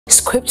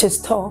Scriptures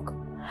talk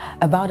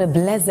about a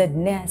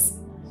blessedness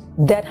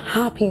that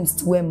happens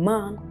to a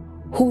man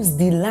whose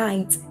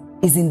delight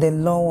is in the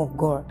law of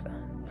God.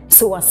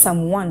 So as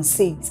Psalm 1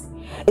 says,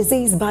 it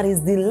says, but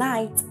his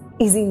delight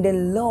is in the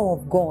law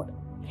of God,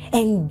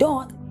 and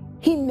doth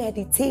he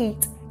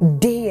meditate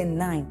day and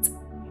night.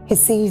 He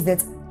says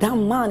that that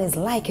man is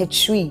like a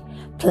tree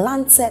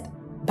planted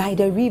by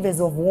the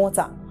rivers of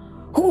water,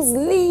 whose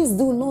leaves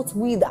do not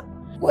wither,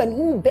 and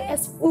who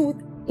bears fruit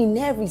in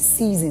every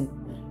season.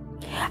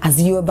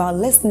 As you're about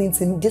listening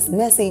to this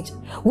message,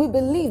 we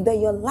believe that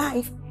your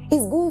life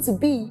is going to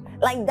be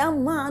like that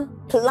man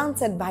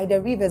planted by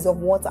the rivers of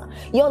water.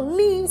 Your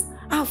leaves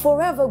are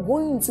forever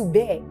going to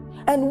bear.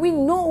 And we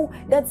know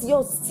that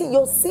your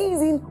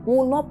season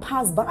will not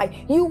pass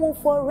by. You will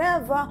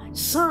forever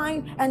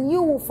shine and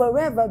you will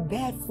forever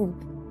bear fruit.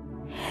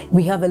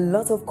 We have a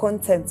lot of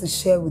content to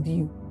share with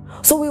you.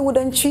 So we would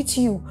entreat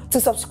you to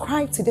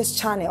subscribe to this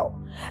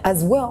channel,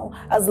 as well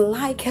as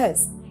like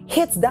us.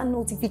 Hit that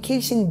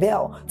notification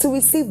bell to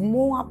receive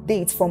more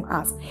updates from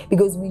us,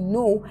 because we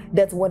know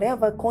that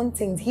whatever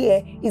content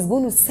here is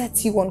going to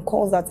set you on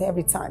course at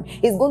every time.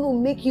 It's going to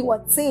make you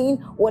attain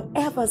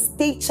whatever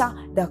stature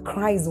that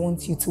Christ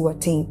wants you to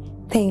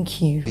attain. Thank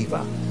you.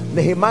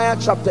 Nehemiah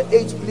chapter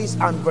 8, please,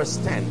 and verse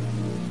 10.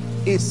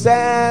 It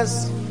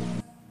says,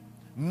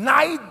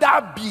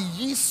 neither be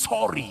ye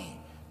sorry.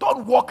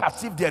 Don't walk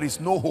as if there is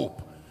no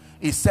hope.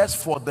 It says,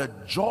 for the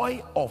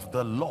joy of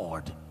the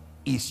Lord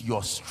is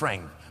your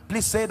strength.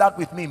 Please say that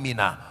with me,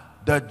 Mina.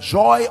 The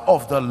joy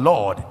of the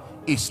Lord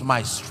is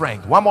my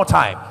strength. One more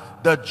time.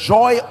 The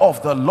joy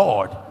of the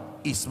Lord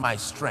is my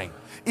strength.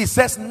 It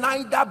says,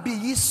 neither be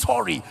ye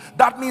sorry.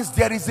 That means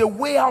there is a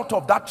way out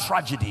of that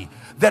tragedy.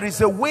 There is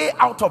a way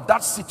out of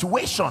that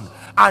situation.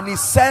 And it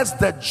says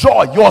the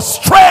joy, your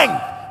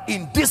strength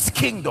in this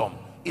kingdom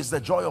is the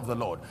joy of the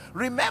Lord.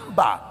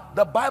 Remember,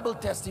 the Bible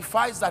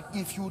testifies that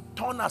if you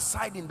turn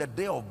aside in the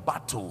day of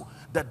battle,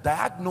 the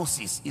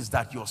diagnosis is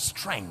that your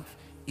strength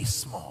is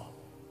small.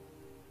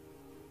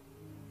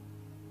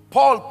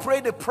 Paul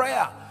prayed a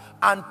prayer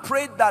and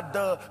prayed that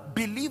the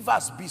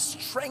believers be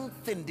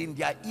strengthened in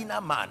their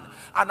inner man.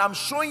 And I'm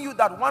showing you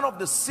that one of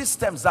the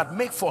systems that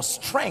make for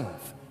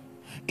strength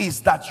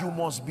is that you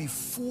must be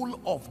full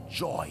of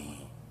joy.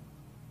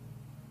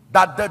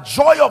 That the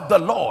joy of the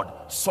Lord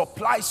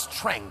supplies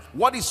strength.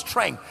 What is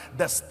strength?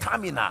 The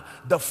stamina,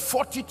 the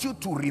fortitude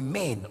to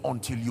remain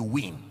until you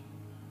win.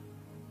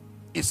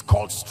 It's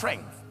called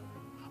strength.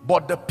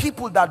 But the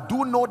people that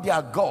do know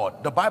their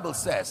God, the Bible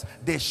says,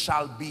 they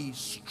shall be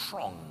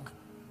strong.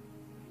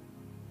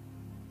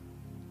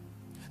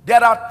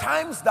 There are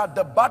times that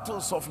the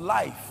battles of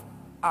life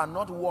are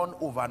not won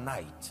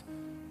overnight.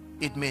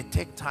 It may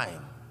take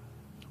time.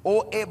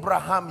 Oh,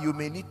 Abraham, you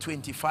may need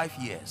 25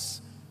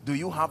 years. Do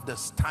you have the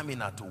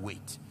stamina to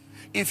wait?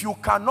 If you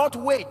cannot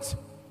wait,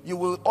 you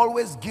will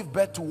always give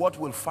birth to what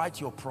will fight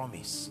your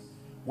promise.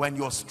 When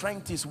your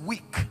strength is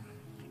weak,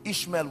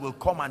 Ishmael will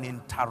come and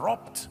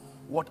interrupt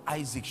what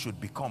Isaac should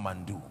become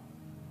and do.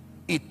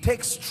 It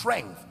takes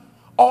strength.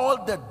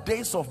 All the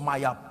days of my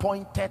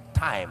appointed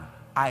time,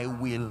 I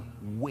will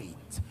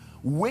wait.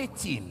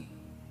 Waiting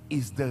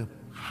is the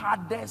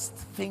hardest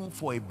thing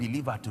for a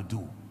believer to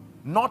do.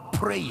 Not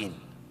praying,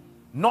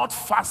 not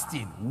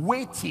fasting,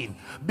 waiting.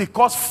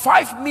 Because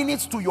 5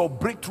 minutes to your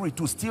breakthrough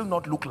to still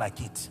not look like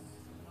it.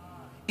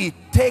 It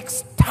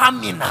takes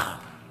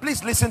stamina.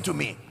 Please listen to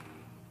me.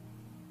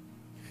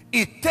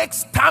 It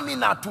takes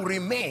stamina to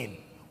remain.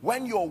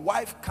 When your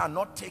wife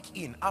cannot take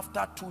in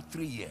after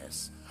 2-3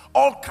 years,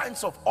 all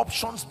kinds of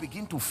options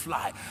begin to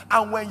fly.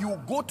 And when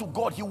you go to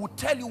God, he will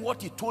tell you what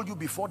he told you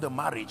before the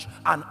marriage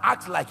and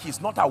act like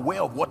he's not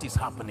aware of what is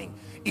happening.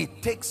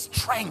 It takes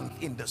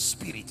strength in the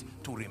spirit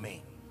to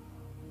remain.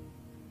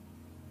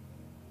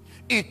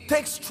 It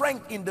takes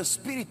strength in the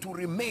spirit to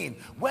remain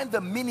when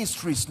the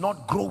ministry is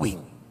not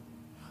growing.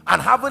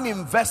 And having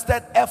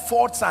invested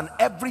efforts and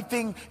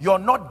everything, you're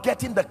not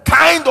getting the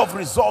kind of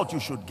result you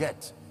should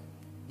get.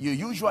 You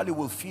usually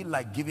will feel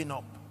like giving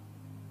up.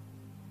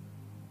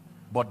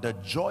 But the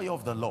joy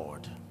of the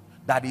Lord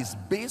that is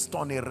based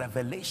on a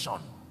revelation.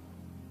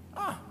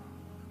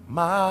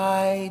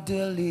 My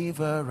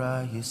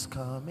deliverer is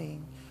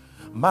coming.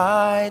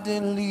 My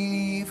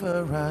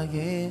deliverer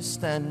is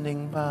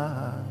standing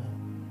by.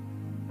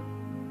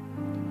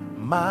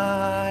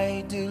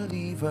 My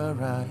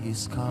deliverer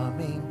is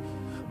coming.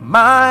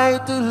 My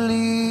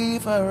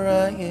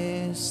deliverer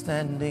is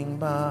standing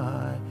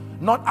by.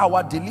 Not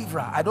our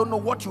deliverer. I don't know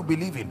what you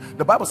believe in.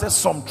 The Bible says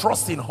some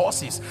trust in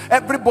horses.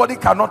 Everybody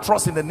cannot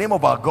trust in the name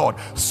of our God.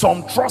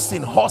 Some trust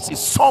in horses,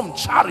 some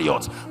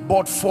chariots.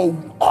 But for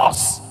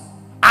us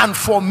and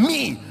for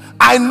me,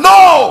 I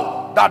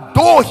know that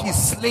though he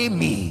slay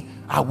me,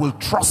 I will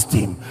trust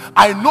him.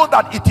 I know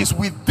that it is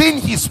within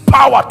his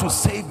power to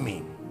save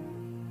me.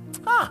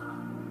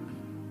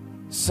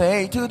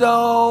 Say to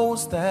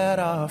those that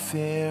are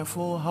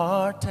fearful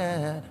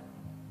hearted,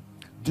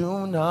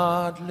 do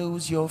not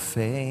lose your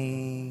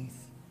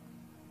faith.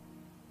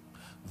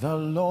 The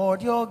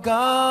Lord your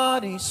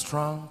God is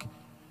strong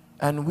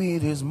and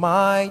with his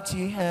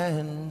mighty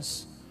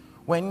hands,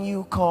 when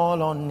you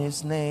call on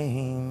his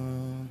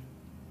name,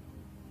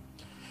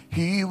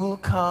 he will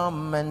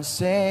come and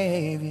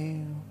save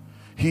you.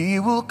 He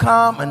will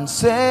come and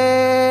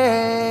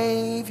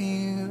save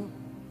you.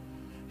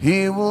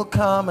 He will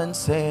come and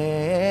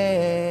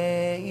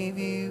save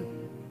you.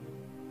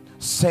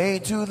 Say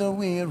to the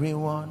weary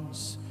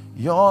ones,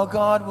 your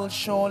God will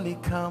surely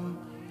come.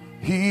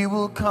 He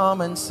will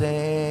come and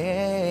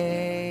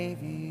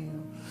save you.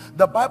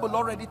 The Bible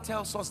already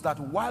tells us that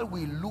while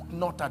we look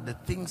not at the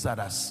things that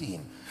are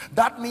seen,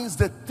 that means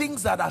the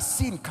things that are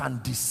seen can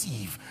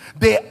deceive.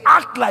 They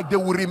act like they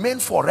will remain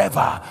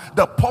forever.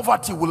 The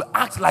poverty will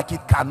act like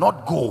it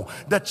cannot go.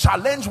 The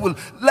challenge will,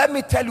 let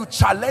me tell you,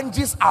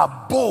 challenges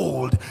are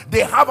bold.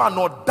 They have an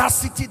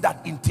audacity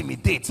that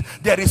intimidates.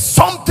 There is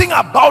something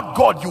about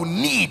God you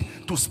need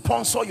to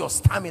sponsor your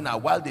stamina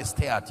while they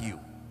stare at you.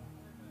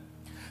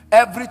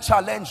 Every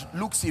challenge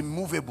looks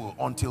immovable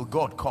until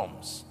God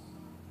comes.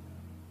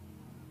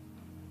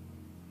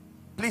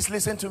 Please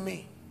listen to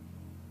me.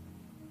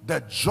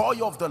 The joy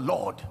of the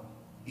Lord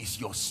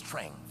is your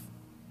strength.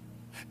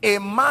 A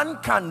man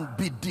can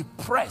be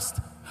depressed.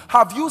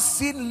 Have you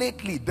seen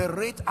lately the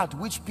rate at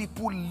which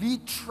people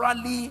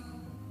literally,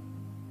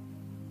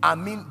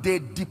 they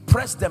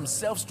depress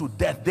themselves to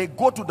death? They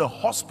go to the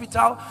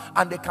hospital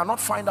and they cannot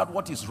find out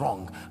what is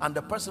wrong, and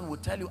the person will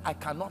tell you, I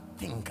cannot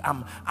think,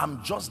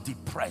 I'm just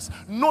depressed.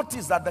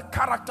 Notice that the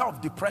character of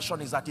depression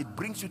is that it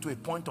brings you to a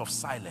point of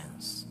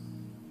silence,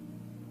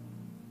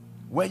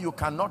 where you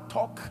cannot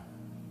talk,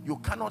 you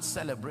cannot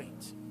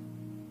celebrate.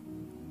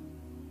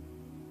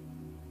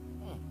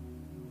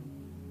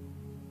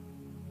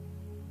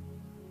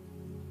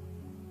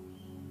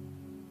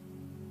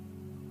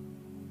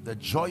 The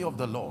joy of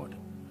the Lord,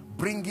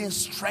 bringing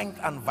strength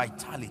and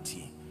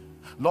vitality.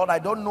 Lord, I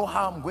don't know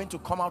how I'm going to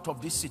come out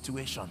of this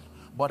situation,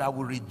 but I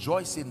will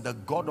rejoice in the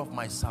God of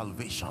my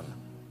salvation.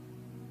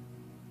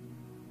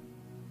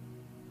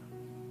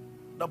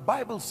 The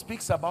Bible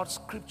speaks about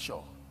scripture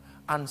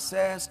and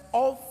says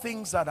all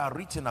things that are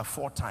written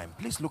aforetime.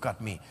 Please look at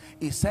me.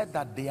 It said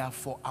that they are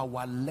for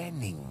our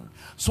learning,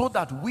 so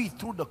that we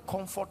through the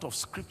comfort of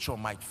scripture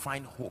might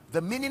find hope.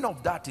 The meaning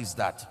of that is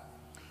that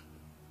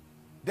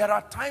there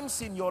are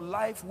times in your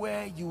life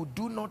where you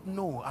do not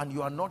know and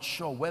you are not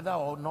sure whether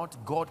or not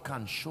God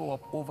can show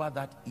up over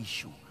that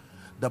issue.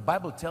 The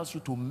Bible tells you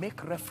to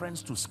make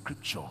reference to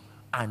scripture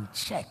and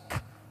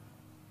check.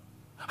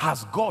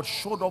 Has God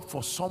showed up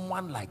for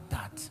someone like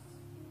that?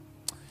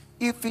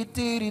 If he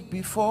did it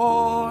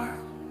before,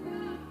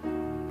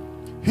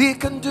 he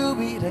can do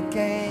it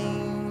again.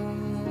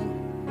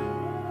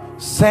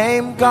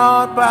 Same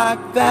God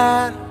back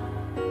then,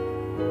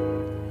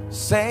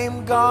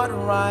 same God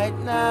right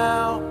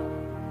now.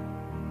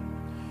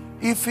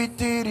 If he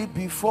did it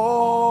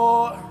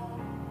before,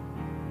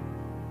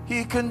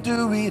 he can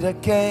do it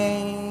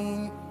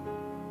again.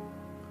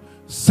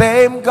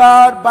 Same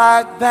God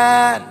back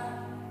then,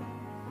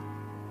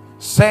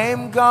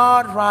 same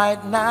God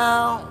right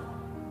now.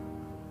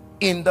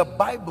 In the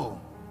Bible,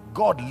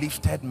 God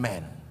lifted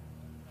men.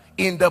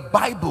 In the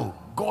Bible,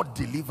 God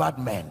delivered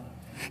men.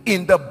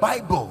 In the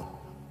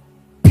Bible,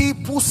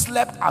 people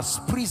slept as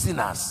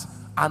prisoners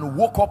and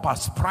woke up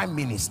as prime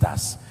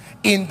ministers.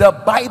 In the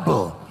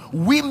Bible,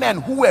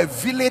 women who were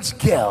village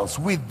girls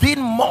within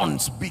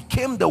months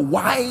became the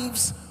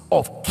wives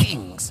of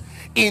kings.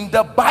 In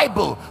the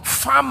Bible,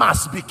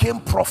 farmers became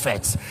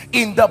prophets.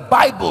 In the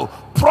Bible,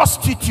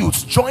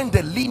 prostitutes joined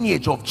the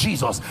lineage of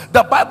Jesus.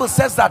 The Bible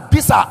says that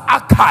these are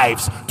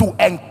archives to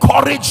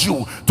encourage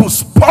you to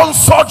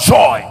sponsor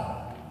joy,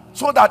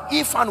 so that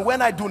if and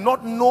when I do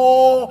not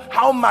know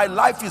how my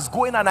life is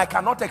going and I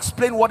cannot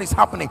explain what is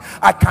happening,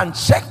 I can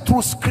check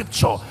through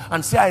scripture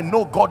and say, I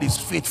know God is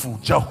faithful.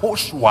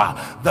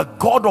 Jehoshua, the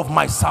God of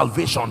my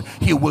salvation,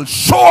 he will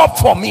show up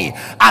for me.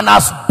 And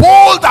as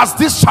bold as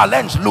this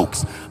challenge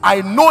looks,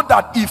 I know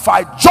that if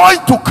I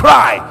join to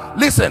cry,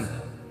 listen,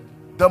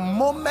 the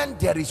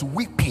moment there is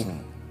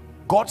weeping,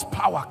 God's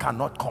power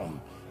cannot come.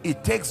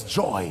 It takes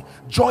joy.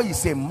 Joy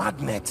is a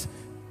magnet.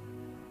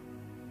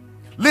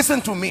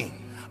 Listen to me.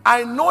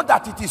 I know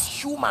that it is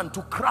human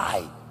to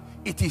cry,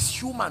 it is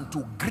human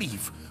to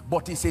grieve,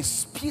 but it's a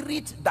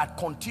spirit that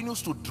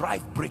continues to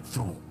drive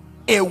breakthrough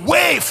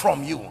away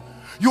from you.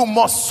 You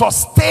must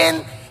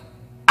sustain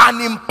an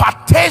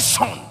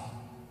impartation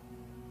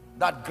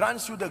that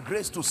grants you the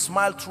grace to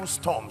smile through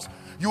storms.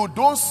 You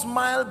don't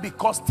smile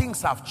because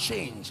things have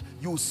changed.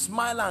 You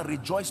smile and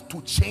rejoice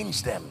to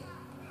change them.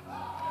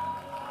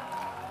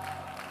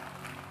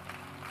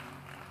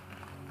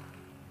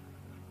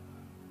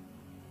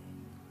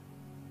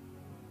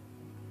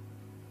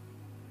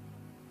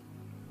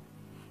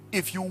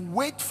 If you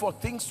wait for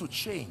things to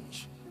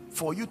change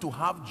for you to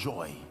have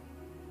joy,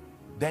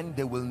 then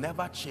they will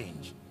never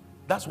change.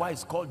 That's why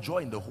it's called joy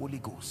in the Holy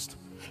Ghost.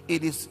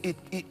 It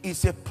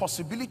is a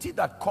possibility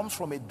that comes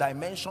from a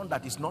dimension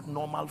that is not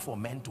normal for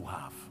men to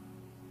have.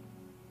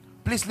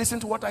 Please listen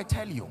to what I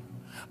tell you.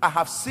 I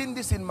have seen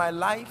this in my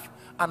life,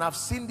 and I've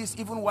seen this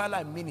even while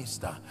I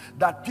minister,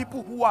 that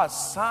people who are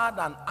sad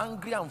and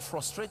angry and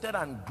frustrated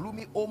and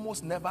gloomy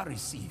almost never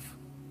receive.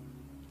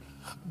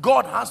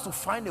 God has to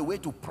find a way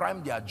to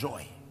prime their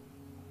joy.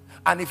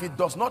 And if it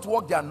does not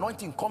work, the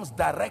anointing comes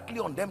directly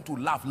on them to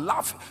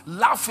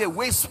laugh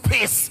away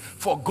space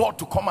for God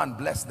to come and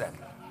bless them.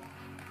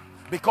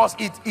 Because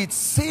it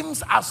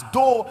seems as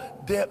though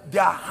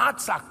their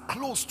hearts are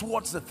closed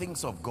towards the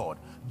things of God.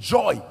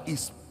 Joy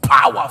is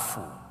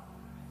powerful.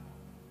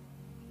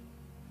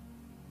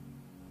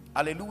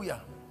 Hallelujah.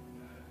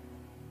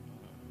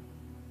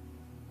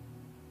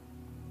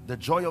 The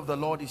joy of the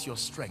Lord is your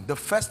strength. The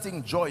first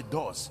thing joy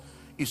does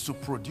is to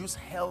produce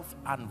health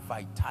and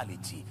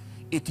vitality.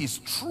 It is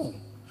true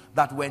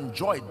that when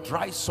joy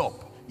dries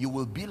up, you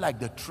will be like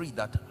the tree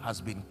that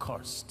has been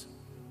cursed.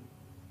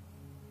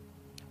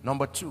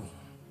 Number two,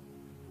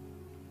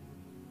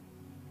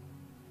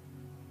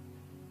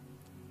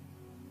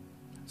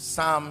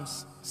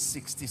 Psalms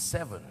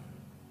 67.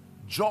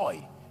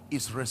 Joy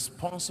is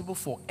responsible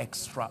for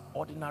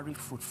extraordinary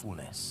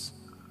fruitfulness.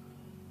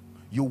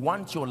 You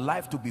want your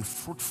life to be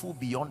fruitful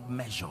beyond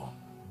measure.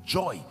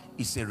 Joy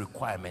is a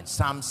requirement.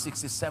 Psalm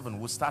 67,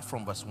 we'll start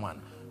from verse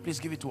 1. Please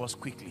give it to us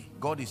quickly.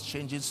 God is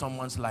changing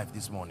someone's life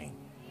this morning.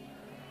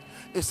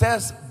 It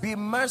says, be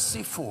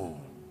merciful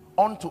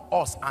unto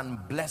us and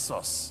bless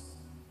us,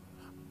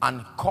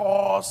 and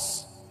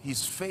cause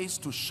his face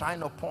to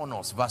shine upon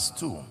us. Verse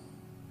 2.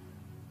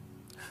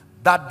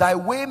 That thy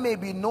way may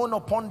be known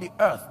upon the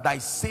earth, thy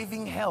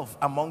saving health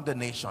among the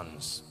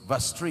nations.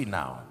 Verse 3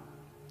 now.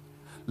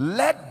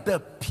 Let the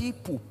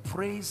people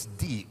praise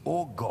thee,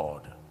 O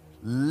God.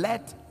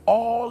 Let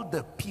all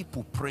the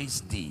people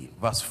praise thee.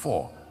 Verse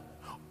 4.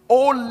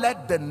 Oh,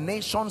 let the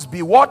nations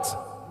be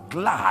what?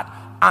 Glad,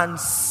 and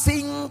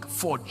sing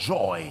for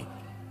joy.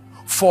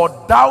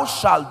 For thou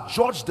shalt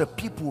judge the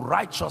people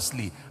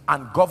righteously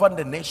and govern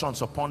the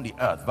nations upon the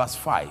earth. Verse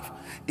 5.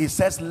 It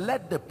says,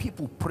 let the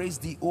people praise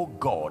thee, O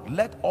God.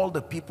 Let all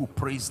the people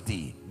praise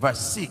thee. Verse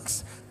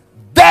 6.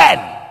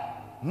 Then,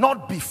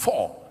 not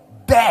before,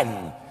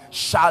 then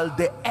shall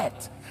the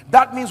earth.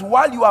 That means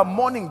while you are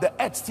mourning, the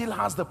earth still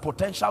has the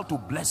potential to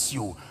bless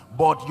you.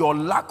 But your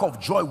lack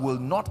of joy will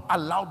not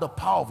allow the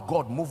power of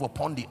God move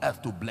upon the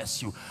earth to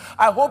bless you.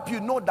 I hope you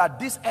know that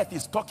this earth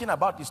is talking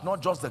about is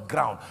not just the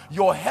ground.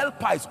 Your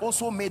helper is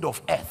also made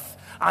of earth,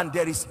 and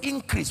there is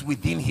increase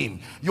within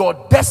him. Your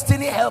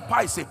destiny helper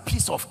is a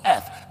piece of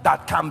earth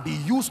that can be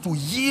used to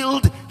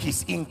yield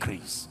his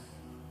increase.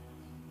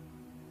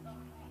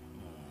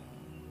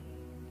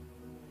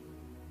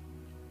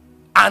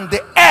 And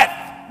the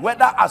earth,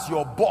 whether as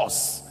your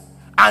boss,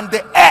 and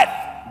the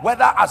earth,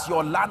 whether as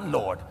your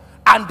landlord,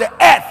 and the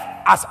earth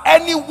as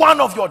any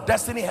one of your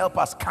destiny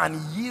helpers, can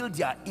yield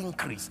their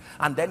increase.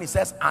 And then it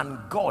says, and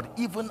God,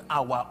 even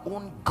our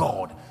own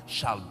God,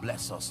 shall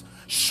bless us.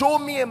 Show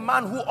me a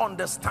man who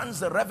understands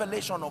the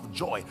revelation of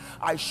joy.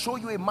 I show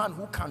you a man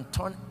who can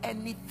turn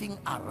anything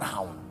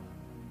around.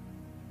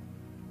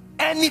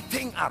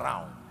 Anything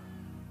around.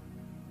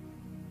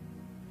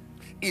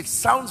 It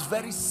sounds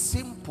very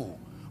simple,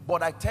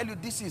 but I tell you,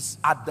 this is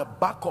at the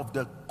back of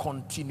the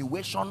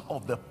continuation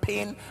of the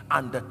pain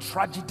and the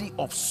tragedy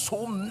of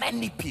so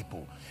many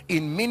people.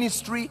 In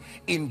ministry,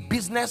 in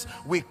business,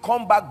 we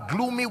come back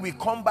gloomy, we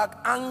come back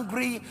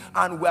angry,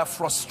 and we're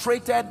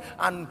frustrated.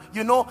 And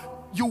you know,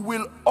 you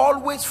will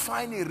always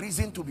find a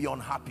reason to be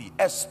unhappy,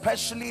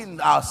 especially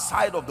in our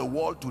side of the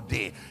world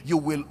today. You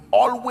will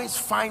always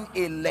find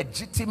a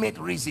legitimate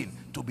reason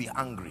to be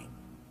angry.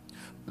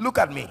 Look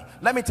at me.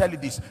 Let me tell you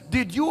this.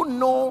 Did you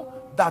know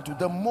that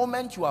the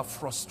moment you are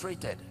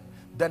frustrated,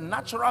 the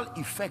natural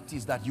effect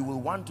is that you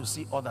will want to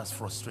see others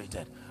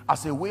frustrated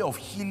as a way of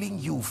healing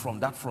you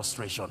from that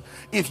frustration?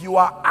 If you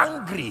are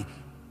angry,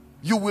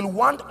 you will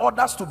want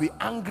others to be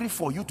angry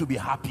for you to be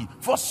happy.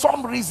 For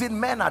some reason,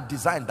 men are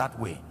designed that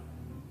way.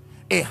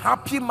 A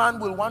happy man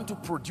will want to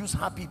produce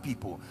happy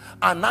people.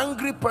 An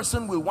angry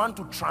person will want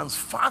to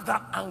transfer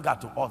that anger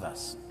to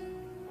others.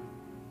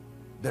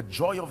 The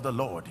joy of the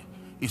Lord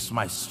is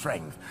my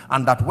strength,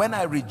 and that when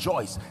I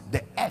rejoice,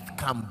 the earth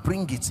can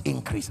bring its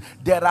increase.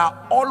 There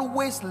are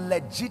always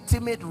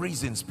legitimate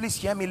reasons. Please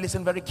hear me,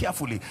 listen very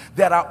carefully.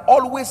 There are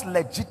always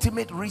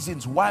legitimate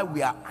reasons why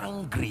we are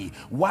angry,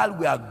 while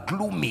we are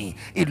gloomy.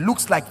 It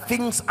looks like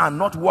things are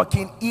not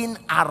working in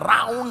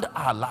around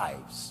our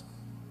lives.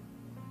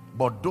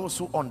 But those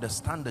who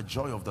understand the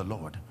joy of the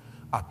Lord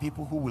are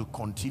people who will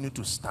continue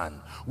to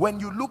stand. When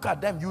you look at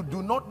them, you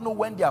do not know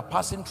when they are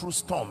passing through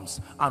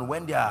storms and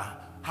when they are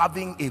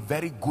having a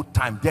very good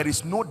time. There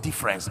is no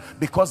difference,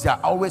 because they are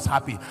always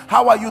happy.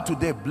 How are you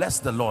today? Bless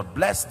the Lord.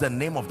 Bless the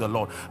name of the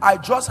Lord. I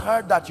just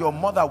heard that your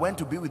mother went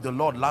to be with the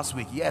Lord last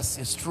week. Yes,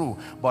 it's true,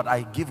 but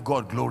I give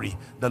God glory.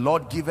 The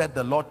Lord giveth,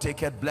 the Lord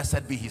taketh,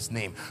 blessed be his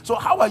name. So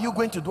how are you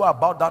going to do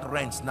about that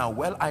rent now?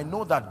 Well, I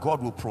know that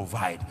God will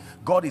provide.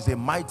 God is a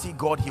mighty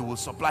God. He will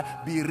supply.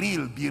 Be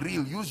real, be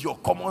real. Use your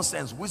common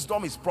sense.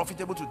 Wisdom is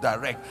profitable to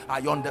direct. I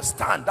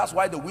understand. That's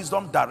why the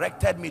wisdom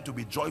directed me to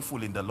be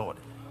joyful in the Lord.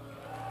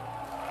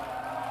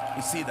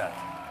 You see that?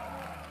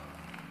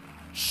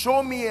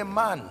 Show me a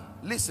man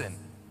Listen,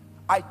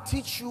 I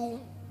teach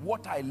you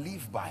what I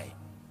live by.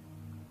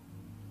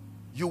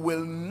 You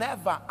will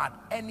never at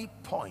any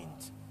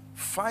point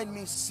find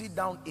me sit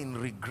down in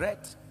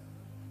regret,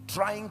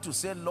 trying to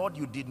say, Lord,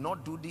 you did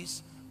not do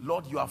this.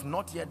 Lord, you have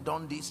not yet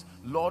done this.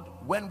 Lord,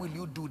 when will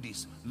you do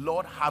this?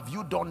 Lord, have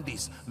you done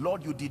this?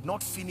 Lord, you did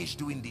not finish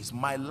doing this.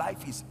 My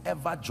life is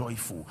ever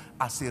joyful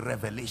as a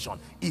revelation.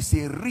 It's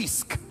a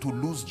risk to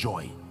lose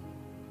joy.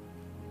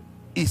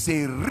 It's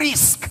a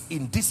risk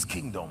in this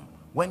kingdom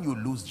when you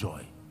lose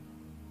joy.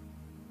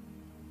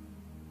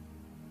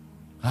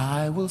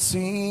 I will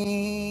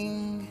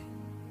sing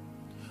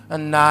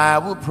and I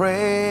will praise,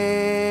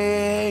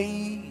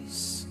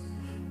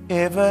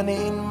 even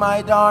in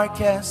my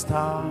darkest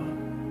hour.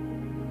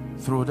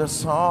 Through the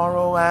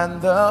sorrow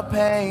and the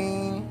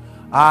pain,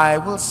 I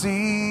will sing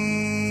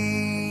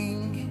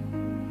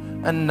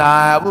and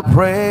I will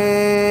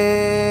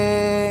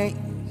praise.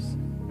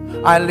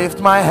 I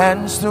lift my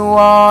hands to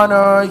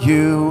honor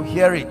you.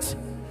 Hear it.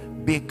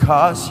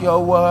 Because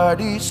your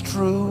word is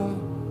true.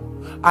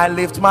 I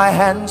lift my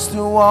hands to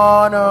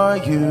honor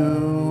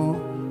you.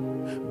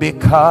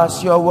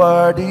 Because your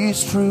word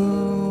is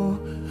true.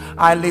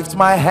 I lift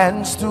my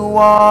hands to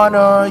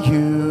honor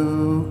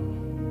you.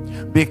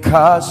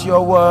 Because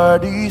your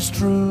word is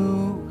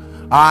true.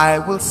 I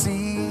will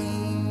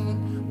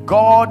sing.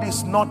 God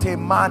is not a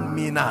man,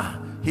 Mina.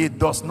 He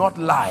does not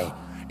lie.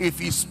 If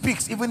he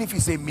speaks, even if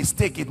it's a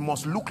mistake, it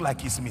must look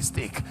like his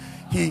mistake.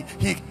 He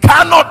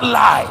cannot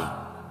lie.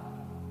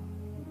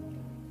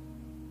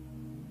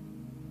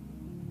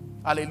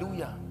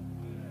 Hallelujah.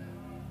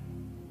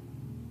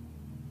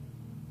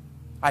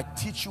 I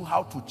teach you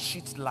how to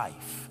cheat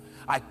life.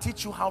 I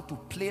teach you how to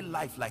play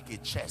life like a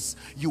chess.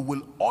 You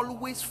will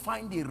always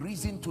find a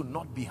reason to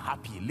not be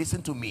happy.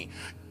 Listen to me.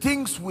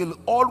 Things will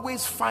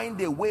always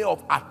find a way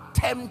of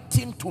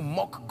attempting to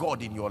mock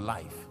God in your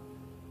life.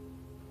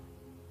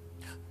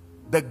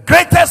 The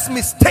greatest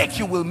mistake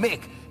you will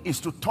make is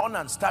to turn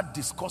and start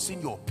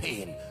discussing your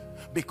pain,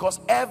 because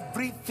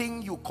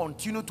everything you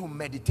continue to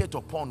meditate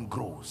upon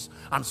grows,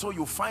 and so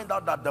you find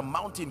out that the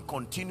mountain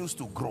continues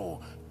to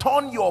grow.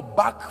 Turn your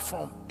back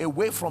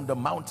away from the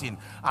mountain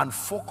and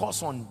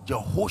focus on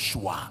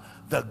Jehoshua,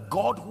 the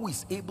God who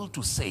is able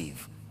to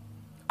save.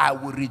 I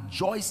will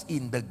rejoice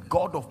in the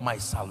God of my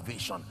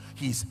salvation.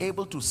 He is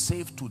able to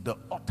save to the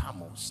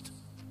uttermost.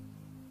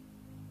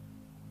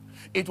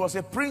 It was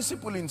a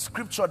principle in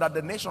scripture that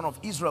the nation of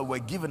Israel were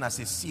given as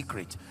a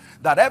secret,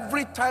 that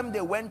every time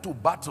they went to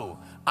battle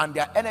and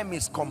their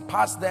enemies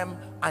compassed them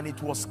and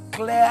it was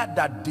clear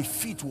that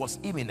defeat was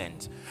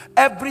imminent,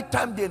 every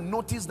time they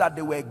noticed that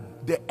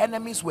the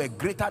enemies were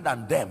greater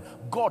than them,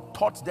 God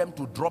taught them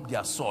to drop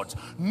their swords.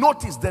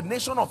 Notice, the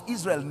nation of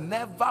Israel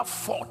never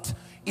fought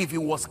if it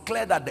was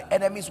clear that the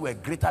enemies were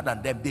greater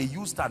than them. They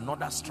used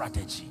another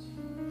strategy.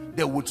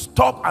 They would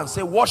stop and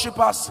say,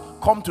 worshippers,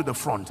 come to the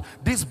front.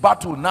 This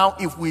battle now,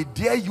 if we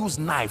dare use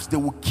knives, they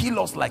will kill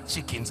us like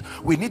chickens.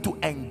 We need to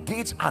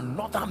engage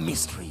another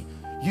mystery.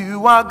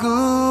 You are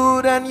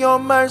good and your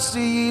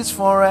mercy is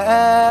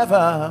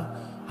forever.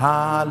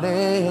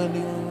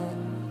 Hallelujah.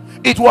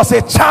 It was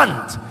a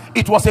chant.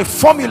 It was a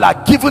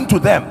formula given to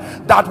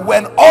them that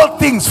when all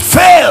things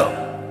fail,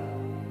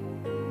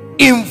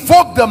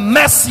 invoke the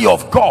mercy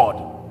of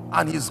God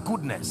and his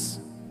goodness,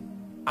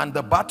 and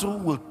the battle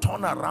will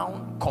turn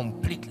around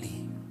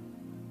completely.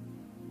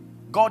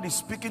 God is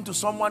speaking to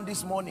someone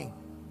this morning.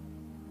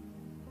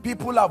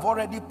 People have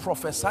already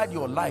prophesied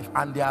your life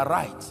and they are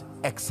right,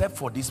 except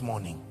for this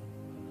morning.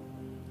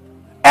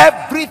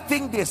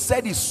 Everything they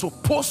said is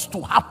supposed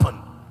to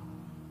happen.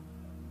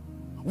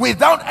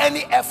 Without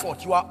any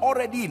effort, you are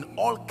already in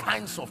all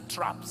kinds of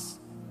traps.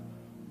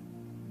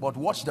 But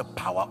watch the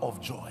power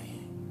of joy.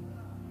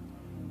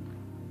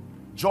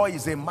 Joy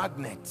is a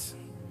magnet.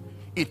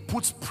 It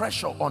puts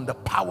pressure on the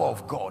power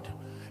of God.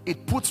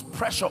 It puts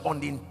pressure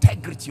on the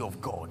integrity of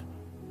God.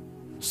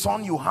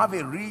 Son, you have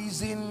a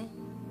reason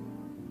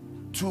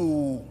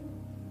to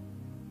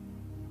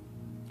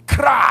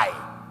cry,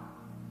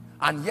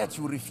 and yet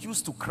you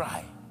refuse to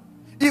cry.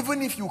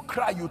 Even if you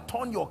cry, you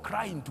turn your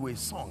cry into a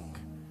song,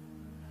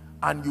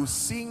 and you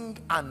sing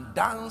and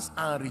dance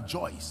and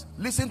rejoice.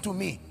 Listen to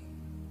me.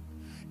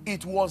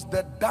 It was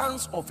the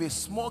dance of a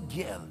small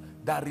girl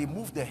that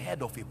removed the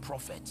head of a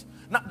prophet.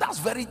 Now that's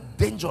very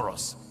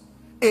dangerous.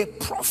 A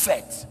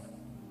prophet,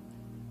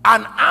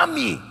 an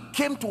army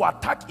came to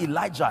attack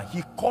Elijah.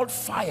 He called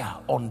fire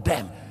on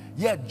them.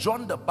 Yet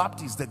John the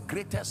Baptist, the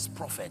greatest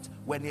prophet,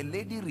 when a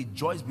lady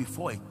rejoiced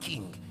before a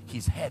king,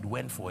 his head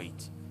went for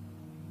it.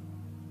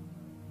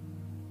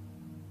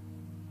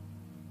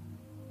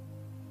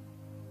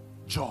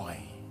 Joy.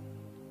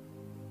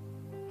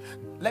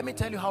 Let me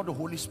tell you how the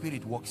Holy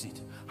Spirit works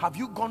it. Have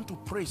you gone to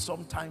pray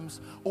sometimes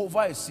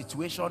over a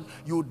situation?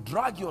 You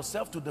drag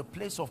yourself to the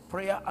place of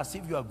prayer as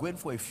if you are going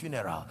for a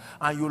funeral,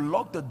 and you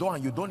lock the door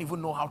and you don't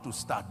even know how to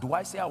start. Do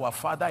I say our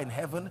Father in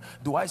heaven?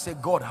 Do I say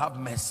God have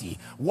mercy?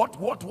 What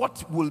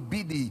will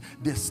be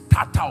the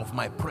starter of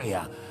my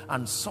prayer?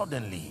 And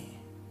suddenly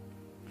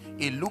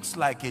It looks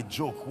like a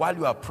joke while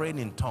you are praying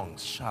in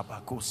tongues.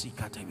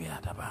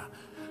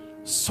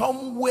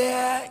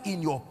 Somewhere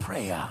in your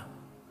prayer,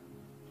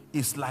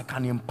 it's like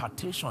an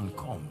impartation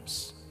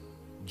comes.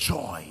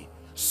 Joy.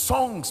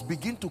 Songs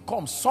begin to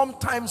come.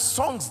 Sometimes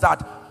songs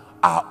that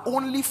are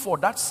only for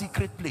that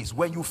secret place.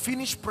 When you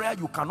finish prayer,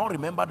 you cannot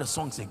remember the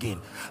songs again.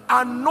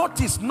 And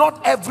notice,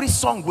 not every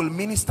song will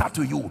minister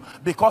to you,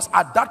 because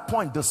at that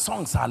point the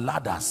songs are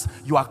ladders.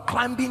 You are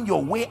climbing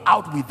your way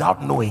out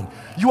without knowing.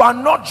 You are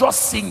not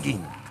just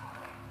singing.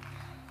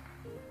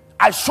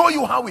 I show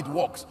you how it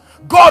works.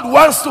 God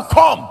wants to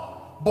come,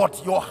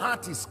 but your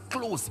heart is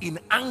closed in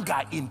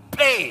anger, in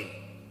pain.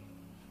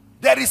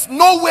 There is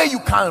no way you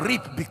can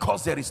reap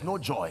because there is no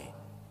joy.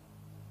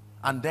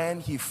 And then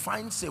he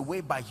finds a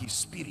way by his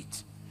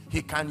spirit.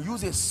 He can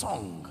use a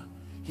song.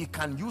 He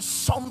can use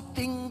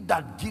something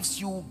that gives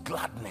you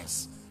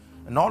gladness.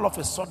 And all of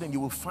a sudden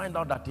you will find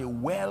out that a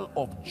well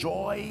of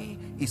joy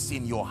is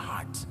in your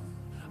heart.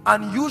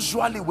 And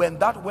usually when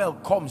that well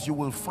comes, you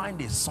will find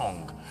a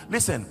song.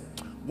 Listen,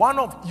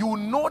 you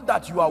know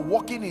that you are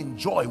walking in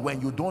joy when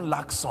you don't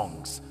lack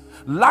songs.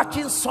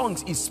 Lacking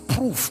songs is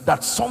proof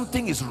that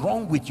something is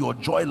wrong with your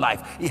joy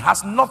life. It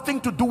has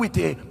nothing to do with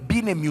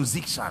being a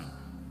musician.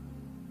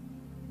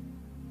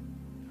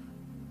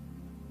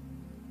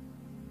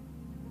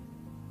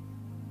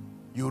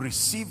 You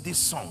receive these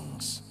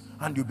songs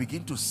and you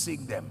begin to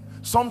sing them.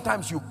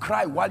 Sometimes you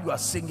cry while you are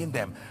singing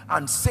them,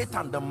 and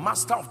Satan, the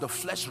master of the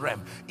flesh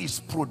realm, is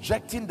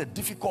projecting the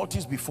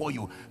difficulties before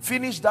you.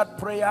 Finish that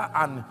prayer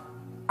and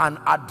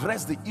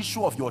address the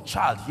issue of your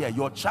child here.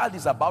 Your child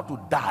is about to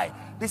die.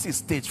 This is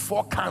stage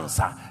 4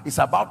 cancer. It's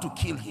about to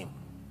kill him.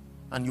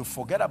 And you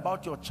forget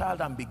about your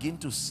child and begin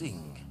to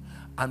sing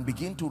and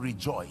begin to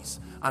rejoice.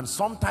 And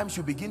sometimes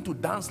you begin to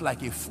dance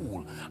like a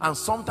fool, and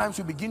sometimes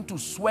you begin to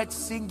sweat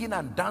singing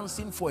and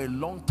dancing for a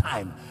long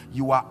time.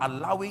 You are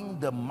allowing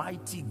the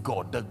mighty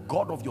God, the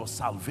God of your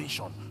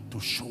salvation, to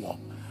show up.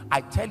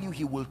 I tell you,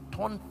 he will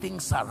turn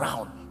things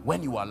around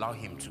when you allow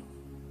him to.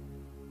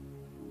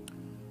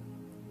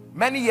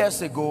 Many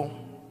years ago,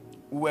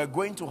 we were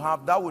going to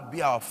have, that would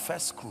be our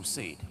first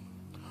crusade.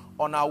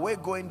 On our way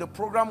going, the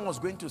program was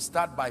going to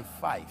start by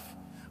 5,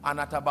 and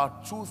at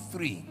about 2,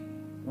 3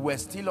 we were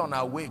still on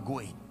our way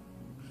going,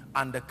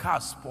 and the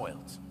car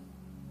spoiled.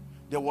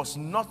 There was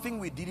nothing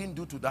we didn't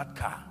do to that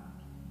car.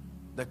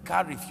 The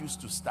car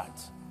refused to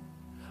start,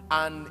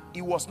 and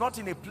it was not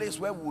in a place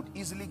where we would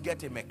easily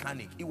get a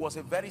mechanic. It was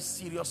a very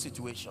serious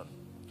situation.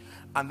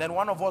 And then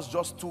one of us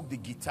just took the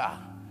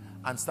guitar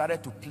and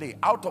started to play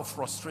out of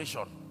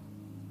frustration.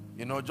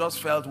 You know, just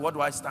felt, what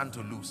do I stand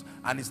to lose?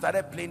 And he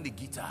started playing the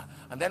guitar.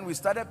 And then we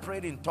started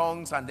praying in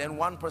tongues, and then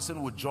one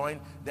person would join,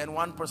 then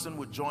one person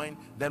would join,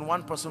 then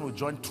one person would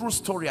join. True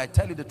story, I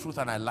tell you the truth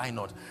and I lie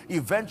not.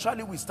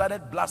 Eventually we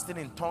started blasting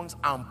in tongues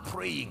and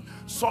praying.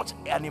 Such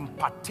an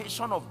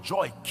impartation of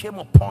joy came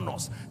upon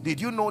us.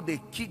 Did you know they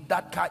kicked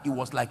that car? It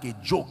was like a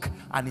joke,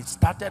 and it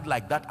started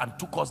like that and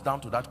took us down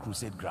to that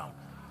crusade ground.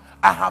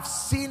 I have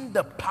seen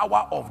the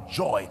power of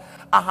joy.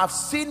 I have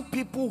seen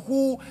people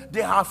who,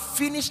 they have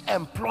finished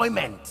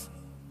employment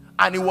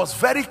and it was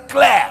very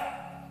clear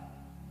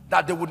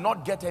that they would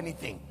not get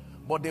anything,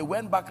 but they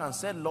went back and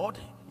said, Lord,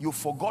 you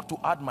forgot to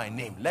add my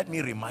name. Let me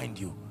remind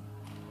you.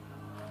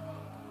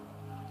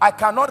 I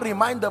cannot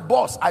remind the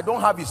boss. I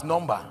don't have his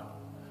number.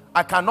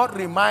 I cannot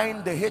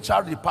remind the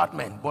HR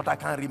department, but I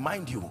can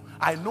remind you.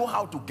 I know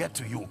how to get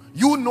to you.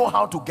 You know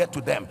how to get to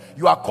them.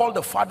 You are called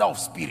the father of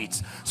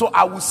spirits. So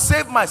I will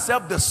save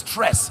myself the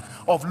stress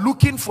of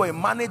looking for a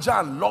manager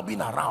and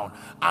lobbying around.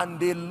 And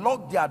they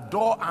lock their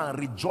door and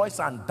rejoice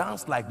and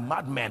dance like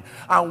madmen.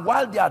 And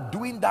while they are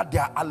doing that, they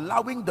are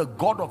allowing the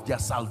God of their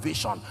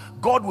salvation.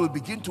 God will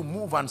begin to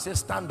move and say,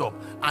 stand up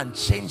and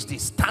change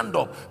this. Stand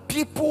up.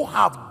 People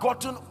have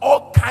gotten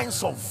all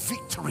kinds of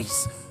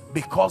victories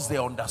because they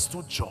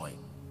understood joy.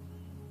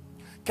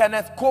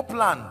 Kenneth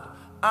Copeland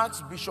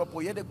asked Bishop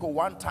Oyedepo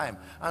one time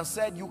and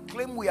said, you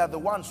claim we are the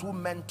ones who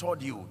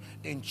mentored you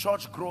in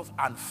church growth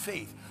and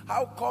faith.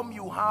 How come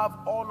you have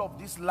all of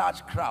this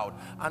large crowd?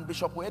 And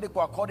Bishop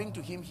Oyedepo, according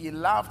to him, he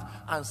laughed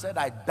and said,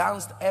 I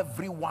danced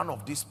every one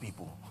of these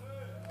people.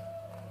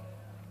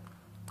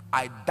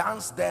 I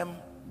danced them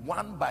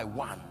one by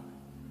one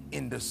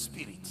in the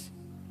spirit.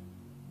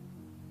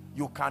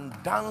 You can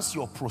dance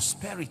your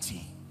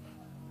prosperity.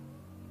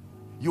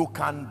 You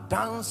can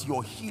dance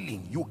your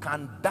healing. You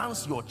can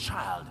dance your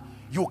child.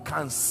 You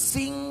can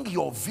sing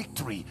your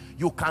victory.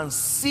 You can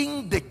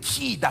sing the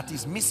key that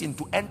is missing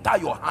to enter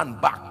your hand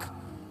back.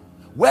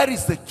 Where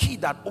is the key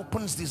that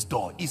opens this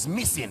door? Is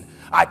missing.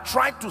 I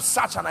tried to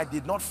search and I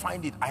did not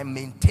find it. I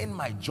maintain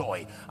my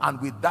joy, and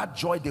with that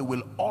joy there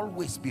will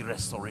always be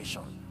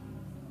restoration.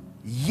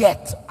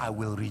 Yet I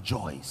will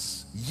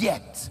rejoice.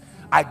 Yet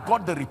I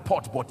got the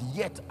report, but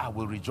yet I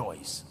will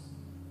rejoice.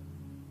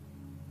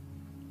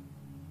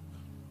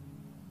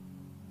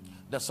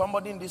 There's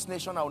somebody in this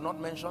nation, I will not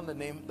mention the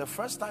name. The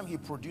first time he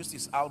produced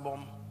his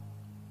album,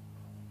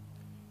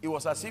 it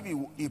was as if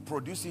he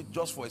produced it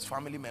just for his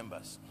family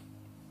members.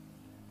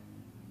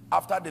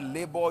 After the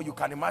labor, you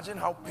can imagine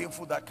how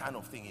painful that kind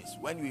of thing is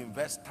when you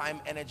invest time,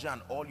 energy,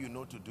 and all you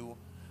know to do.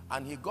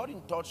 And he got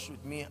in touch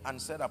with me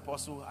and said,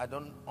 Apostle, I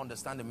don't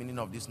understand the meaning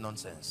of this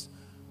nonsense.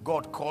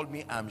 God called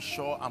me. I'm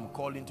sure I'm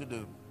called into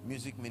the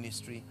music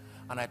ministry.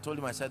 And I told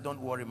him, I said,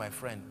 don't worry, my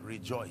friend,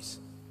 rejoice.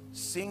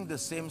 Sing the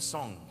same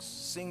songs.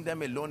 Sing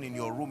them alone in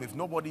your room. If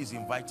nobody is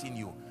inviting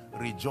you,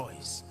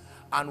 rejoice.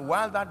 And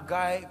while that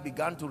guy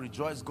began to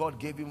rejoice, God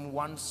gave him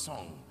one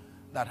song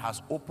that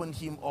has opened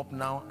him up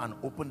now and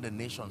opened the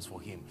nations for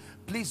him.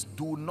 Please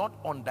do not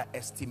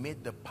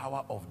underestimate the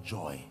power of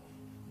joy.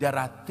 There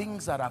are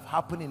things that have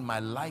happened in my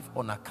life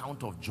on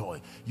account of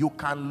joy. You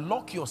can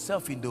lock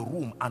yourself in the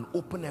room and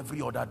open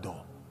every other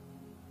door.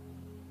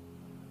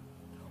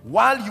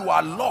 While you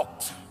are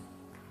locked,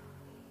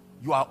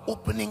 you are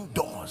opening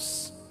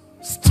doors,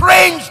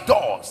 strange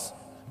doors,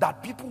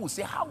 that people will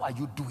say, how are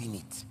you doing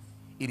it?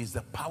 It is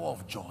the power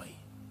of joy,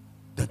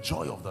 the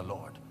joy of the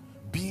Lord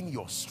being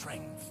your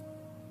strength.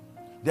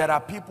 There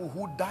are people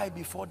who die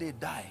before they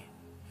die.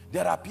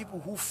 There are people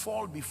who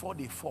fall before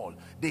they fall.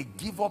 They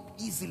give up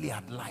easily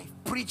at life.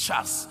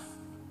 Preachers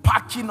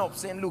packing up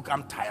saying, look,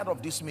 I'm tired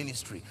of this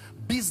ministry.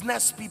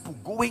 Business people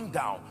going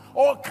down.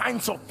 All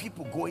kinds of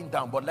people going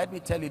down. But let me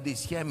tell you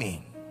this, hear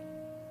me.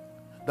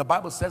 The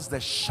Bible says the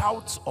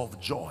shouts of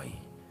joy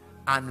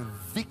and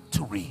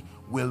victory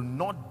will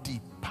not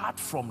depart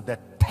from the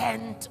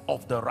tent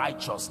of the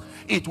righteous.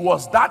 It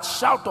was that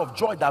shout of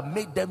joy that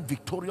made them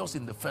victorious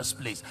in the first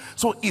place.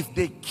 So if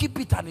they keep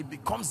it and it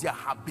becomes their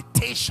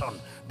habitation,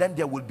 then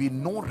there will be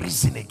no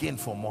reason again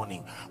for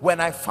mourning. When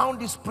I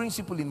found this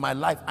principle in my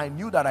life, I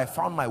knew that I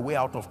found my way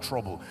out of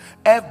trouble.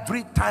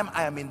 Every time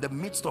I am in the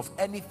midst of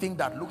anything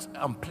that looks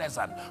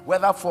unpleasant,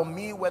 whether for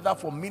me, whether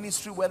for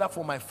ministry, whether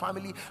for my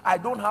family, I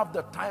don't have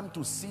the time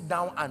to sit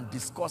down and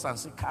discuss and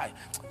say, Kai,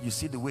 you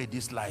see the way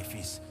this life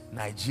is.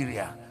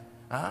 Nigeria,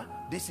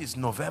 this is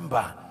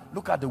November,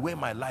 look at the way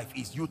my life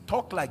is. You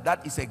talk like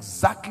that, is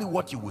exactly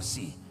what you will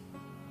see.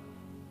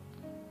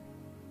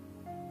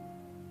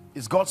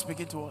 Is God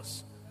speaking to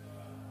us?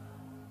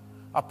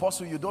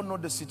 Apostle, you don't know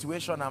the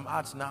situation I'm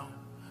at now.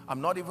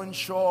 I'm not even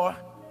sure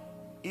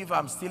if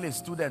I'm still a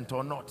student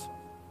or not.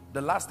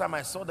 The last time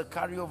I saw the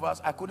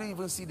carryovers, I couldn't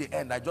even see the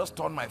end. I just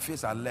turned my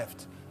face and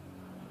left.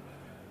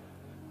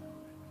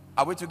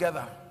 Are we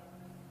together?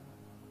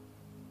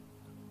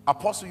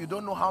 Apostle, you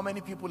don't know how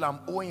many people I'm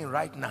owing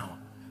right now.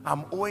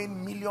 I'm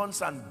owing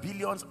millions and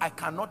billions. I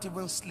cannot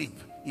even sleep.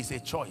 It's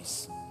a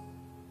choice.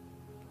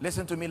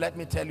 Listen to me, let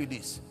me tell you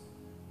this.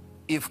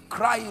 If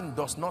crying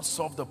does not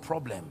solve the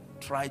problem,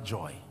 try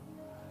joy.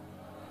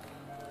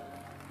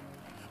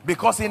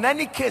 Because in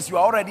any case, you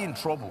are already in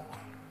trouble.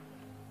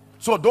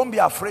 So don't be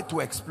afraid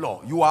to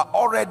explore. You are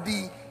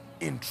already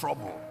in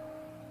trouble.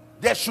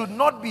 There should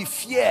not be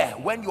fear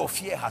when your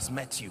fear has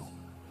met you.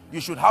 You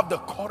should have the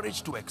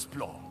courage to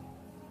explore.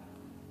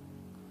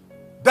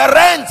 The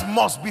rent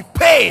must be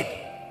paid.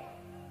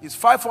 It's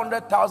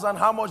 500,000.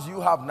 How much do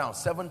you have now?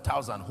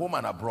 7,000, home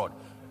and abroad.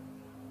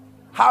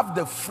 Have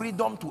the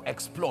freedom to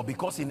explore,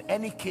 because in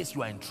any case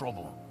you are in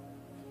trouble.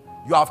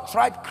 You have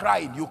tried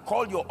crying. You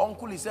called your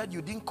uncle. He said,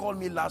 you didn't call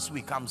me last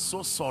week. I'm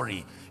so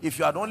sorry. If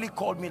you had only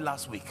called me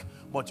last week.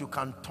 But you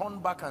can turn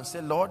back and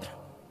say, Lord,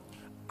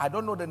 I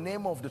don't know the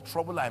name of the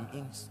trouble I'm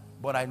in,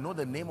 but I know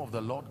the name of the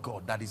Lord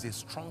God that is a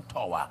strong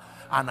tower,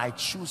 and I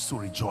choose to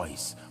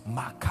rejoice. And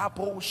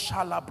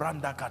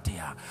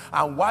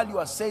while you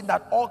are saying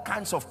that, all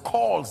kinds of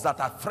calls that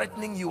are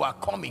threatening you are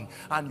coming,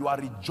 and you are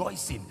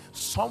rejoicing.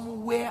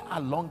 Somewhere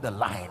along the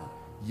line,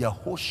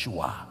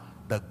 Yehoshua,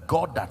 the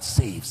God that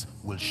saves,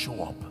 will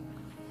show up.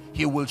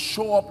 He will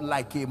show up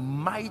like a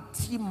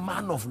mighty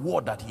man of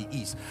war that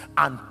he is,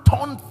 and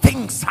turn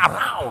things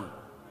around.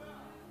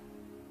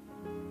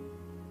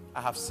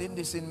 I have seen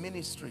this in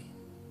ministry.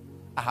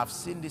 I have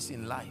seen this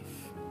in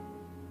life.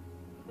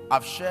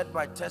 I've shared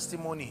my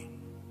testimony.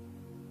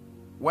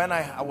 When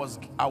I was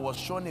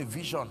shown a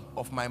vision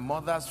of my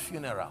mother's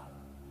funeral.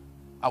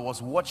 I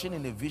was watching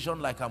in a vision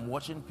like I'm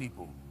watching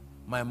people.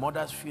 My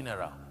mother's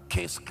funeral,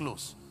 case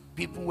closed.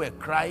 People were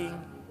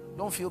crying.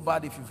 Don't feel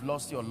bad if you've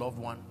lost your loved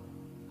one.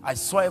 I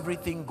saw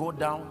everything go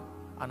down,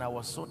 and I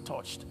was so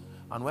touched.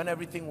 And when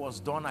everything was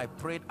done, I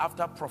prayed.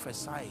 After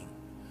prophesying,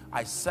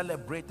 I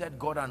celebrated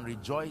God and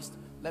rejoiced.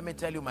 Let me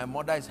tell you, my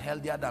mother is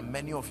healthier than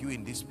many of you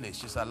in this place.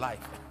 She's alive.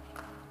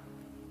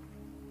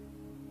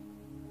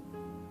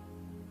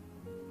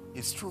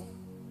 It's true.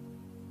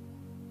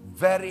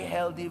 Very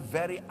healthy,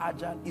 very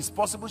agile. It's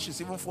possible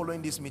she's even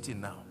following this meeting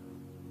now.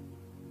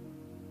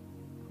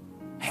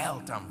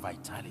 Health and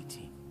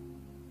vitality.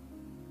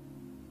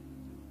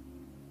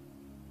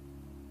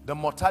 The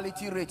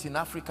mortality rate in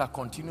Africa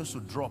continues to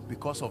drop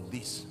because of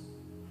this.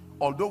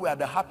 Although we are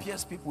the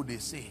happiest people, they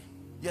say,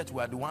 yet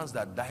we are the ones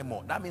that die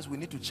more. That means we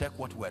need to check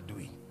what we are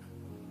doing.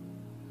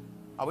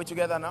 Are we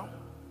together now?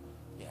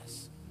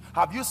 Yes.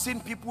 Have you seen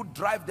people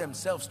drive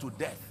themselves to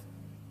death?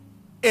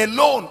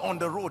 Alone on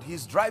the road,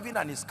 he's driving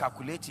and he's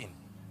calculating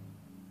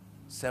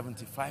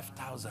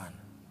 75,000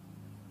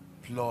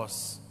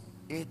 plus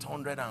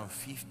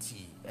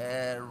 850,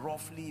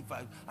 roughly,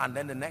 and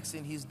then the next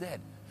thing he's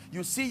dead.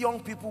 You see young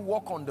people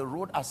walk on the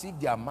road as if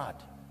they are mad.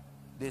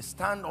 They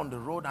stand on the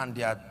road and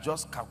they are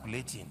just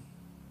calculating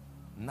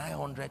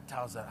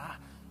 900,000.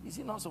 Is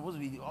it not supposed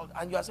to be?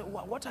 And you are saying,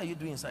 what are you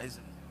doing?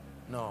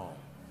 No.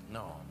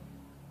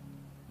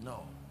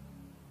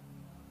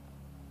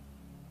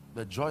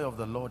 The joy of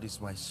the Lord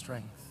is my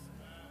strength.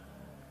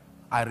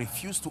 I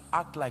refuse to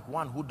act like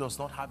one who does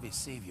not have a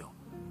Savior.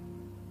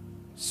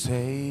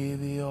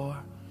 Savior,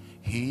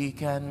 He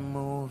can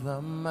move the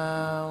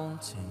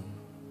mountain.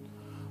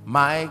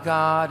 My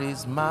God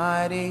is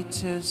mighty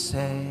to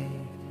save.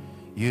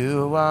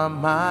 You are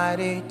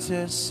mighty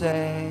to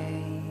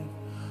save.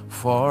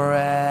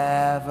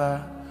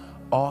 Forever,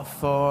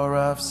 author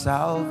of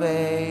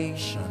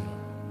salvation.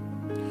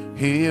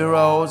 He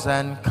rose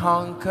and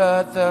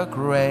conquered the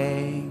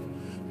grave.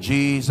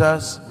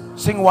 Jesus,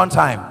 sing one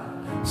time.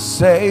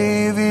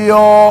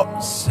 Savior,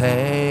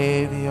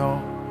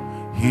 Savior,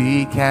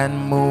 He can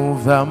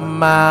move the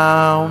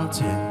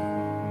mountain.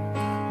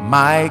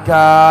 My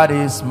God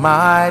is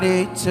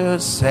mighty to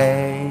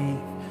save.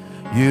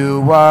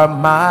 You are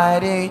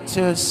mighty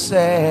to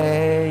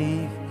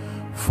save.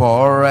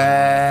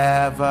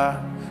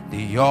 Forever,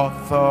 the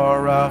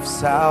author of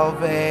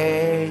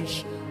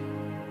salvation.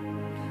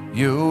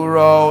 You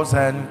rose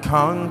and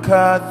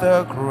conquered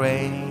the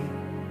grave.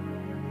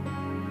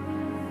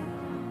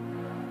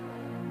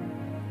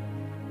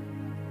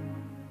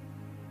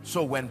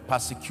 So when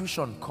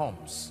persecution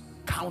comes,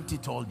 count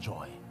it all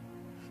joy.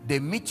 They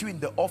meet you in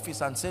the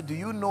office and say, do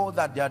you know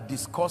that they are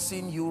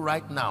discussing you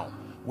right now?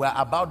 We're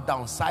about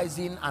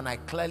downsizing, and I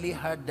clearly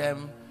heard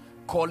them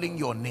calling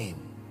your name.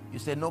 You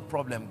say, no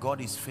problem, God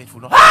is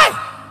faithful. No. Hey!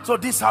 So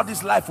this is how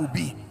this life will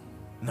be.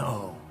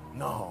 No.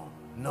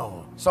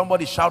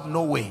 Somebody shout,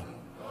 no way.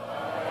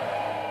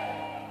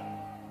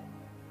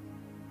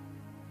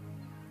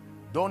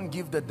 Don't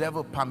give the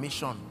devil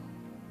permission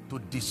to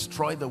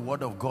destroy the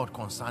word of God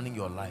concerning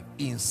your life.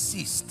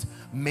 Insist,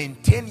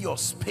 maintain your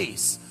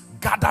space,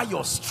 gather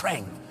your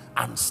strength,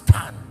 and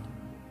stand.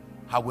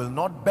 I will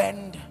not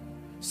bend.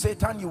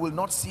 Satan, you will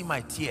not see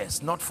my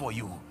tears, not for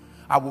you.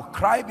 I will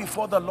cry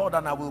before the Lord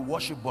and I will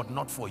worship, but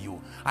not for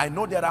you. I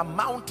know there are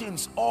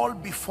mountains all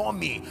before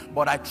me,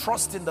 but I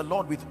trust in the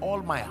Lord with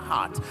all my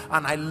heart,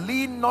 and I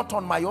lean not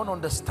on my own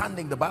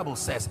understanding. The Bible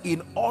says,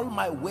 in all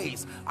my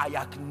ways I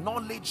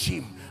acknowledge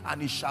Him,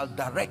 and He shall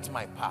direct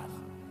my path.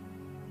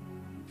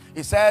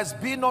 It says,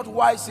 be not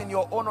wise in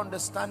your own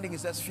understanding.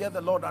 It says, fear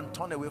the Lord and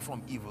turn away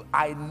from evil.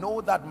 I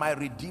know that my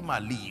Redeemer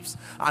lives,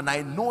 and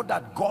I know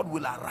that God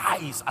will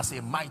arise as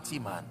a mighty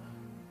man.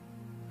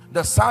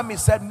 The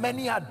psalmist said,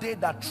 many are they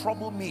that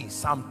trouble me.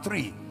 Psalm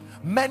 3.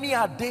 Many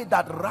are they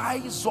that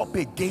rise up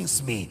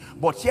against me.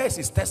 But here's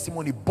his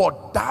testimony.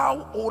 But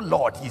thou, O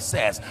Lord, he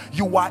says,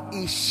 you are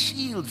a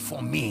shield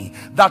for me,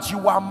 that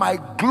you are my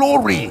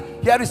glory.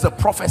 Here is the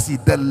prophecy,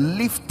 the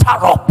lifter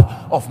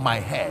up of my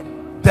head.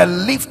 The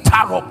lifter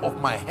up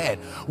of my head.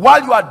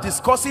 While you are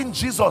discussing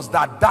Jesus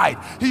that died,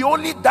 He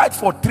only died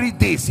for 3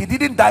 days. He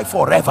didn't die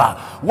forever.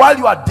 While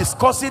you are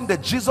discussing the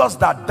Jesus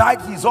that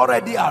died,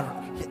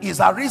 He's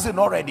arisen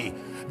already.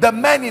 The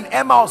men in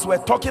Emmaus were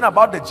talking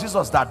about the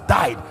Jesus that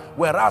died,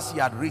 whereas He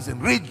had risen.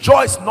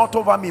 Rejoice not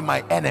over me,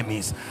 my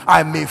enemies.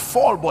 I may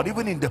fall, but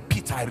even in the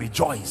pit I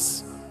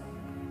rejoice.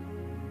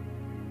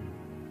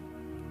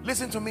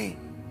 Listen to me.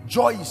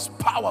 Joy is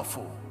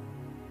powerful.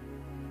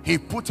 He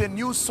put a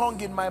new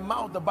song in my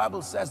mouth. The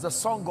Bible says, the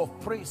song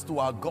of praise to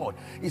our God.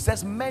 It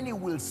says, many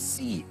will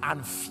see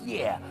and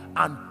fear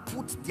and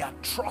put their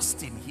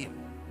trust in Him.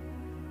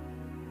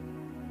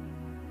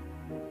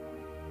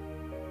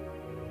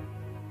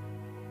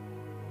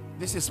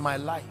 This is my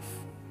life.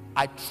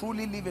 I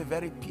truly live a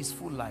very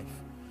peaceful life,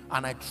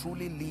 and I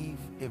truly live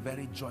a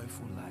very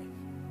joyful life.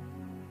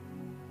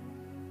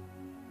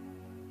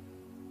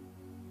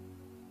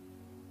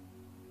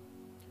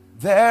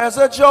 There's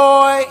a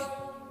joy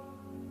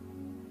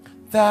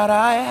that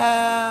I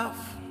have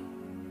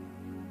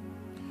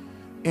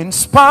in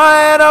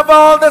spite of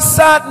all the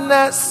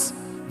sadness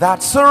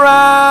that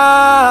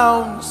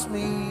surrounds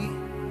me,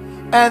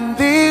 and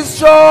this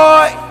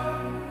joy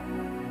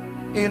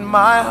in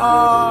my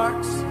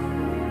heart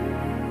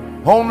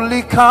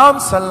only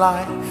comes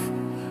alive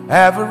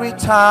every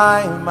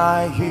time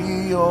I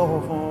hear your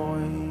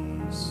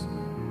voice.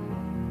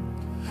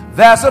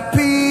 There's a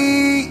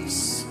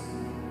peace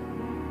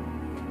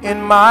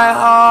in my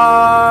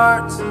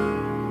heart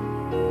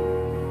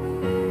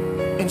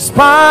in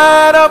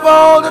spite of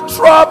all the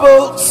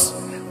troubles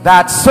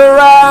that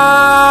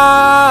surrounds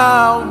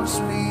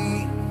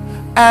me,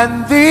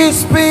 and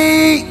this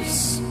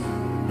peace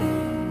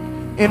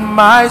in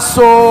my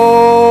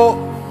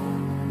soul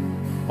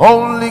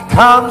only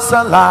comes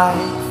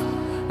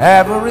alive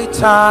every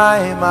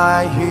time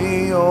I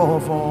hear your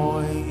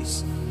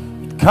voice.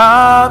 It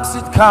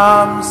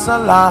comes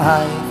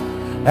alive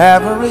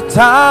every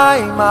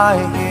time I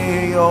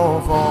hear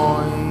your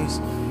voice.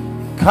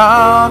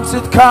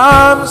 It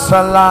comes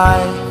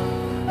alive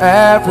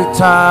every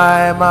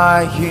time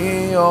I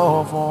hear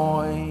your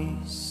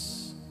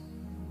voice.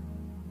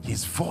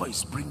 His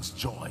voice brings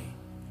joy.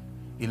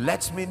 It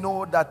lets me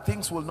know that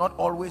things will not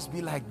always be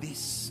like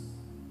this.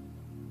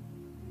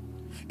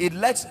 It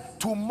lets,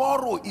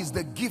 tomorrow is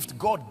the gift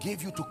God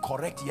gave you to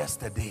correct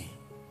yesterday.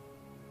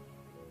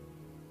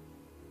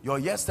 Your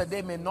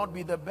yesterday may not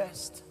be the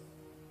best,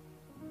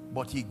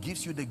 but He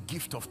gives you the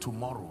gift of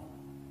tomorrow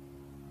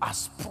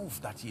as proof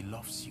that He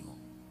loves you.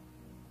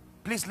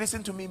 Please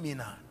listen to me,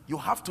 Mina. You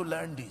have to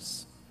learn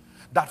this,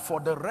 that for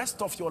the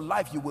rest of your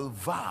life you will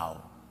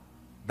vow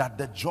that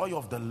the joy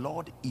of the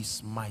Lord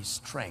is my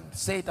strength.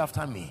 Say it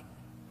after me.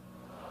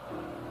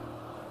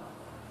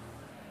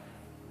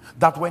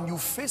 That when you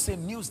face a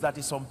news that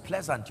is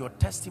unpleasant, your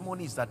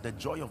testimony is that the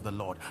joy of the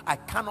Lord. I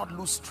cannot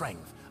lose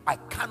strength. I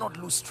cannot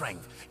lose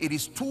strength. It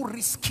is too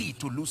risky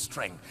to lose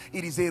strength.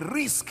 It is a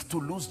risk to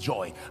lose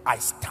joy. I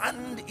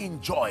stand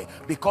in joy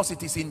because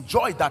it is in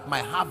joy that my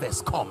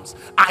harvest comes.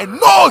 I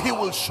know He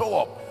will show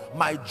up.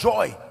 My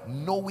joy,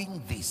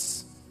 knowing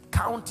this.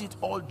 Count it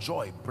all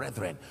joy,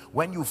 brethren,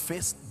 when you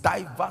face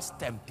diverse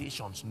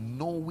temptations,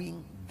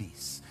 knowing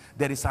this.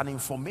 There is an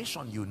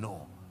information you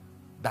know,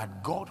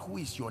 that God, who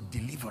is your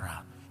deliverer,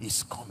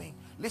 is coming.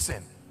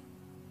 Listen,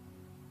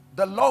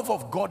 the love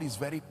of God is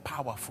very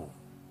powerful.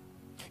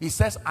 He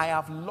says, I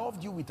have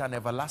loved you with an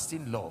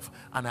everlasting love,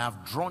 and I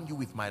have drawn you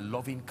with my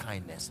loving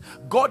kindness.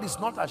 God is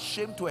not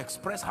ashamed to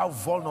express how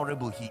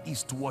vulnerable He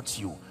is towards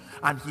you.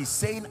 And He's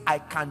saying, I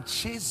can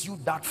chase you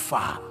that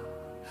far.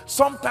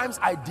 Sometimes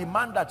I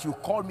demand that you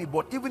call me,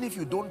 but even if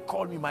you don't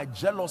call me, my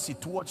jealousy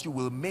towards you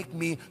will make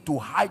me to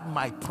hide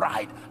my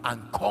pride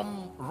and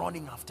come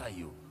running after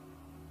you.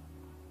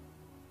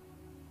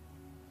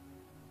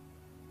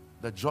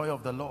 The joy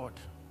of the Lord.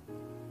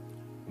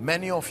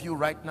 Many of you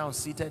right now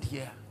seated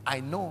here, I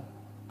know,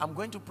 I'm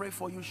going to pray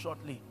for you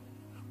shortly,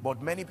 but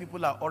many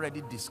people are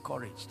already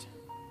discouraged.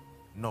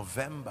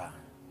 November,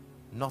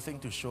 nothing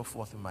to show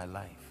forth in my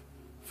life.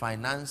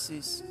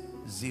 Finances,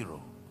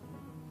 zero.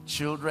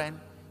 Children,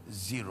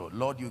 zero.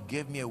 Lord, you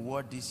gave me a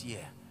word this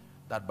year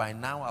that by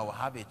now I will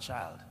have a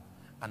child,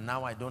 and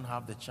now I don't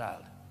have the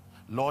child.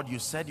 Lord, you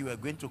said you were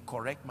going to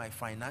correct my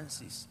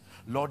finances.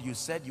 Lord, you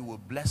said you will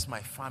bless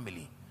my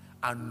family.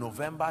 And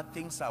November,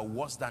 things are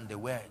worse than they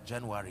were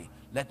January.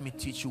 Let me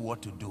teach you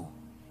what to do.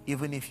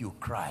 Even if you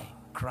cry,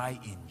 cry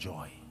in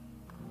joy.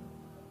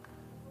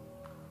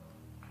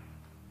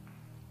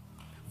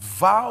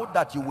 Vow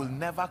that you will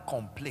never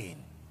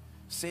complain.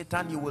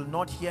 Satan, you will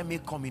not hear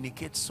me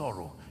communicate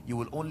sorrow. You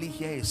will only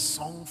hear a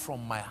song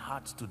from my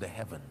heart to the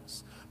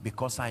heavens,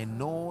 because I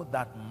know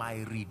that my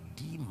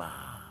Redeemer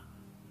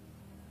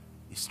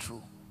is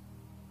true.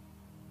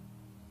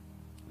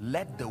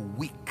 Let the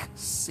weak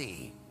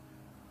say.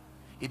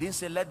 It didn't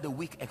say let the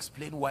weak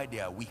explain why they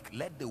are weak.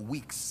 Let the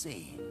weak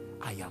say,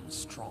 I am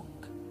strong.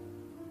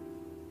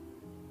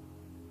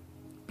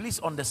 Please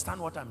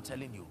understand what I'm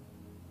telling you.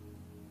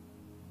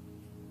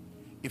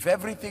 If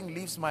everything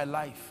leaves my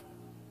life,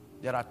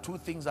 there are two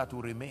things that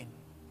will remain: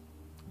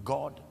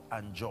 God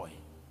and joy.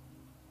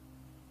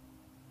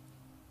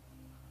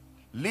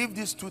 Leave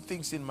these two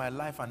things in my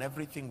life and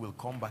everything will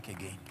come back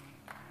again.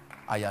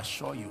 I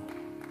assure you.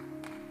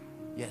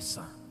 Yes,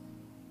 sir.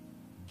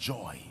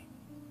 Joy.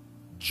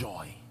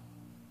 Joy.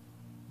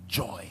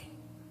 Joy.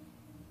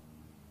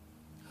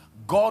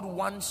 God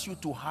wants you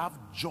to have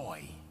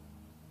joy.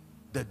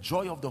 The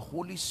joy of the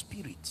Holy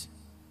Spirit.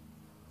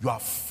 You are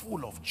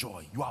full of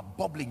joy. You are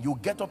bubbling. You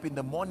get up in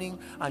the morning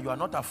and you are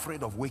not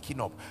afraid of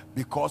waking up,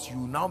 because you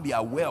now be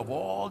aware of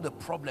all the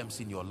problems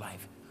in your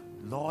life.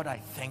 Lord, I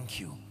thank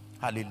you.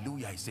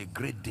 Hallelujah. It's a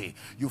great day.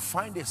 You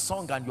find a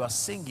song and you are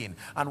singing,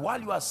 and while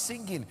you are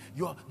singing,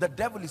 the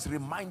devil is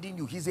reminding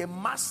you. He's a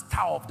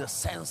master of the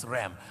sense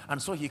realm,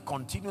 and so he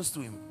continues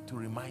to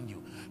remind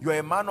you. You're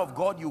a man of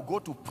God. You go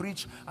to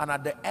preach, and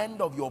at the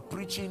end of your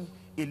preaching,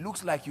 it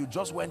looks like you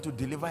just went to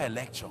deliver a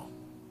lecture.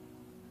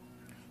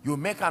 You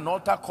make an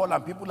altar call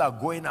and people are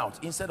going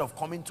out instead of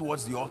coming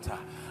towards the altar,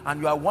 and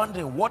you are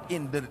wondering, what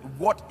in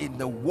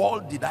the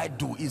world did I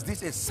do? Is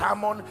this a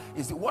sermon?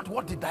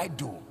 What did I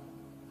do?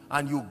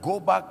 And you go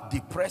back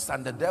depressed,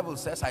 and the devil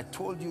says, I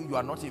told you, you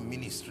are not in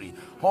ministry.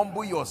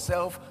 Humble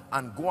yourself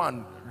and go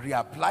and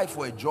reapply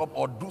for a job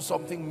or do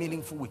something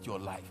meaningful with your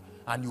life.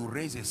 And you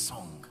raise a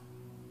song.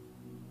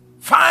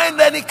 Find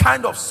any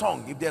kind of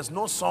song. If there's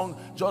no song,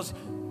 just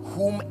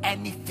hum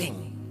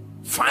anything.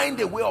 Find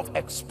a way of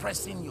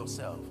expressing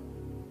yourself.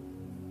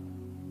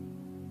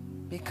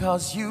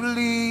 Because you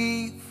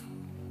live,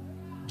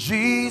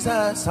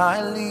 Jesus,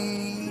 I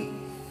live.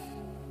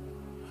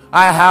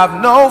 I have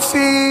no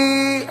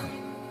fear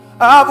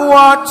of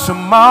what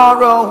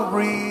tomorrow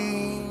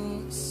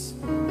brings.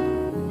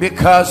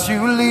 Because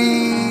you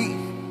live,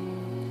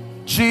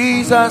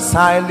 Jesus,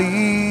 I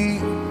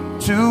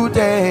live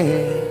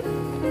today.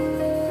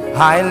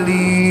 I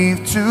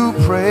live to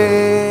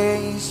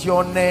praise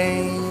your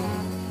name.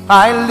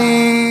 I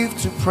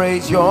live to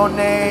praise your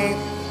name.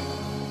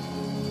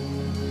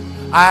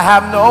 I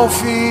have no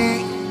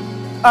fear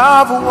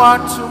of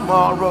what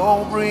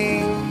tomorrow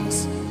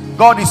brings.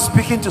 God is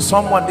speaking to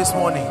someone this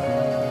morning.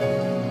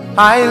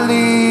 I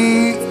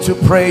live to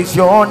praise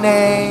your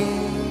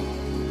name.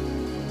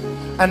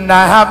 and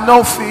I have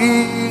no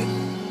fear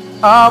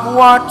of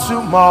what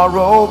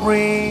tomorrow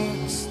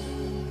brings,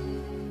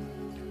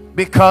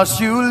 because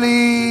you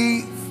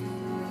live,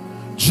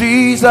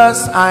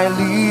 Jesus. I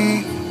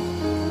live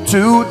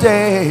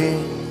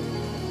today.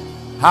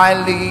 I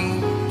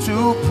live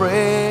to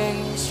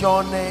praise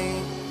your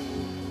name.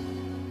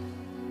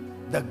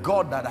 The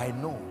God that I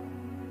know,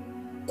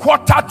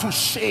 quarter to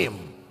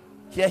shame,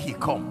 here he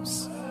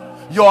comes.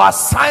 Your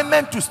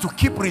assignment is to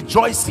keep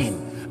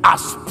rejoicing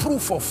as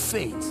proof of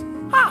faith.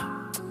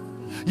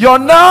 You're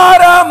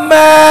not a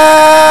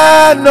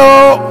man,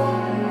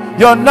 no.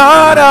 You're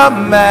not a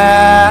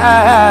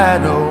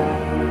man, no.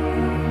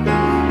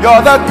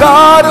 You're the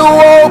God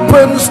who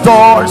opens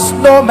doors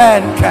no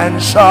man can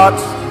shut.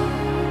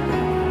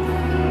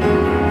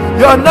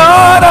 You're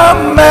not a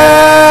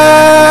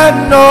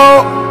man,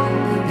 no.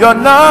 You're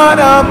not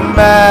a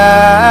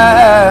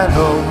man,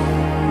 no.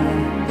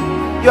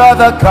 You're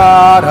the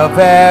God of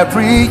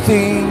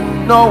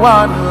everything. No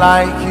one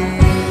like you.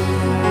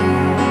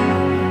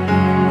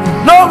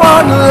 No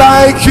one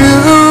like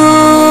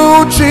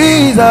you,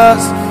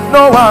 Jesus.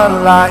 No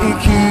one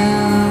like you.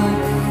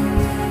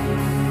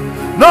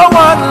 No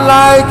one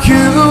like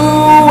you.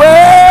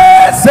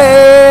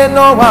 Say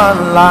no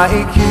one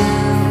like you.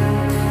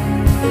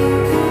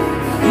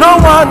 No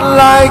one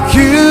like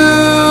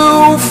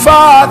you,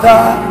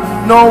 Father.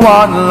 No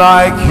one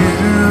like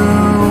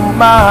you,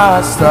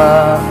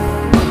 Master.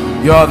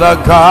 You're the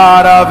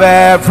God of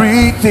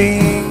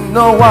everything.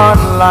 No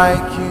one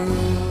like you.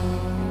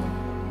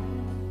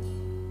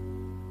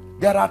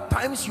 There are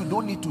times you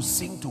don't need to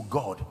sing to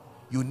God.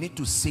 You need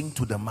to sing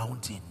to the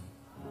mountain.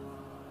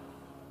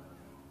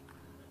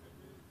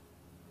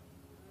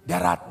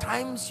 There are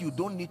times you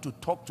don't need to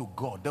talk to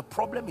God. The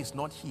problem is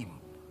not him.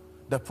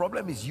 The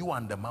problem is you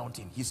and the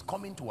mountain. He's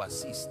coming to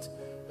assist.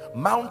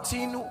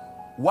 Mountain,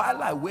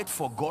 while I wait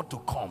for God to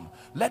come,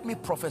 let me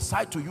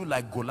prophesy to you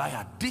like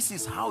Goliath. This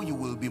is how you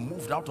will be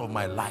moved out of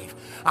my life.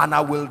 And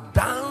I will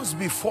dance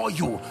before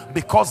you,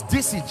 because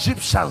these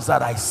Egyptians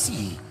that I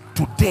see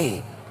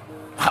today,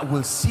 I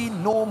will see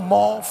no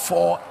more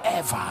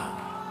forever.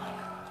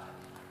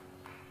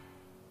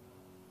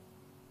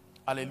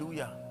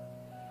 Hallelujah.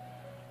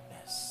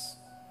 Yes.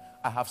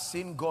 I have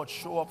seen God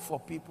show up for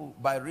people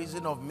by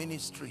reason of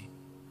ministry.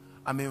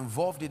 I'm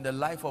involved in the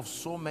life of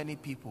so many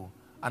people.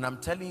 And I'm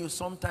telling you,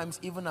 sometimes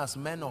even as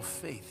men of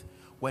faith,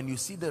 when you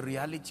see the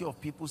reality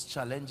of people's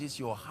challenges,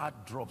 your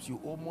heart drops.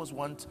 You almost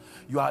want,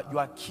 you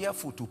are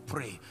careful to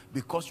pray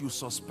because you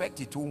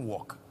suspect it won't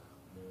work.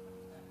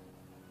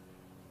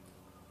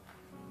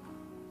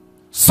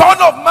 Son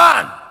of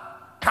man,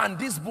 can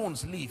these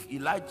bones live?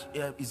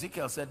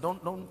 Ezekiel said,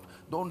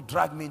 don't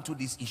drag me into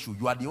this issue.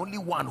 You are the only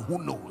one who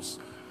knows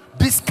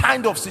this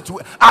kind of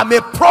situation. I'm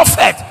a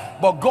prophet,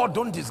 but God,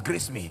 don't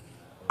disgrace me.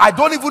 I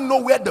don't even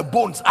know where the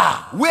bones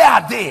are. Where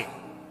are they?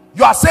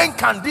 You are saying,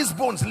 can these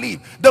bones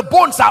live? The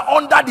bones are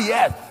under the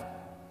earth.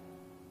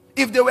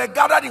 If they were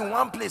gathered in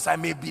one place, I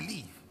may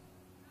believe.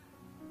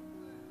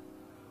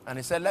 And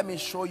he said, let me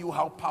show you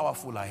how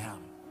powerful I am.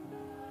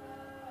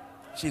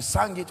 She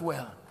sang it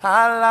well.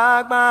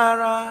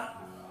 Alagbara,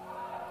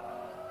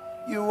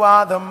 you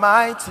are the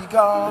mighty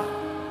God.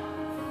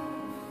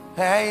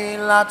 Hey,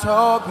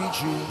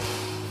 Latobiju,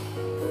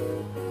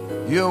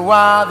 you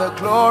are the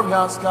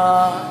glorious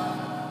God.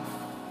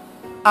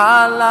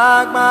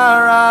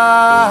 Alagbara,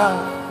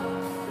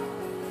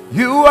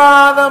 you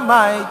are the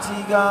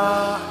mighty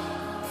God.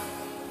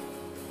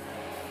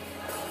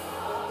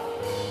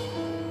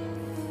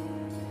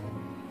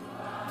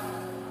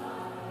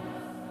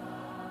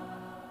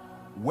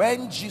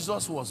 When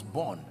Jesus was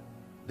born,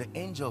 the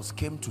angels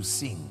came to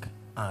sing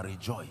and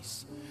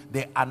rejoice.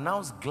 They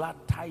announced glad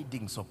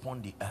tidings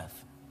upon the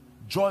earth.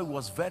 Joy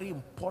was very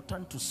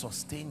important to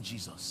sustain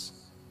Jesus.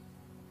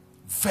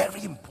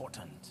 Very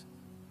important.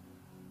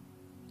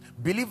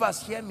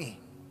 Believers, hear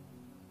me.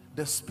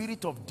 The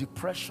spirit of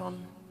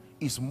depression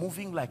is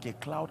moving like a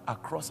cloud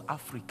across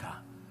Africa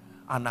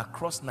and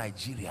across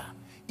Nigeria.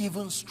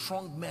 Even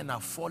strong men are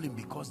falling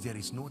because there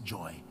is no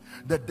joy.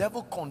 The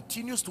devil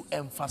continues to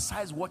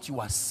emphasize what you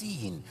are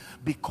seeing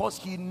because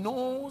he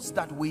knows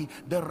that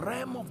the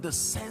realm of the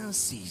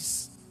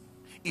senses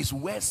is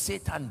where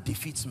Satan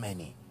defeats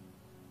many.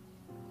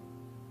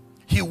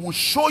 He will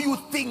show you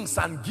things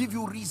and give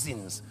you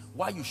reasons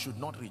why you should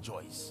not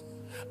rejoice.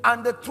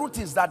 And the truth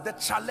is that the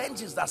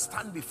challenges that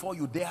stand before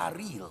you, they are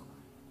real.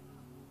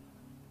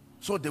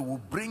 So they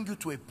will bring you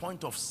to a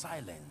point of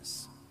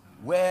silence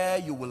where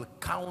you will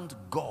count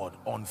God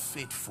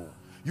unfaithful.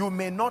 You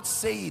may not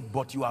say it,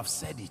 but you have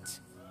said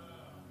it.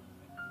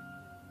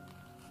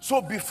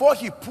 So before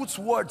he puts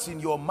words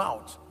in your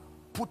mouth,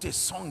 put a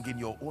song in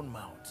your own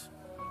mouth.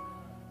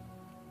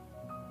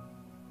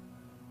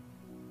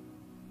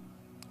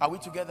 Are we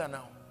together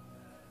now?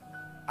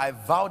 I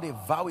vowed a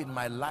vow in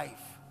my life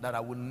that I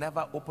will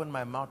never open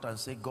my mouth and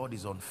say God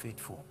is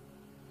unfaithful.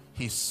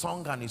 His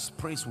song and his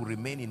praise will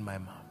remain in my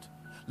mouth.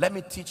 Let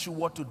me teach you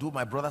what to do,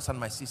 my brothers and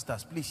my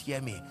sisters. Please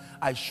hear me.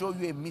 I show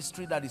you a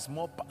mystery that is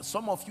more,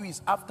 some of you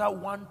is after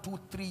 1, 2,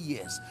 3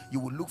 years, you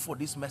will look for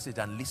this message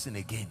and listen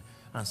again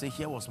and say,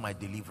 here was my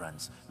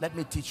deliverance. Let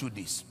me teach you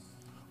this.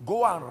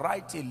 Go and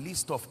write a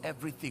list of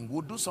everything.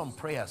 We'll do some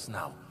prayers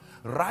now.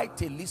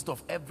 Write a list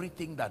of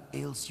everything that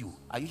ails you.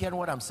 Are you hearing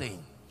what I'm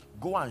saying?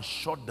 Go and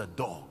shut the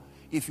door.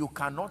 If you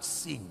cannot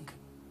sing,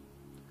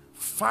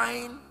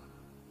 find,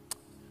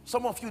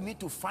 some of you need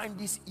to find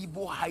this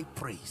Igbo high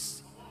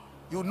praise.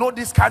 You know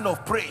this kind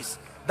of praise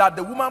that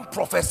the woman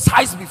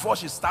prophesies before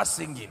she starts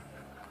singing.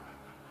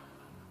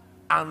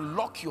 And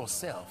lock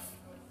yourself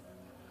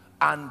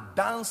and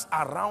dance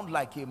around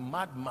like a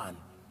madman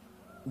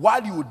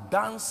while you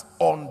dance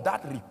on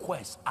that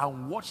request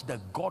and watch the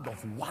God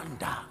of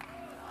wonder.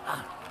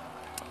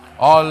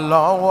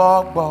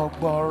 Allah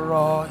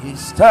Akbar,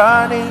 He's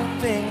turning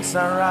things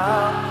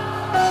around.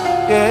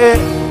 Yeah.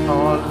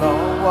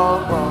 Allah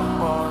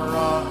Akbar.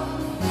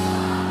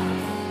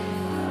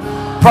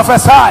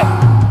 Prophesy.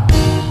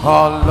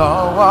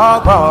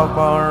 Allah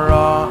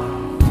Akbar.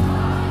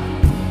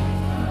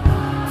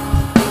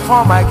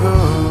 For my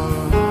good.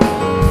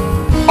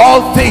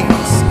 All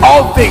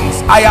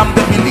things, I am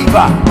the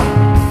believer.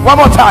 One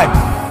more time.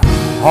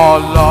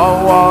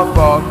 Allah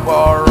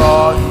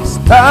Akbar, He's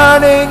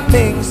turning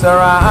things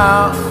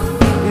around.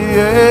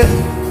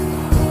 Yeah.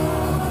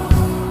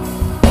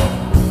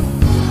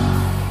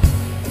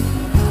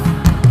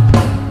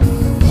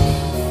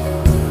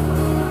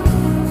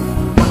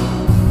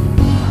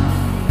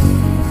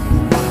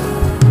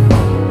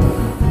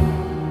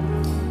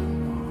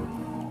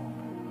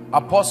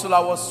 Apostle, I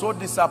was so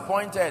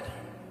disappointed.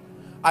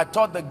 I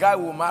thought the guy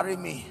would marry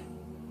me.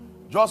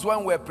 Just when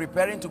we were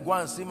preparing to go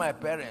and see my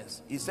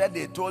parents, he said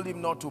they told him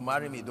not to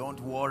marry me. Don't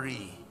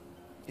worry.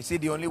 Is he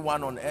the only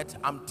one on earth?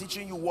 I'm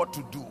teaching you what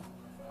to do.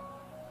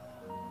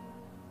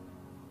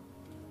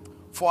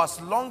 For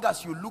as long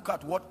as you look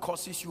at what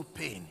causes you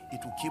pain, it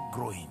will keep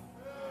growing.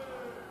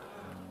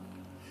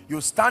 You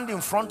stand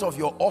in front of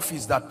your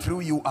office that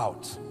threw you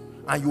out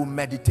and you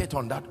meditate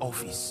on that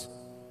office,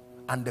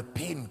 and the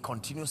pain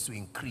continues to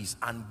increase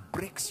and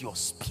breaks your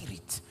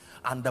spirit.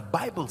 And the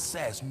Bible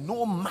says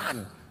no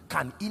man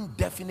can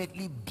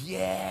indefinitely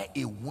bear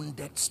a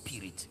wounded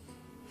spirit.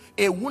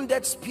 A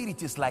wounded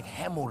spirit is like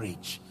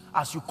hemorrhage.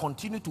 As you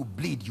continue to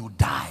bleed, you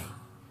die.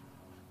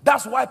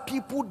 That's why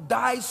people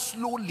die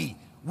slowly.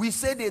 We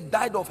say they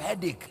died of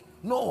headache.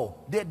 No,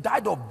 they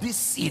died of this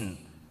sin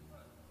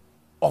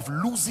of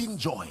losing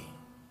joy.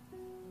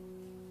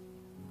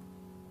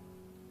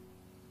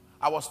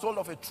 I was told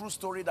of a true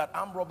story that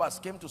armed robbers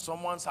came to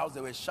someone's house.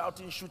 They were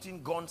shouting,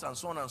 shooting guns and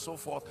so on and so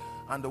forth.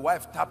 And the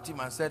wife tapped him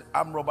and said,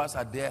 armed robbers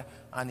are there.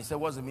 And he said,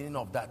 what's the meaning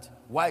of that?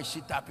 Why is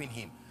she tapping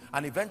him?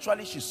 And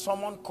eventually she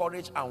summoned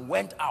courage and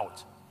went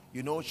out.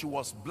 You know, she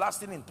was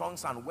blasting in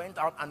tongues and went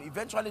out. And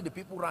eventually the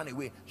people ran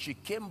away. She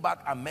came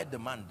back and met the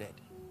man dead.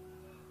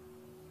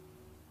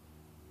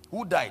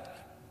 Who died?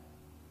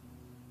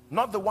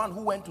 Not the one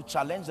who went to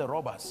challenge the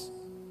robbers.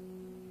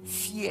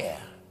 Fear.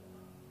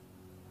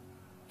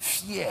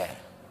 Fear.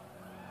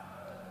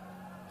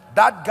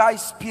 That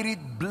guy's spirit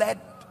bled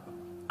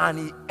and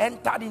he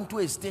entered into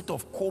a state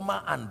of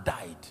coma and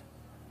died.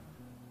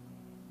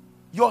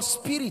 Your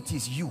spirit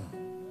is you.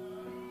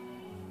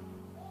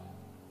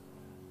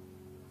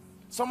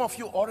 Some of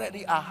you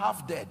already are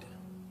half dead.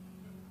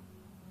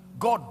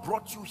 God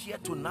brought you here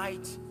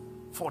tonight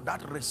for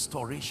that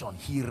restoration.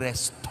 He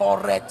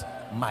restored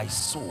my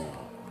soul.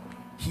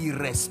 He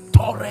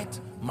restored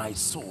my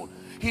soul.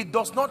 He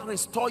does not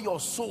restore your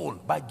soul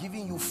by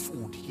giving you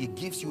food. He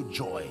gives you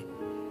joy.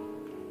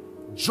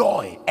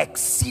 Joy,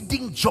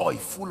 exceeding joy,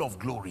 full of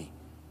glory.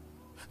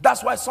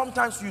 That's why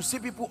sometimes you see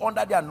people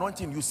under the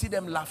anointing, you see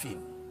them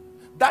laughing.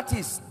 That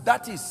is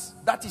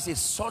a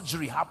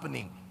surgery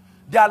happening.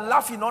 They are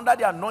laughing under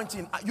the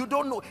anointing. You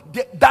don't know.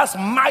 That's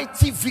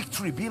mighty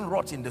victory being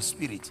wrought in the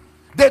spirit.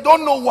 They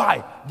don't know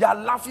why. They are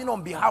laughing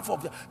on behalf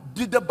of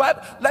the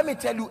Bible. Let me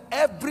tell you,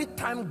 every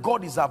time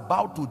God is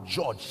about to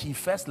judge, He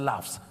first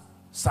laughs.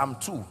 Psalm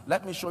 2.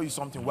 Let me show you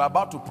something. We're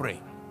about to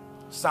pray.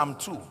 Psalm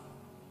 2.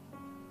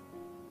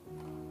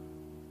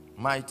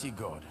 Mighty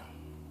God.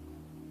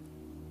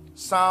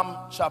 Psalm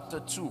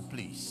chapter 2,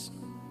 please.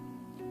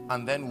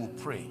 And then we'll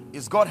pray.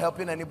 Is God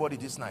helping anybody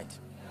this night?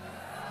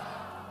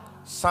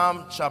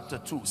 Psalm chapter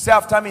 2. Say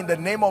after me, in the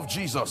name of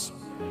Jesus.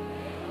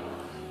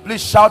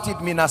 Please shout it,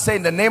 Mina. Say,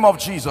 in the name of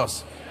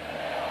Jesus,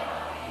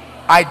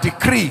 I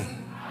decree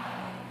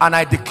and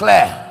I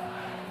declare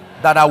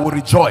that I will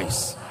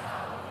rejoice.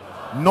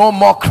 No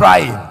more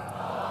crying,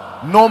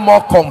 no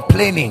more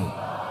complaining.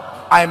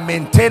 I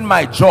maintain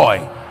my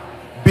joy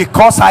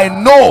because I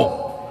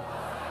know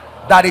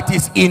that it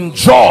is in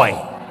joy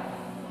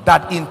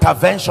that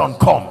intervention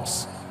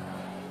comes.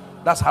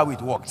 That's how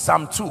it works.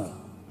 Psalm 2.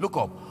 Look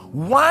up.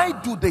 Why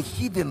do the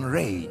heathen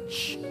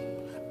rage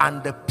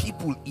and the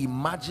people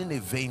imagine a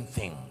vain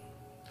thing?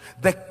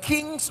 The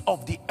kings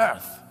of the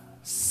earth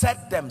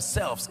set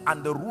themselves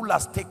and the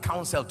rulers take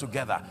counsel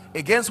together.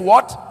 Against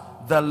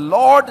what? The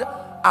Lord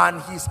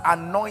and his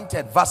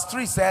anointed. Verse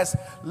 3 says,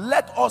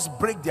 let us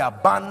break their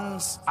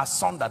bands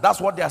asunder. That's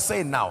what they are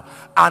saying now.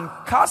 And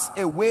cast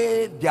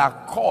away their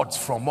cords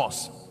from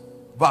us.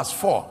 Verse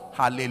 4,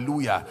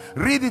 hallelujah.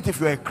 Read it if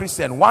you're a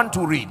Christian. 1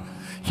 to read.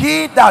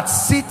 He that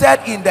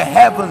sitteth in the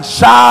heavens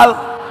shall...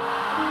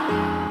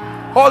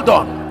 Hold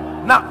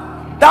on.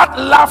 Now, that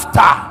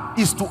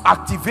laughter is to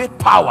activate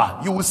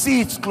power. You will see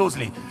it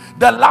closely.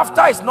 The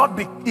laughter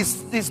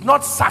is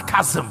not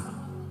sarcasm.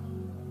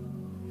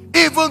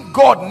 Even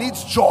God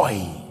needs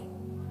joy.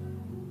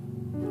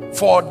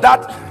 For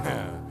that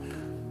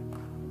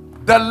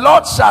the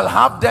Lord shall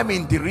have them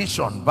in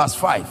derision. Verse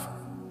 5.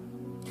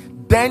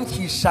 Then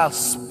he shall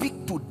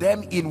speak to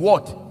them in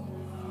what?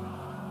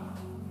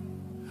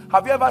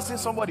 Have you ever seen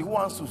somebody who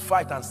wants to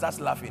fight and starts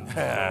laughing?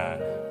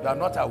 You are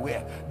not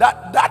aware.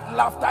 That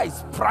laughter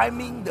is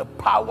priming the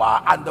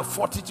power and the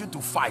fortitude to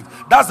fight.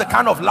 That's the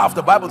kind of laugh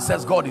the Bible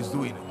says God is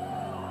doing.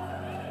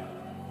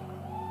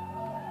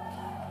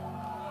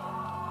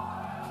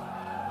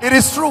 It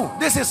is true.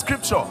 This is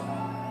scripture.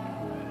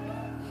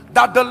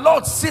 That the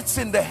Lord sits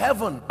in the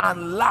heaven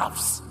and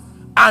laughs,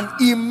 and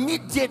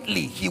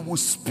immediately he will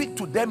speak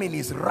to them in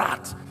his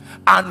wrath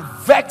and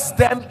vex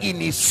them in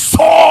his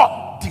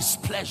sore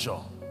displeasure.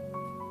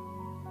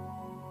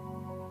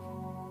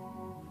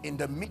 In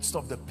the midst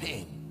of the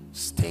pain,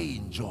 stay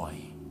in joy.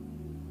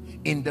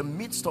 In the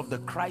midst of the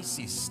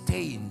crisis,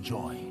 stay in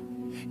joy.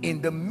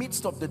 In the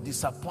midst of the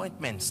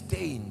disappointment,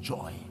 stay in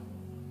joy.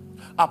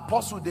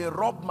 Apostle, they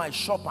robbed my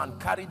shop and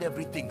carried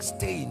everything.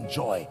 Stay in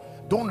joy.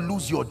 Don't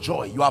lose your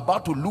joy. You are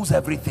about to lose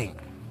everything.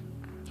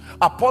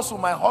 Apostle,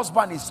 my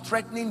husband is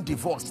threatening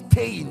divorce.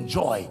 Stay in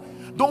joy.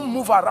 Don't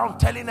move around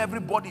telling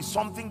everybody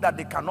something that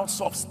they cannot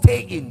solve.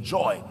 Stay in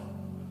joy.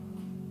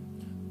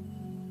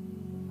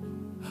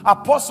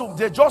 Apostle,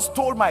 they just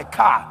stole my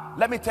car.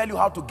 Let me tell you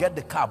how to get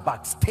the car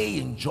back. Stay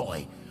in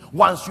joy.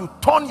 Once you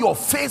turn your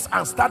face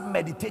and start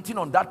meditating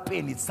on that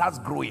pain, it starts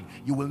growing.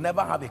 You will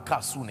never have a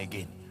car soon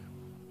again.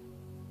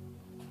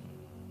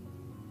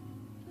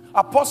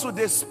 Apostle,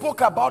 they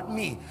spoke about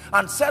me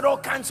and said all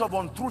kinds of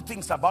untrue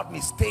things about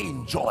me. Stay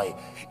in joy.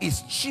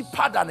 It's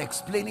cheaper than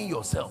explaining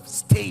yourself.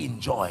 Stay in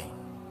joy.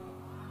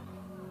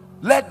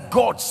 Let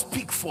God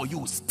speak for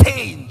you.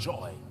 Stay in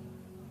joy.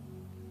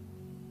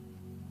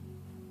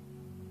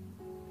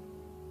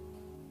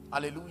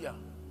 Hallelujah.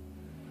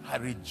 I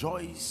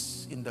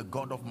rejoice in the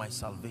God of my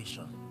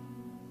salvation.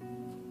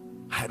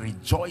 I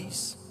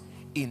rejoice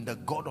in the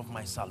God of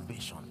my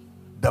salvation,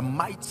 the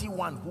mighty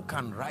one who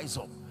can rise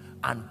up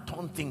and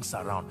turn things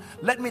around.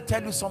 Let me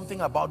tell you something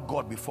about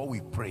God before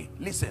we pray.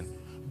 Listen,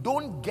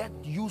 don't get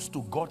used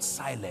to God's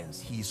silence.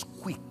 He is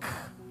quick.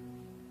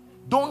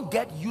 Don't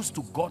get used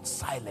to God's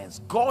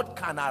silence. God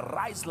can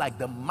arise like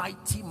the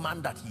mighty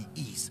man that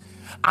he is,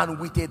 and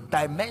with a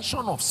dimension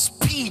of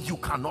speed you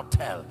cannot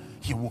tell,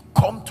 he will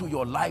come to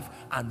your life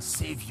and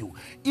save you.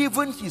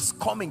 Even his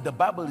coming, the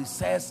Bible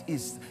says,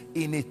 is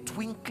in a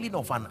twinkling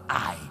of an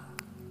eye.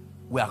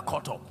 We are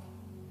caught up.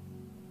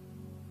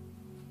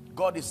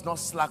 God is not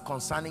slack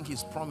concerning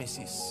his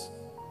promises.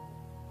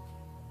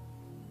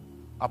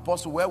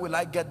 Apostle, where will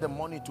I get the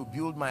money to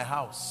build my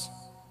house?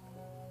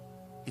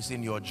 It's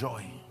in your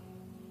joy,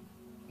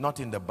 not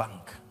in the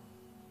bank.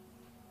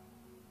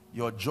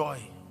 Your joy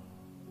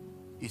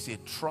is a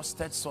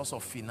trusted source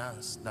of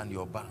finance than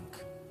your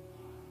bank.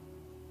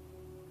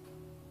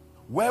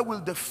 Where will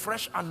the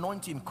fresh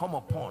anointing come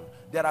upon?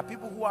 There are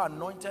people who are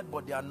anointed,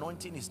 but the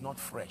anointing is not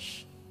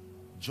fresh.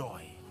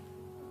 Joy.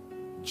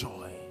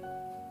 Joy.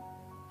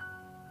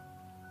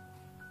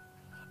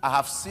 I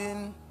have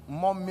seen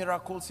more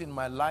miracles in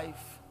my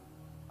life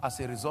as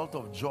a result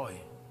of joy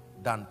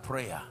than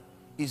prayer.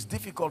 It's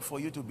difficult for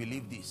you to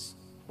believe this,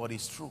 but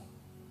it's true.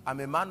 I'm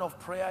a man of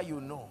prayer,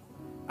 you know.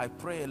 I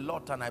pray a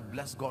lot and I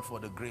bless God for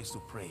the grace to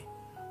pray.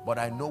 But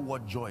I know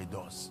what joy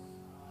does.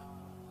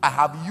 I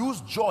have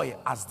used joy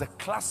as the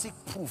classic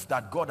proof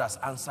that God has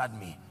answered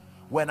me.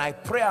 When I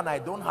pray and I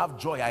don't have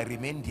joy, I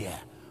remain there.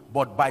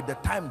 But by the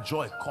time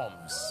joy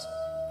comes,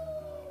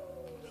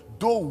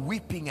 though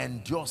weeping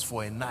endures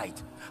for a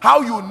night.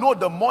 How you know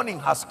the morning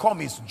has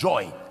come is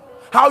joy.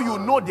 How you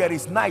know there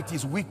is night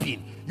is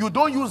weeping. You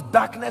don't use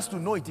darkness to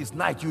know it is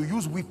night. You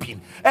use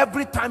weeping.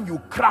 Every time you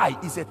cry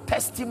is a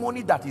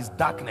testimony that is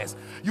darkness.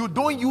 You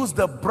don't use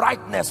the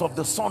brightness of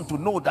the sun to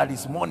know that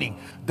it's morning.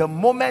 The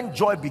moment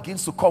joy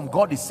begins to come,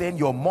 God is saying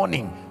your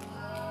morning.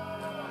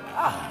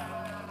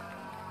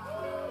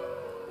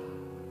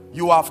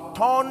 You have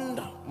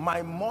turned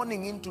my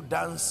mourning into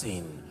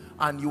dancing,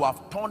 and you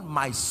have turned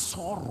my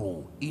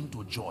sorrow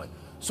into joy.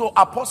 So,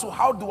 Apostle,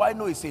 how do I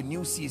know it's a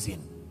new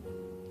season?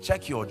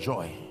 Check your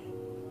joy.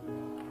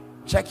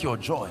 Check your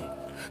joy.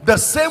 The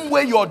same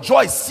way your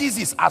joy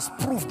ceases as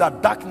proof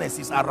that darkness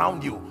is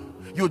around you.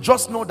 You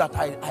just know that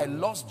I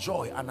lost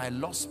joy and I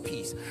lost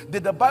peace.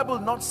 Did the Bible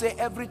not say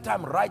every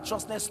time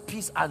righteousness,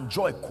 peace, and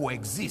joy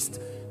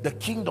coexist, the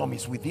kingdom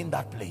is within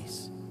that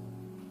place?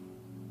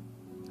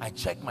 I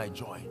check my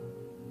joy.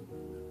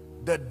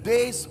 The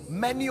days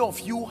many of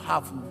you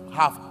have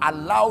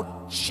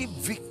allowed cheap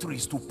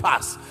victories to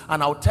pass,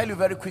 and I'll tell you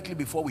very quickly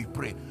before we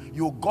pray.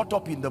 You got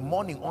up in the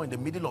morning or in the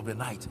middle of the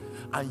night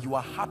and you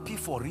are happy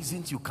for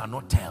reasons you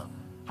cannot tell.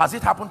 Has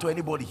it happened to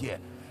anybody here?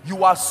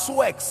 You are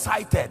so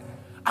excited.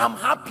 I'm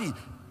happy.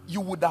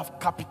 You would have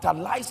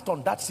capitalized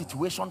on that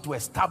situation to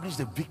establish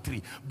the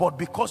victory, but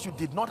because you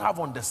did not have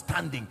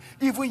understanding,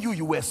 even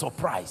you were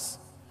surprised.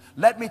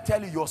 Let me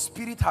tell you, your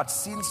spirit had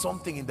seen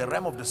something in the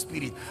realm of the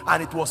spirit,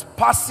 and it was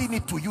passing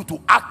it to you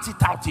to act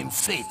it out in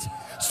faith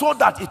so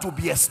that it will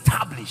be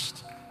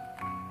established.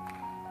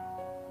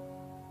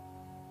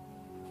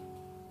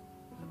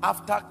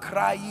 After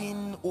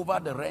crying over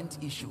the rent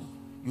issue,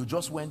 you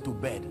just went to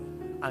bed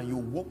and you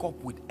woke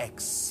up with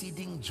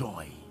exceeding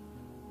joy.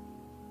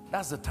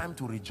 That's the time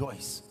to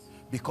rejoice,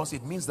 because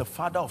it means the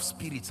father of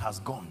spirits has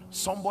gone.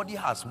 Somebody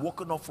has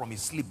woken up from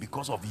his sleep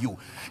because of you.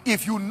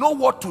 If you know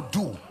what to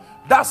do,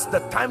 that's the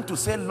time to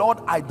say, Lord,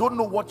 I don't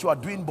know what you are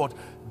doing, but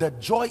the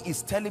joy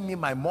is telling me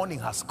my morning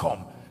has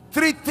come.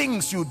 3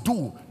 things you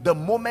do the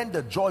moment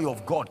the joy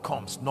of God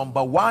comes.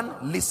 Number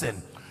 1,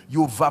 listen.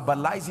 You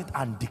verbalize it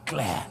and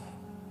declare.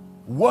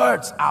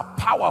 Words are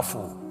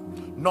powerful.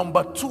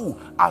 Number 2,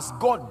 as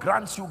God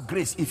grants you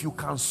grace, if you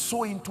can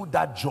sow into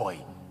that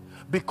joy.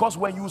 Because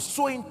when you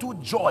sow into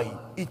joy,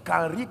 it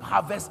can reap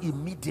harvest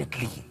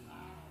immediately.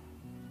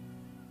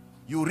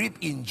 You reap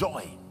in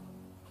joy.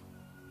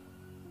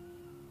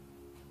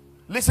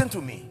 Listen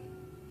to me.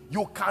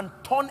 You can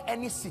turn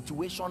any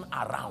situation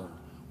around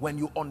when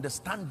you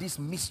understand this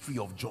mystery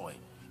of joy.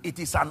 It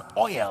is an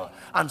oil,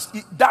 and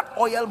that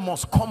oil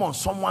must come on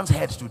someone's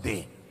head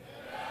today.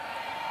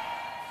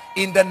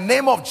 In the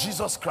name of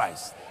Jesus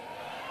Christ.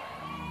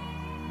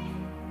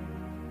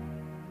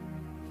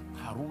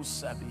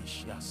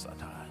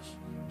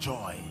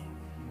 Joy.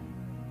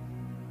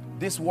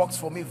 This works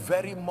for me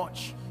very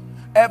much.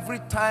 Every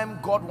time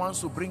God wants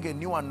to bring a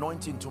new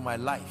anointing to my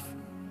life,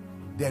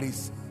 there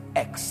is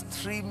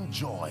extreme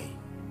joy.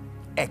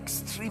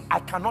 Extreme.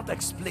 I cannot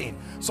explain.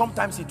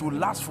 Sometimes it will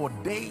last for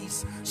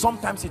days,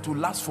 sometimes it will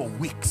last for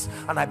weeks,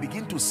 and I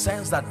begin to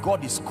sense that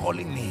God is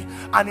calling me.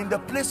 And in the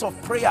place of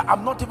prayer,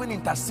 I'm not even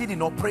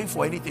interceding or praying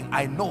for anything.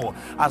 I know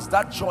as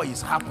that joy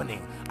is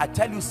happening, I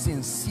tell you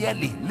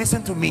sincerely,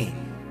 listen to me,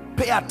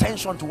 pay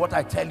attention to what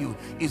I tell you,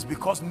 is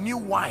because new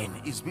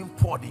wine is being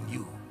poured in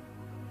you.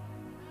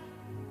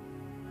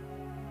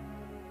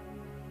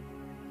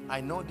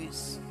 I know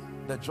this.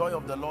 The joy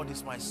of the Lord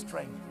is my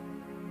strength.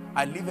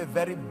 I live a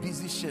very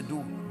busy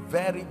schedule,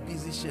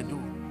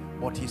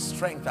 but his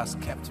strength has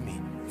kept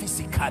me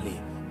physically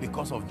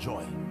because of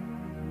joy.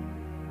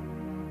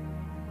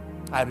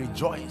 I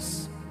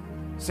rejoice.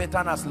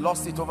 Satan has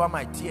lost it over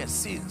my tears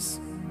since.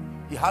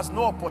 He has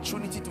no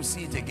opportunity to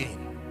see it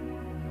again.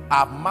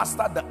 I've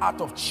mastered the art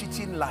of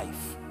cheating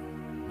life.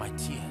 My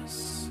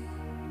tears.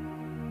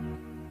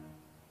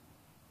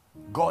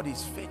 God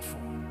is faithful.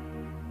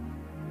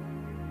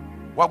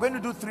 We're going to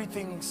do 3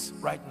 things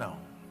right now.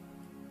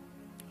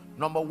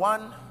 Number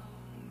 1,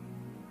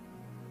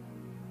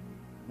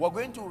 we're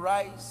going to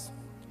rise,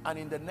 and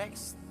in the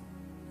next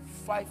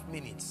 5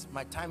 minutes,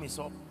 my time is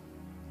up,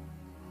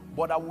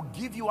 but I will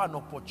give you an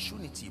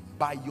opportunity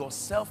by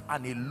yourself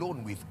and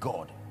alone with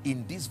God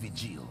in this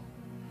vigil.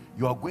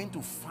 You are going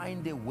to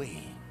find a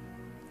way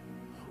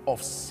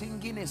of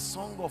singing a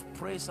song of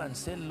praise and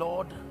say,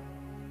 Lord,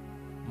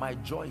 my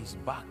joy is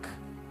back.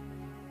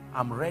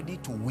 I'm ready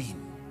to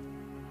win.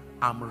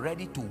 I'm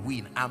ready to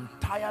win. I'm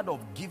tired of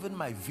giving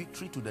my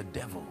victory to the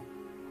devil.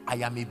 I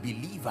am a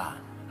believer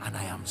and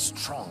I am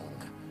strong.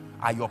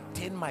 I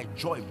obtain my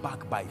joy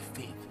back by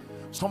faith.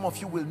 Some of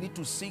you will need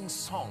to sing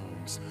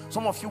songs.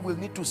 Some of you will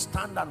need to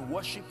stand and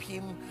worship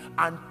him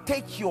and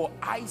take your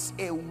eyes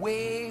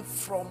away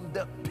from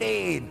the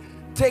pain.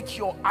 Take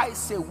your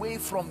eyes away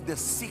from the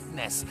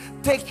sickness.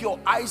 Take your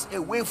eyes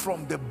away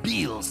from the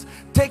bills.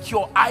 Take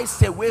your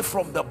eyes away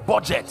from the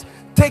budget.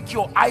 Take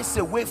your eyes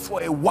away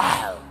for a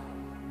while.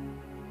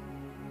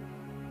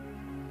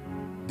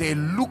 They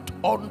looked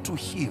unto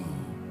him,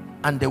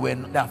 and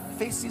their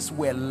faces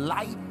were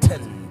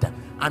lightened,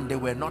 and they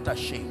were not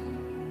ashamed.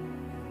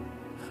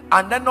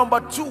 And then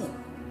number 2,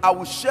 I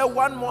will share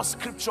one more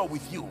scripture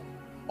with you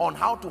on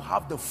how to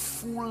have the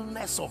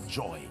fullness of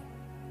joy,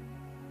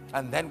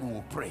 and then we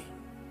will pray.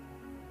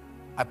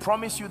 I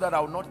promise you that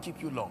I will not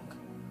keep you long.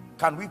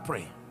 Can we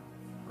pray?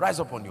 Rise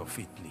up on your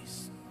feet,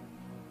 please.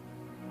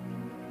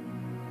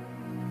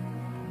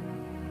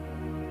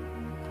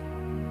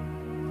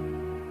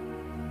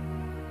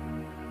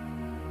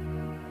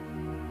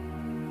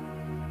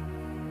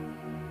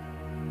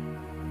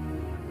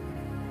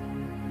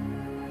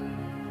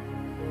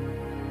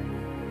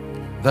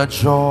 The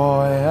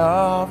joy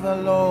of the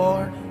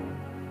Lord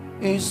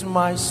is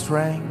my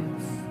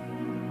strength.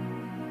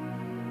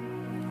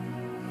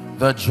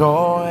 The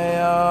joy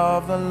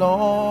of the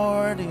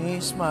Lord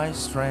is my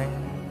strength.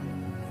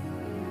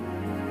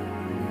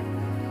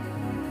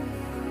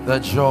 The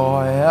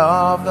joy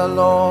of the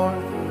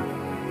Lord,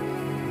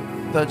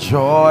 the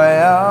joy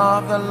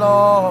of the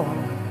Lord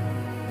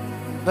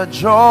The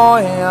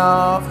joy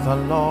of the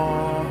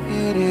Lord,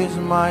 it is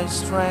my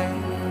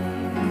strength.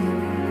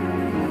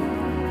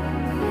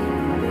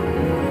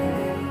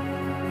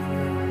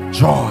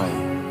 Joy.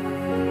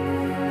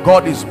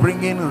 God is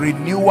bringing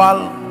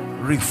renewal,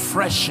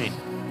 refreshing,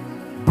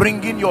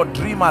 bringing your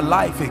dream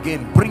alive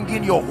again,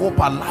 bringing your hope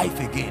alive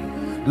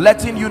again,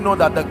 letting you know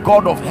that the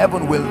God of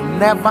heaven will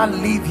never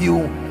leave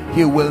you.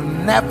 He will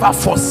never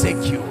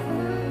forsake you.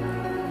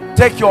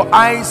 Take your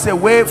eyes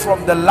away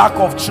from the lack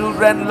of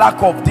children,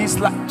 lack of this.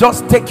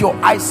 Just take your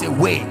eyes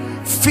away.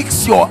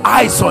 Fix your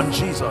eyes on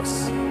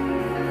Jesus.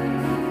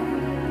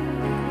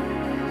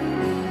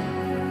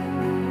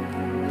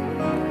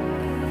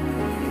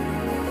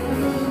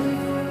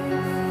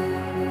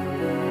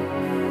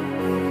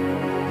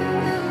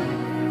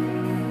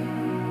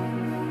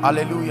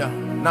 Hallelujah.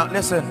 Now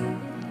listen,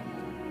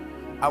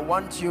 I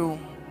want you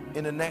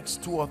in the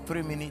next 2 or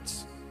 3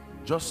 minutes,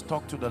 just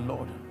talk to the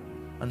Lord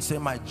and say,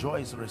 my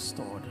joy is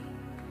restored.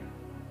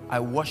 I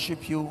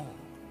worship you.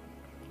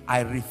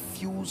 I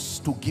refuse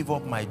to give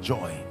up my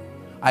joy.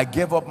 I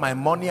gave up my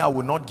money, I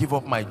will not give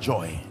up my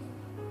joy.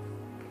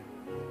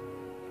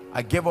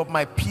 I gave up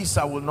my peace,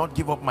 I will not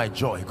give up my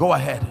joy. Go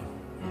ahead,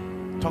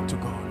 talk to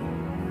God.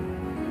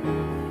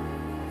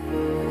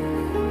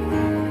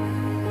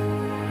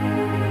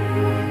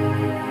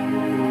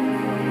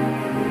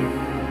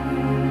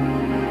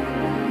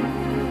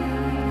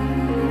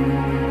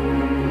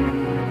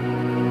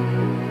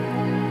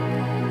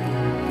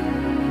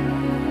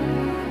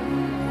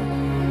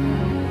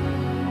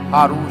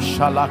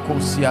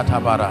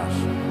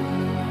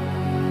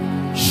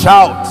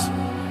 Shout.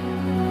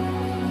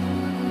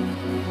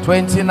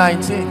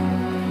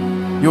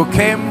 2019, you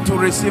came to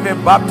receive a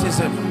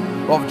baptism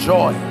of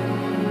joy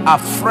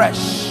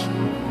afresh.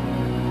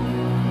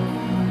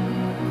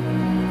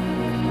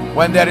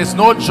 When there is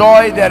no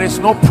joy, there is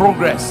no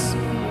progress.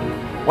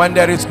 When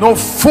there is no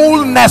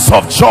fullness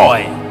of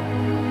joy,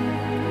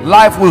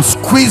 life will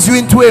squeeze you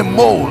into a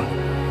mold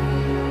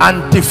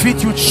and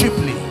defeat you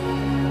cheaply.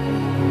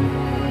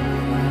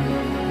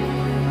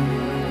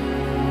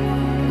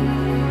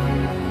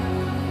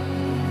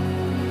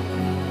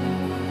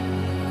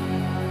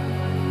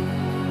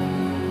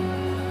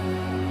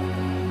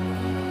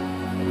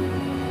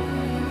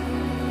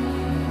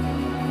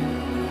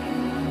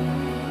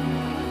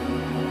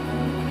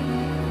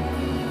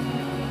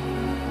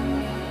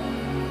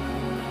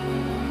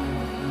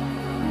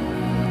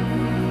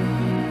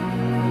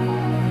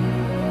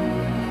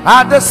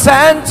 At the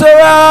center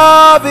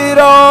of it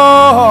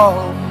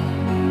all,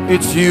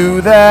 it's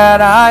you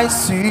that I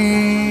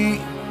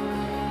see.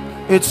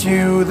 It's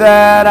you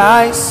that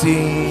I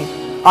see.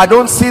 I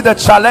don't see the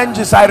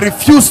challenges, I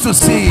refuse to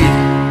see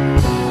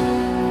it.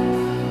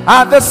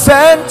 At the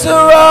center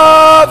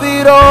of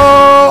it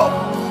all,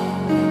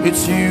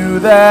 it's you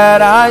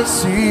that I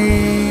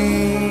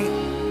see.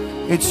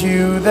 It's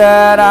you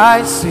that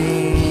I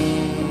see.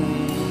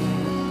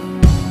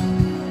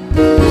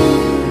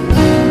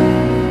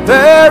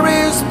 There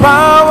is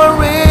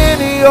power in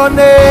your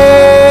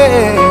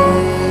name.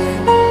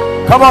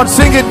 Come on,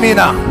 sing it,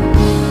 Mina.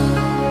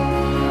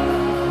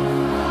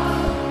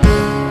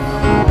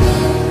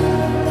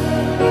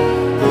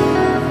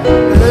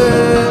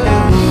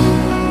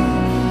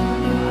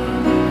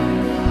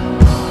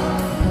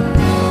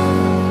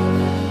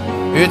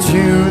 It's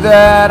you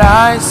that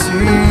I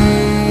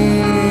see.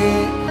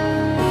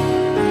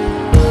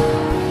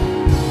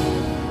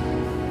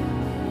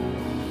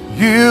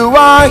 You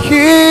are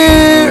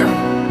here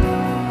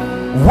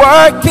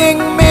working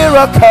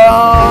miracles.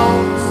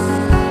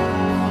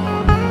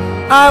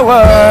 I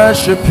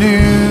worship you.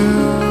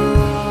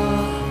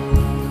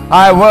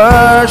 I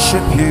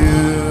worship you.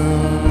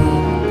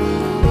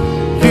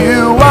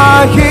 You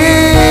are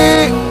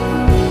here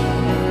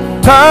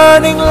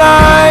turning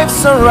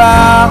lives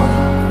around.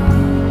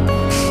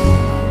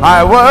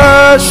 I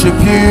worship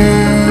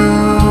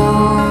you.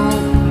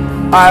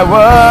 I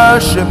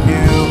worship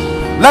you.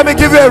 Let me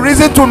give you a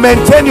reason to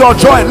maintain your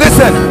joy.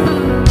 Listen.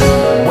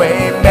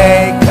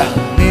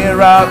 Waymaker,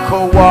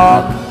 miracle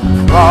walk,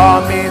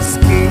 promise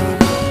king,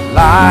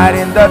 light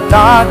in the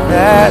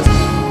darkness.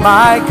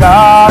 My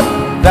God,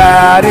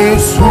 that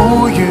is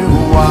who you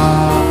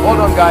are. Hold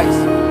on, guys.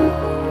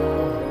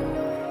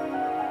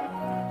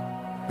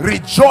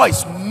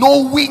 Rejoice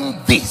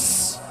knowing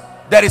this.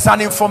 There is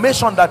an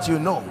information that you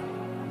know.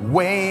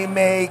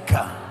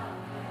 Waymaker,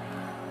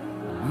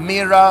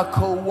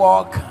 miracle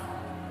walker,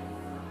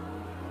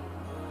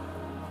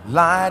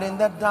 light in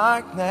the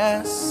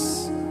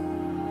darkness.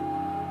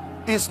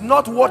 Is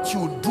not what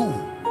you do,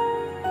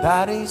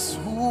 that is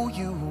who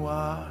you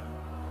are.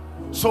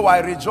 So I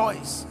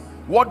rejoice.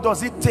 What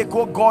does it take,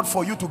 oh God,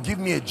 for you to give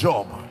me a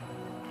job?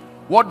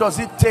 What does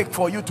it take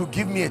for you to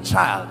give me a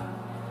child?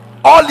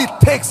 All it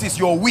takes is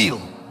your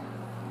will.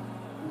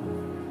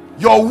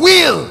 Your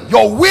will,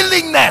 your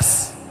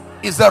willingness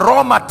is the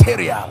raw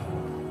material.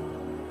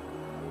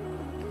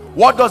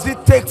 What does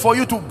it take for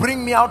you to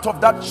bring me out of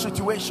that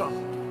situation?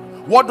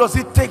 What does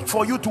it take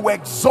for you to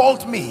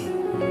exalt me?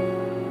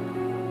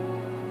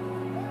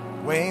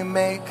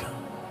 Waymaker,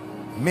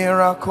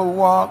 Miracle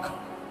walk,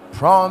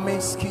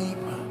 promise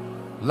keeper,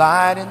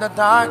 light in the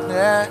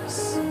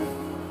darkness.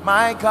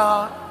 My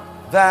God,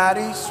 that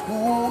is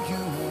who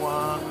you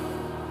are.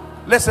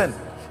 Listen,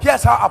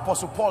 here's how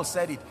Apostle Paul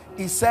said it.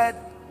 He said,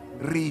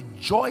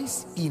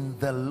 rejoice in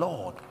the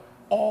Lord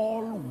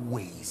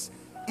always.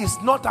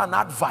 It's not an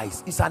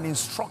advice, it's an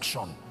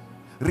instruction.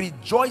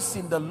 Rejoice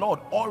in the Lord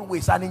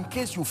always. And in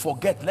case you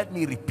forget, let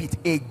me repeat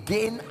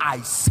again,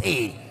 I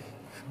say.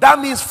 That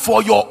means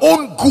for your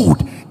own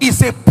good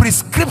is a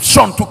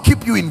prescription to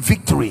keep you in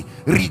victory.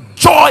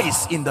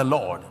 Rejoice in the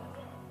Lord.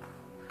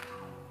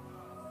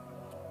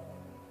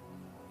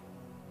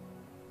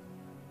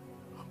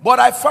 But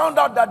I found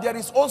out that there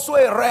is also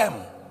a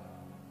realm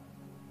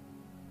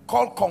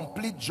called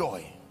complete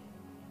joy.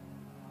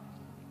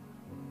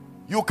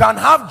 You can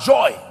have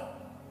joy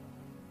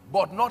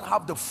but not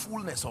have the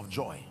fullness of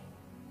joy.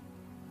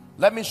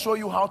 Let me show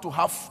you how to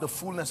have the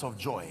fullness of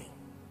joy.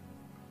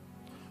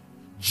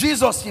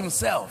 Jesus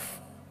himself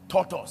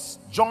taught us,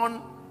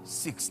 John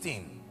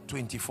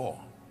 16:24.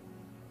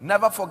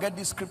 Never forget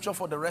this scripture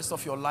for the rest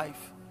of your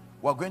life.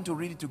 We're going to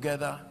read it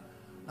together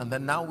and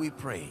then now we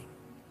pray.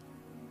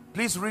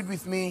 Please read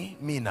with me,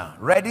 Mina.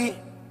 Ready?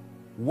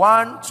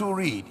 1, 2,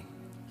 read.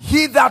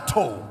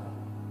 Hitherto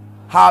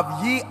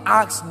have ye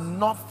asked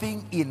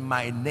nothing in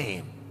my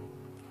name.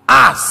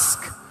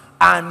 Ask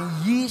and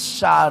ye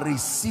shall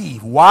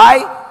receive. Why?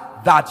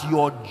 That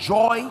your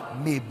joy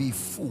may be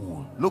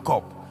full. Look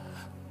up.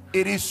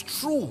 It is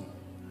true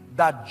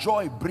that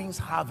joy brings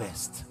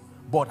harvest,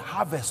 but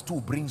harvest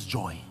too brings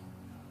joy.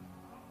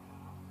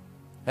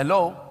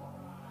 Hello?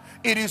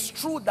 It is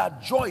true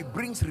that joy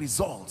brings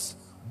results,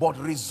 but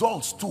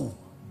results too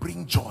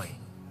bring joy.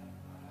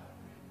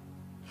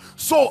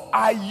 So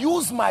I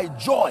use my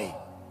joy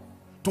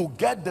to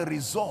get the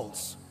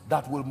results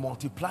that will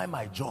multiply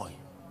my joy.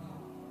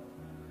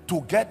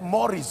 To get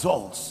more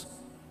results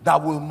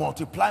that will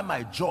multiply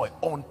my joy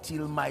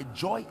until my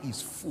joy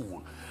is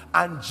full.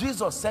 And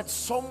Jesus said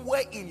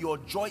somewhere in your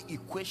joy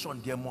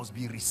equation there must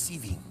be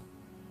receiving.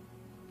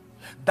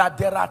 That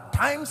there are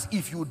times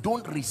if you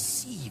don't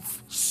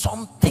receive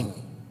something,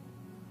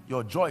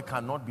 your joy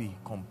cannot be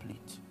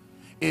complete.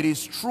 It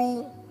is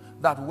true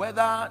that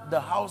whether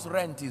the house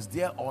rent is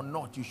there or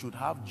not, you should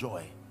have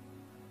joy.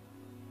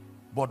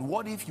 But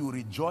what if you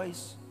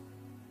rejoice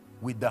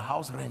with the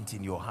house rent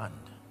in your hand?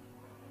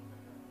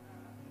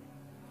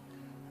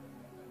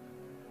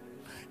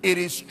 It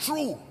is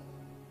true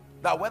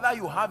that whether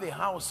you have a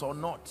house or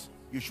not,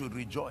 you should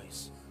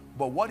rejoice.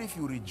 But what if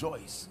you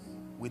rejoice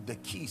with the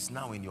keys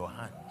now in your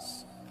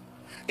hands?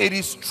 It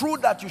is true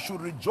that you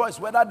should rejoice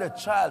whether the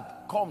child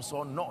comes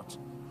or not.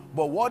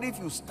 But what if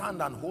you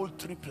stand and hold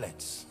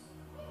triplets?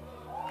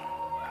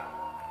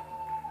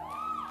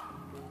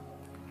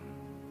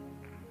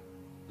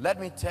 Let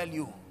me tell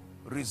you,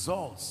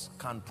 results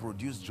can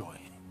produce joy.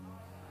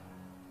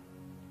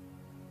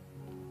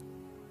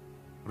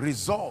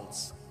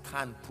 Results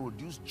can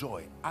produce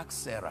joy. Ask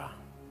Sarah.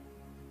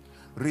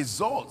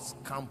 Results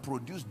can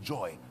produce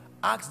joy.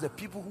 Ask the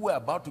people who are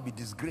about to be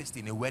disgraced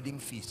in a wedding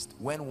feast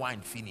when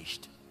wine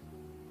finished.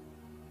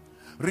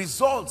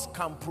 Results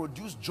can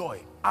produce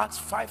joy.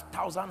 Ask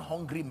 5,000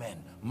 hungry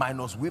men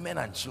minus women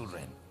and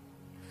children.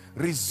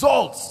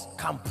 Results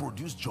can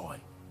produce joy.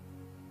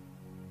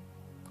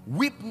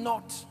 Weep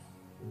not,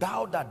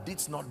 thou that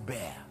didst not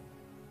bear.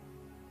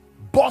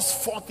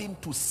 Burst forth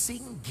into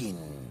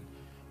singing,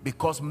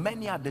 because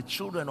many are the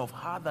children of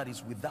her that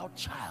is without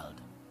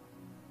child.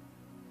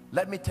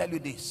 Let me tell you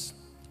this.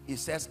 It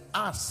says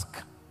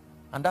ask,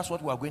 and that's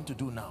what we are going to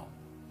do now,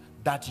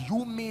 that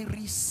you may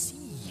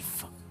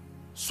receive,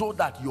 so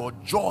that your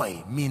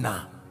joy,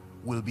 Mina,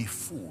 will be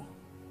full.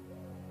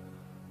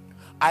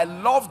 I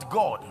loved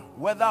God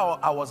whether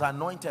I was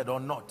anointed or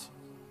not,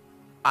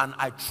 and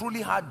I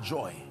truly had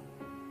joy.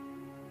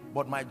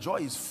 But my joy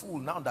is full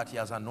now that he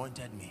has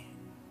anointed me,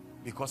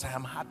 because I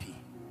am happy.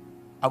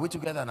 Are we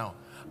together now?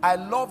 I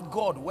loved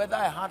God whether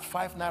I had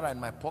 5 naira in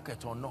my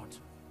pocket or not.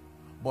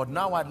 But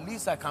now at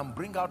least I can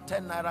bring out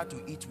 10 naira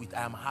to eat with.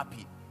 I am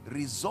happy.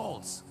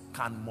 Results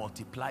can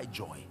multiply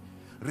joy.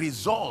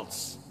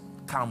 Results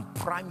can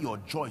prime your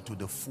joy to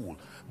the full.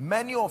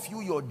 Many of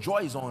you, your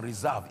joy is on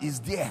reserve. It's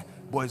there,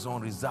 but it's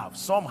on reserve.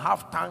 Some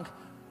have tank.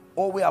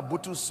 Owe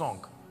Abutu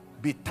song.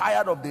 Be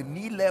tired of the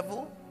knee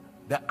level,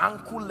 the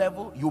ankle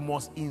level. You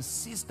must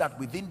insist that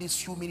within these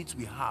few minutes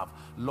we have,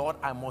 Lord,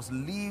 I must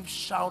leave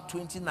Shout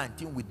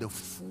 2019 with the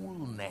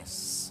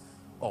fullness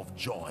of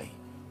joy.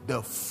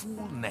 The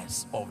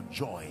fullness of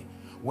joy.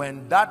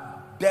 When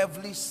that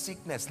devilish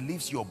sickness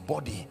leaves your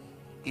body,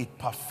 it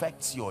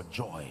perfects your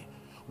joy.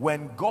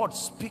 When God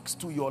speaks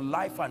to your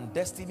life and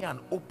destiny and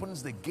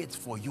opens the gates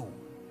for you,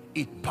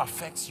 it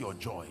perfects your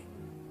joy.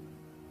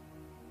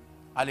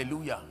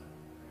 Hallelujah.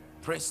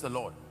 Praise the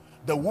Lord.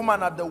 The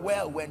woman at the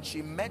well, when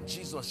she met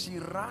Jesus, she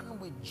ran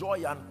with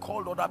joy and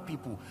called other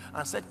people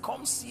and said,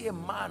 come see a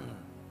man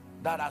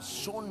that has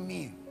shown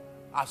me,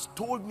 has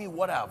told me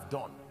what I have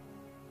done.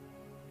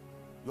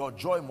 Your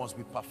joy must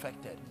be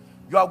perfected.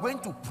 You are going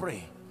to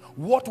pray.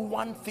 What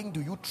one thing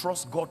do you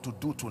trust God to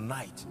do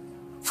tonight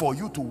for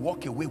you to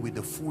walk away with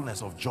the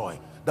fullness of joy.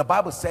 The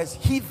Bible says,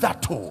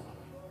 hitherto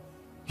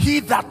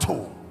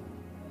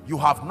you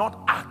have not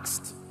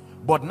asked,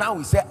 but now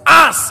we say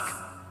ask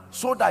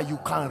so that you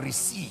can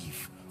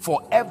receive.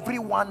 For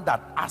everyone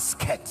that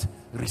asketh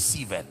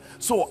receiveth.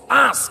 So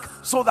ask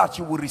so that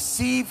you will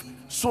receive,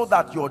 so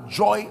that your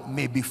joy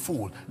may be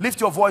full. Lift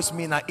your voice,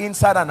 Mina,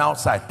 inside and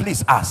outside.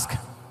 Please ask.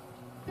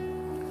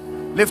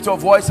 Lift your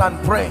voice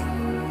and pray.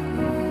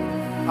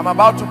 I'm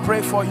about to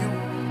pray for you.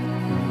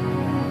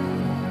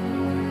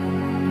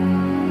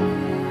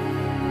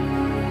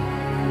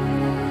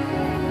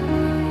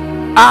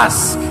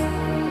 Ask.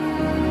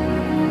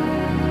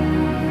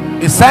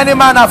 Is any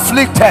man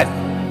afflicted?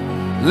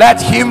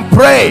 Let him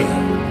pray.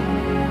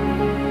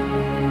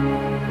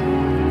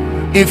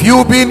 If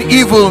you being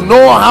evil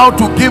know how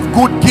to give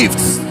good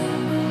gifts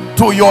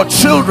to your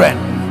children,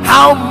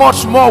 how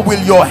much more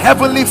will your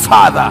heavenly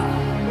Father?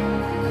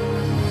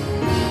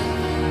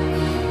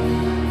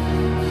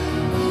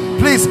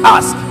 Please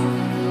ask.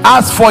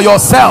 Ask for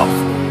yourself.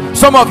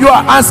 Some of you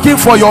are asking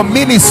for your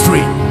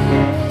ministry.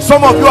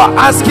 Some of you are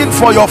asking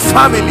for your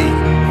family.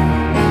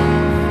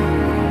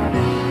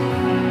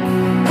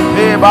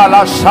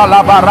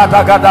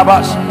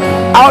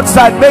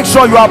 Outside, make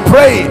sure you are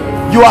praying.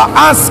 You are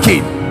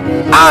asking.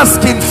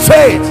 Ask in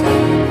faith.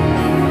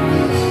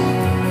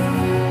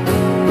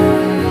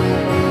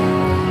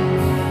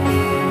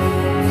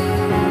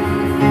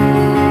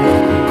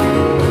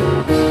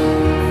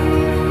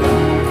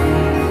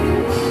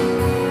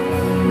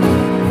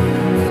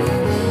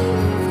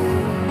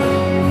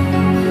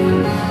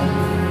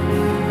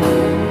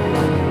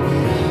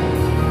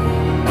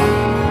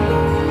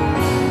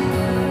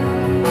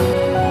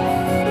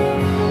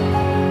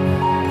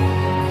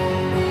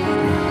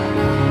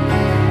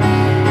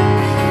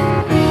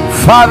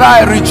 Father,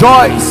 I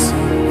rejoice,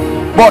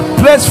 but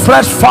place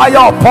fresh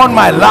fire upon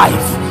my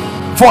life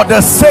for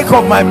the sake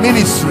of my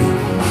ministry.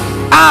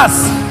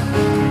 Ask,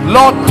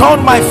 Lord,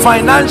 turn my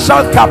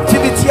financial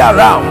captivity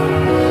around.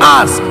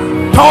 Ask,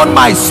 turn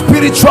my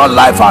spiritual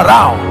life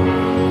around.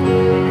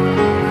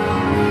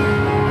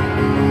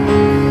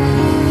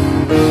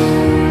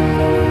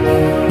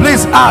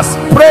 Please ask,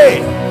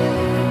 pray.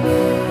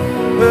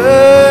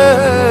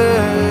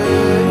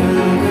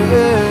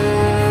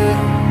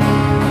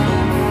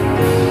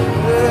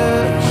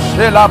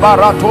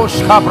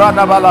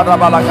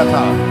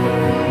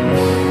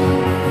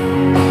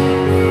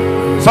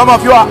 Some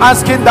of you are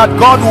asking that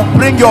God will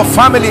bring your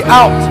family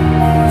out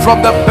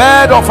from the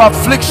bed of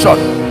affliction.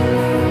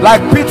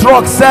 Like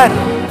Petrok said,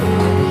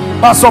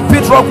 Pastor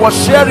Petrok was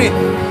sharing,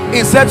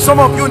 he said some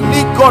of you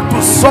need God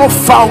to solve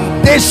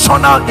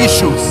foundational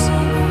issues.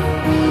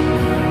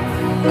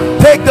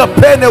 Take the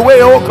pain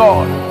away, oh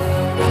God.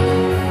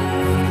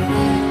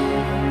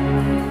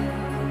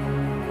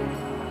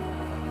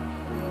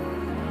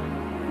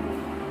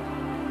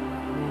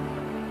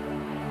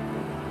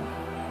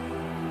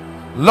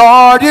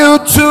 Lord, you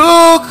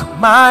took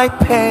my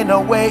pain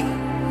away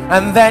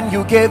and then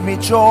you gave me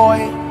joy.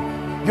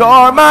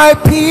 You're my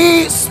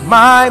peace,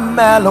 my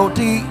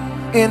melody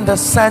in the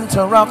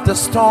center of the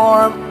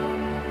storm.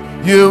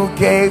 You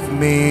gave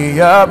me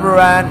a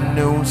brand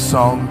new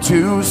song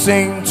to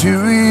sing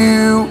to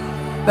you.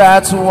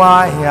 That's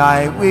why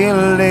I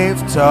will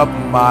lift up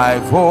my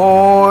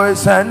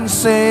voice and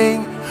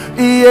sing.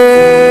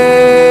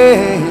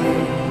 Yeah,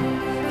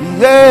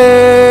 yeah.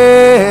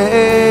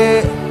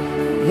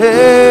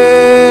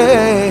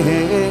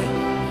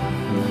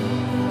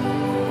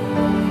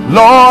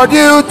 Lord,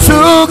 you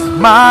took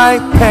my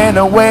pain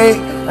away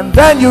and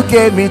then you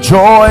gave me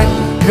joy.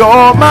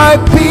 You're my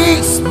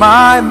peace,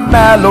 my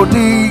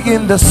melody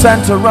in the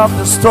center of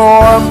the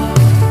storm.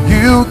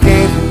 You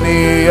gave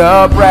me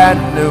a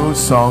brand new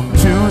song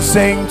to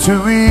sing to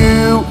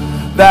you.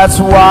 That's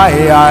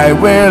why I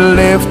will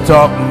lift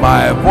up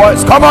my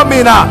voice. Come on,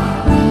 Mina.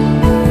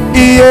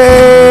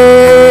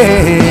 Yeah,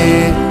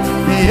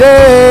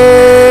 yeah,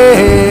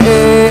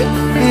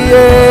 yeah,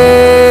 yeah.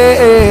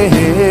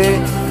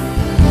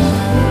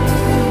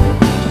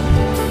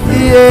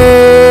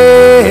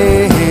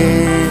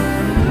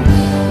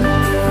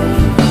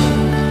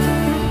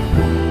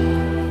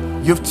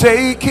 You've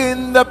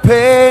taken the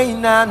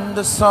pain and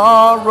the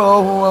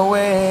sorrow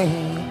away.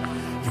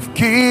 You've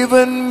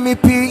given me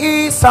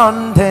peace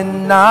undeniable.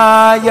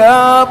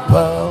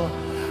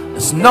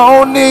 There's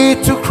no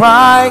need to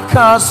cry,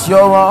 'cause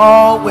you're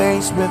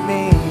always with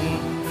me.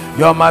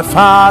 You're my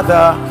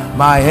Father,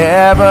 my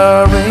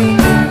everything.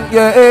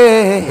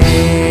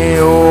 Yeah,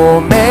 oh,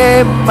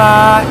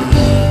 my.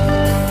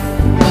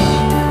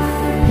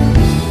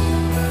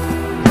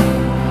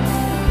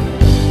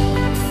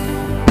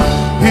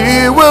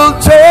 He will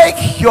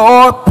take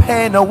your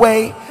pain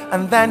away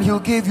and then he'll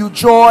give you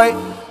joy.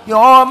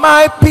 You're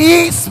my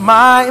peace,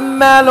 my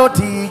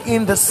melody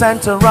in the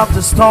center of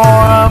the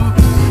storm.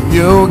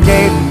 You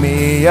gave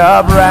me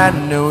a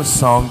brand new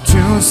song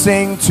to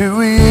sing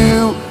to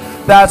you.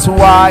 That's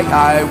why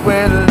I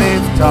will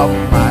lift up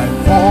my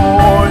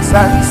voice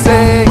and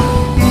say,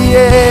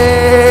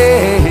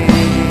 yeah,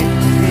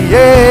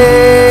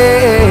 yeah,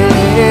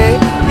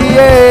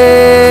 yeah.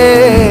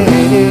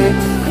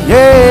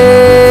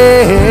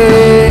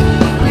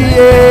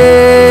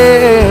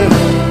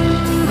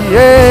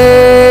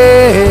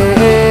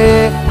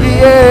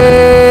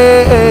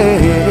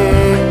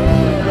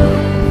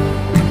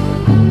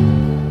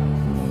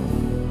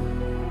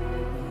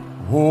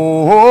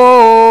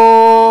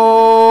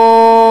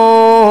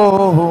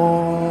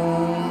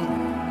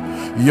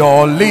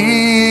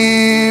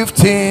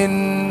 lifting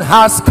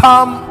has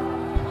come.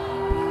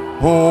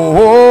 Oh,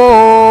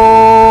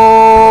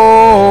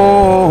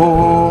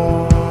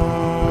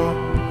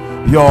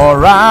 your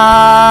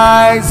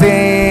rising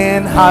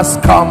has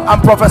come.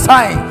 I'm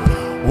prophesying.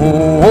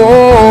 Oh,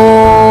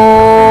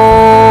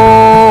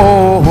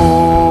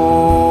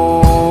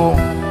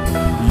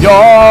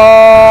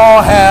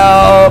 your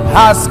help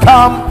has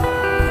come.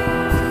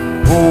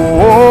 Oh,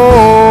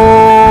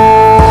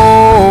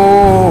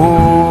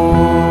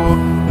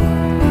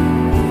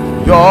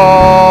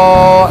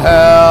 your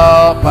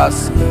help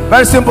has.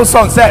 Very simple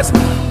song says,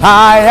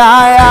 I,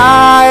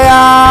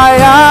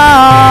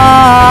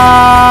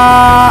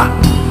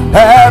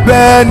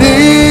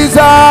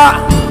 Ebenezer,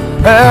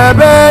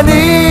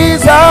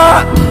 Ebenezer,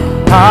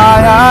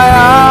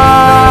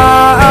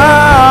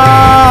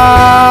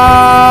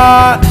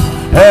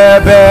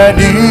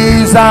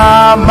 Ebenezer,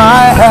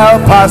 my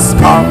help has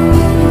come.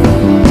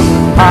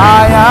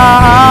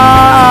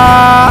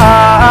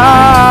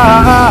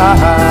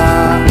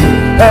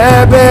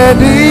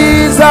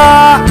 Ebenezer,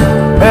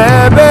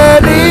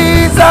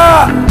 Ebenezer,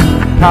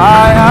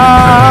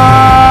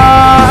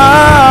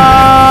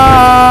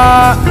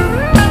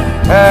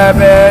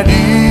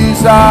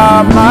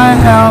 Ebenezer, my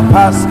help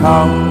has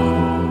come.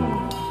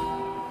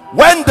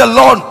 When the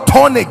Lord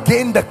turned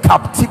again the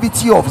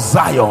captivity of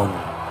Zion,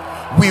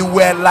 we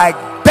were like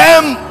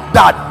them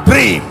that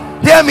dream.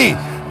 Hear me.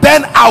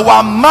 Then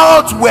our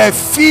mouths were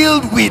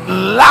filled with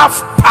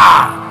laughter,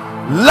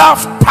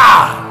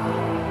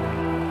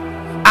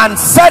 and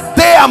said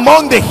they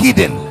among the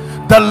heathen,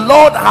 the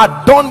Lord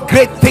had done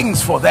great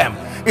things for them.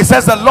 It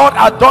says the Lord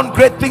had done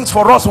great things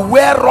for us,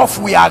 whereof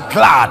we are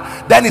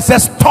glad. Then it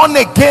says, turn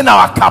again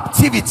our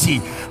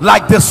captivity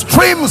like the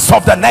streams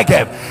of the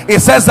Negev. It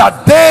says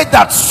that they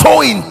that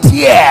sow in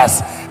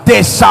tears,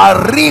 they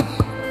shall reap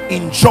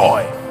in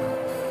joy.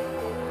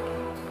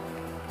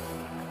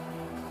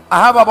 I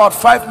have about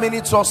 5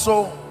 minutes or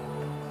so,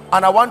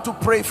 and I want to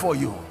pray for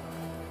you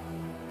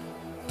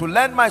to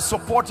lend my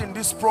support in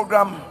this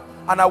program,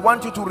 and I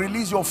want you to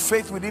release your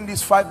faith within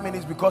these 5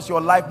 minutes, because your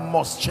life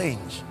must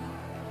change.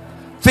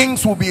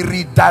 Things will be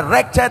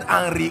redirected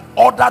and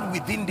reordered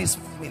within these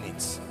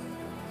minutes.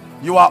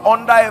 You are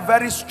under a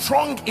very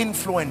strong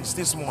influence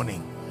this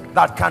morning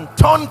that can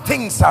turn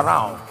things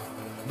around.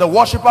 The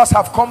worshipers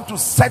have come to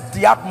set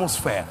the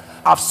atmosphere.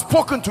 I've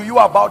spoken to you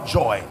about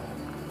joy.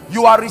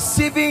 You are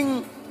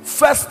receiving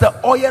first the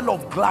oil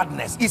of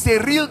gladness. It's a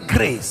real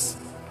grace.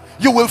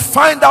 You will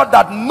find out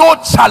that no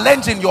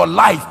challenge in your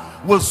life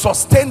will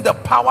sustain the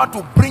power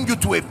to bring you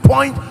to a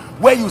point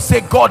where you say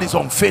God is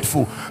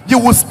unfaithful. You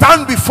will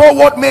stand before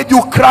what made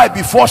you cry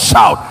before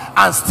shout,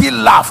 and still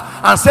laugh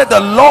and say, the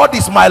Lord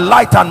is my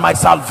light and my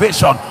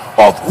salvation.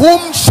 Of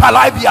whom shall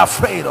I be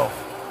afraid of?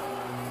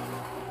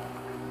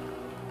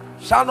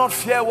 Shall not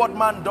fear what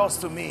man does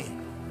to me.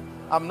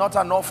 I'm not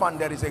an orphan.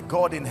 There is a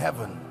God in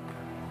heaven,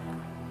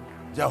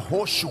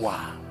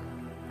 Jehoshua,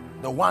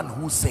 the one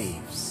who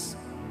saves.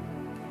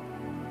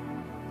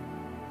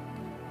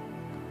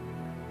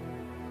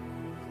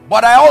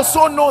 But I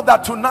also know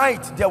that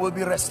tonight there will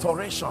be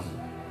restoration.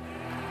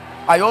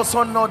 I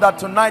also know that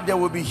tonight there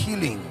will be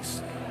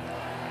healings.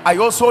 I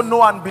also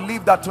know and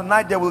believe that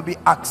tonight there will be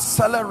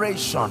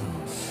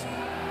accelerations.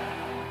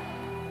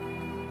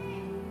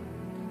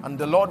 And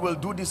the Lord will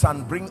do this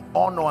and bring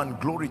honor and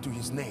glory to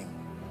his name.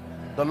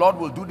 The Lord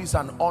will do this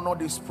and honor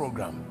this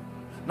program.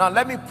 Now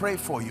let me pray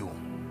for you.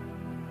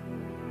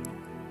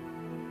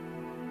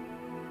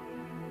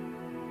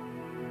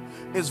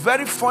 It's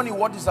very funny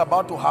what is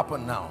about to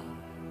happen now.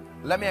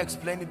 Let me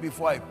explain it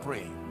before I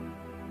pray.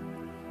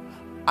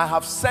 I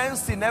have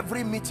sensed in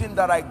every meeting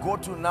that I go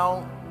to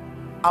now,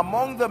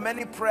 among the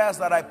many prayers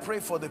that I pray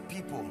for the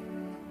people,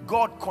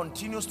 God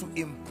continues to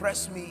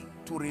impress me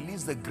to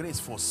release the grace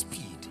for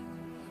speed.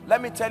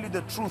 Let me tell you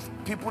the truth,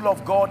 people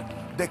of God,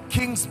 the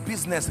king's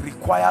business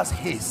requires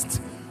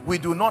haste. We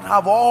do not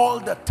have all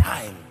the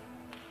time.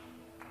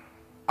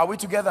 Are we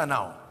together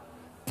now?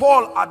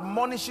 Paul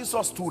admonishes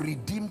us to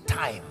redeem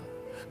time.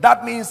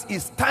 That means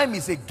if time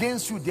is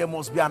against you, there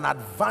must be an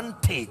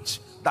advantage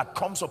that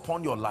comes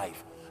upon your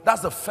life.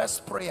 That's the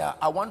first prayer.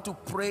 I want to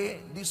pray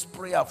this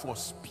prayer for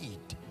speed.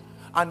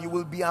 And you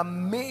will be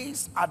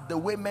amazed at the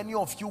way many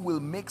of you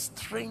will make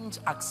strange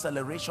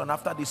acceleration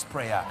after this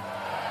prayer.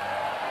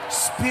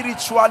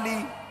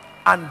 Spiritually,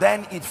 and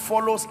then it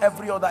follows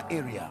every other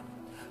area.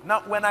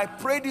 Now, when I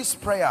pray this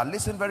prayer,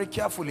 listen very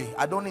carefully.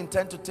 I don't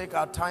intend to take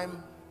our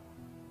time.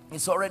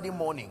 It's already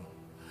morning.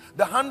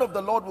 The hand of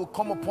the Lord will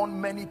come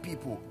upon many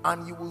people,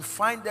 and you will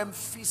find them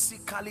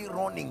physically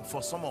running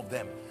for some of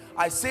them.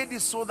 I say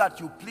this so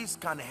that you please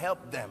can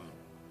help them.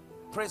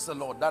 Praise the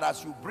Lord. That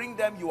as you bring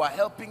them, you are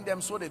helping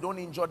them so they don't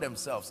injure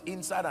themselves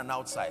inside and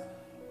outside.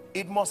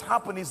 It must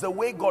happen. It's the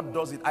way God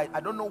does it. I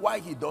don't know why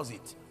he does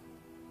it.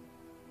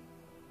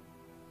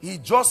 He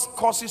just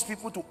causes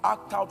people to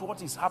act out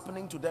what is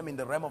happening to them in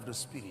the realm of the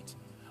spirit.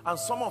 And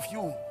some of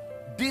you,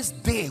 this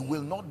day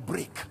will not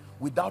break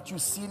without you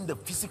seeing the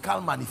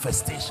physical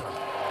manifestation.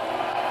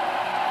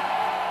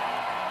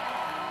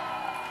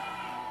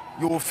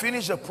 You will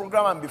finish the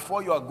program and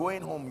before you are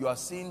going home, you are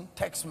seeing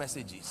text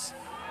messages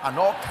and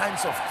all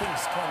kinds of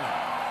things coming.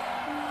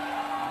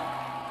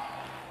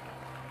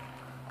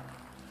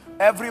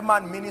 Every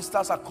man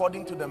ministers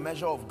according to the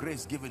measure of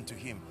grace given to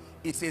him.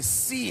 It's a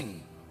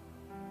sin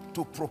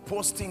to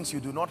propose things you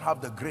do not have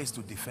the grace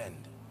to defend.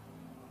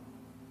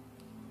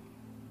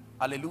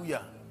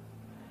 Hallelujah.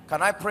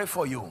 Can I pray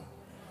for you?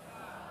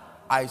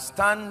 I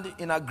stand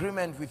in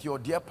agreement with your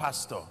dear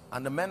pastor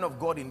and the men of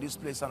God in this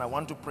place, and I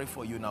want to pray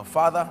for you now.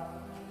 Father,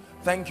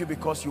 thank you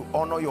because you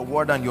honor your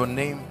word and your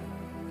name.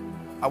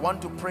 I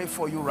want to pray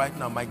for you right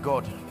now, my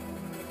God.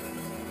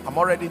 I'm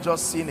already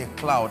just seeing a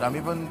cloud. I'm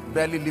even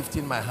barely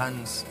lifting my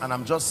hands and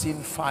I'm just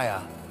seeing fire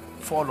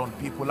fall on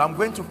people. I'm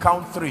going to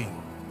count 3.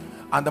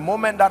 And the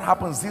moment that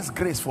happens, this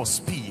grace for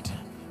speed,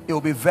 it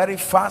will be very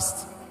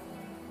fast.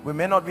 We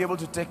may not be able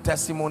to take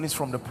testimonies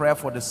from the prayer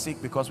for the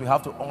sick because we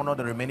have to honor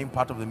the remaining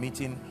part of the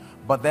meeting.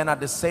 But then at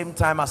the same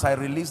time, as I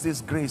release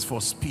this grace for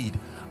speed,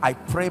 I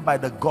pray by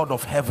the God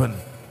of heaven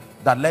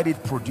that let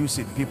it produce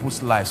in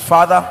people's lives.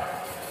 Father,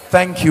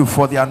 thank you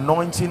for the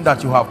anointing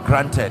that you have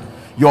granted.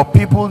 Your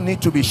people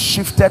need to be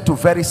shifted to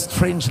very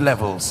strange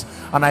levels.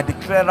 And I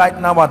declare right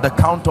now at the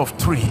count of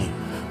 3,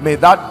 may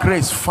that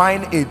grace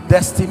find a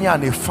destiny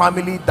and a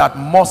family that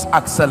must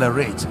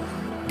accelerate.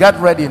 Get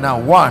ready now.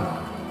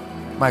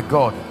 1, my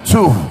God.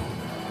 2,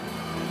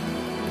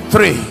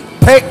 3.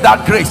 Take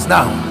that grace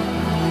now.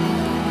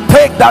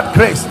 Take that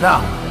grace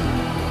now.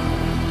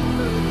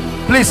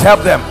 Please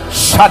help them.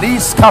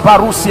 Shadis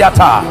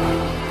kabarusiata.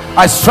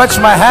 I stretch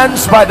my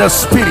hands by the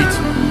Spirit.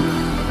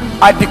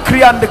 I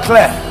decree and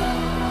declare.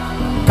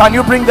 Can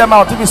you bring them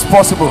out if it's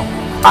possible?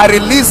 I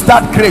release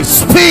that grace.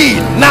 Speed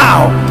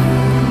now.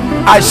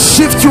 I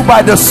shift you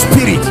by the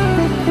Spirit.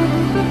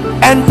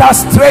 Enter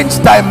strange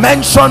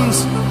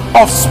dimensions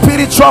of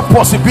spiritual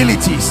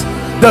possibilities.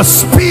 The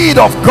speed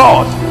of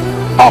God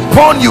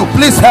upon you.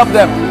 Please help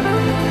them.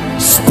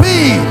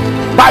 Speed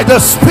by the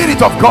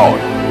Spirit of God.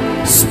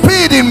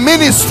 Speed in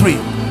ministry.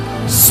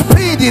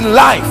 Speed in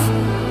life.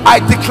 I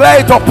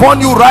declare it upon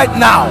you right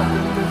now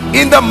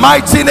in the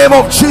mighty name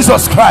of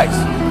Jesus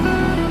Christ.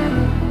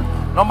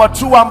 Number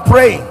 2, I'm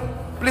praying.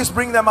 Please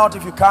bring them out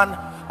if you can.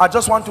 I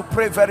just want to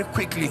pray very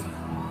quickly.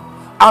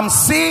 I'm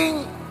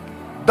seeing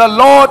the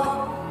Lord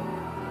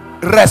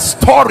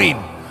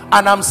restoring,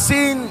 and I'm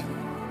seeing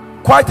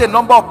quite a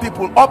number of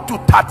people, up to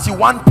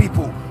 31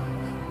 people.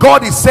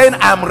 God is saying,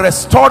 I'm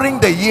restoring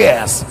the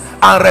years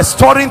and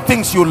restoring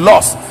things you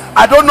lost.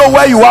 I don't know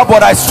where you are,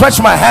 but I stretch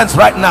my hands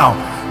right now.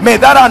 May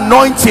that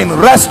anointing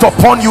rest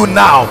upon you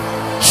now.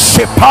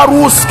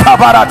 Sheparus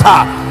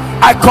kabarata.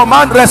 I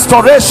command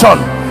restoration.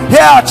 Here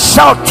at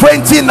Shout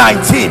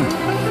 2019,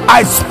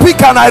 I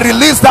speak and I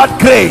release that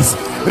grace.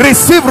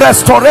 Receive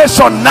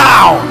restoration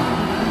now.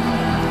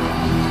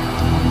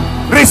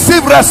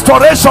 Receive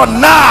restoration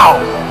now.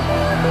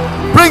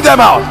 Bring them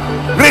out.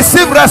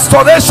 Receive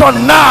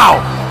restoration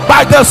now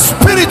by the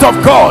Spirit of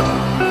God.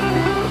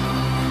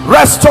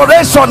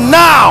 Restoration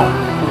now.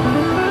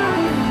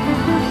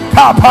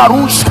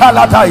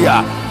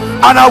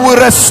 And I will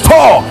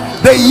restore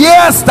the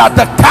years that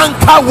the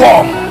canker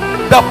worm,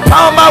 the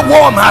palmer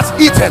worm has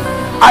eaten.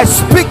 I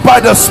speak by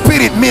the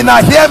Spirit.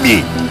 Mina, hear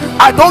me.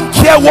 I don't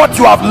care what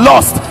you have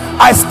lost.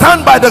 I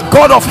stand by the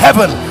God of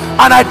heaven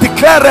and I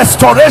declare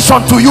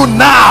restoration to you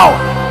now.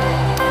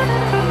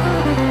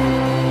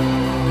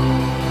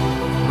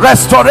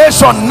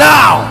 Restoration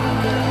now.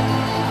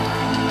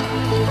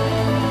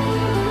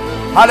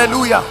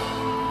 Hallelujah.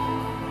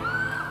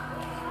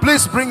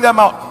 Please bring them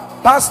out.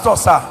 Pastor,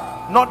 sir,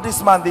 not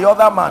this man, the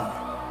other man.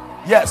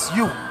 Yes,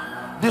 you.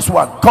 This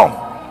one, come.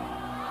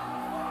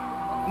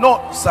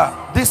 No, sir,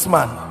 this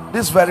man,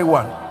 this very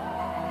one.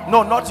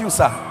 No, not you,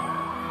 sir.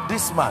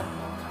 This man.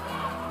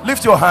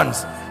 Lift your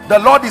hands. The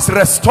Lord is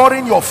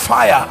restoring your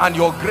fire and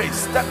your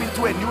grace. Step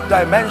into a new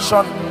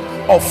dimension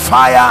of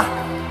fire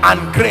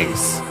and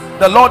grace.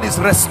 The Lord is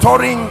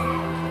restoring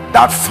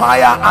that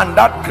fire and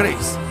that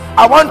grace.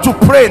 I want to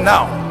pray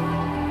now.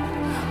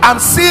 I'm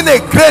seeing a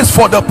grace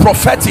for the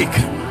prophetic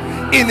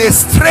in a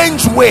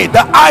strange way.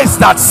 The eyes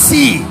that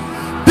see,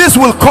 this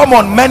will come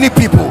on many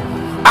people.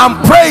 I'm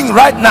praying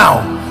right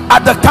now.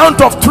 At the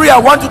count of 3, I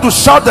want you to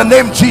shout the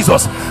name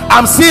Jesus.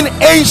 I'm seeing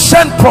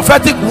ancient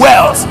prophetic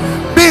wells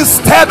being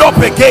stirred up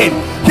again.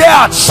 Here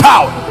at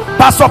Shout,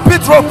 Pastor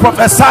Pedro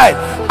prophesied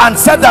and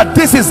said that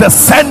this is the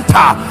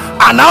center,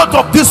 and out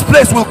of this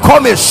place will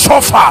come a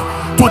shofar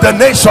to the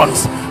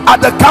nations.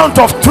 At the count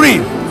of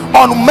 3,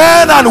 on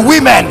men and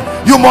women,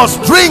 you must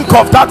drink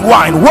of that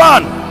wine.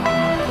 1,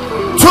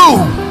 2,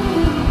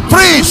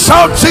 3.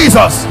 Shout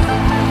Jesus.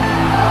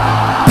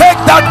 Take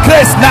that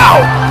grace now.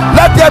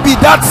 Let there be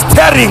that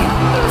stirring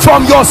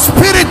from your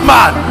spirit,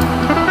 man.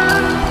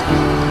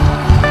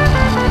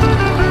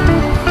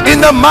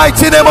 In the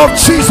mighty name of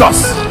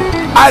Jesus,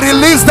 I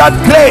release that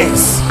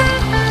grace.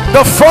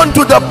 The front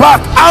to the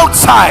back,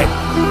 outside.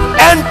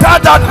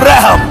 Enter that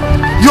realm.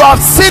 You have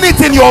seen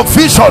it in your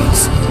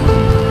visions.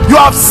 You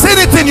have seen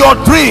it in your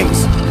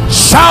dreams.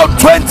 Shout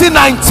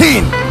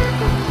 2019.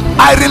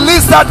 I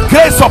release that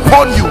grace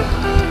upon you.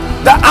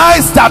 the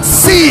eyes that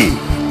see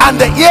and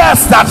the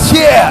ears that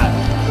hear.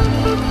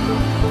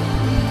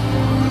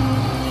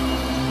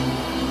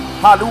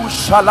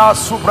 Halushala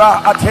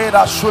subra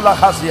atera shula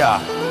hazia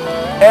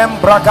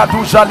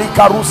embragaduja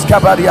likarus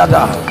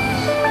kabariada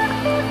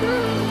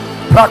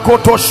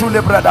prakoto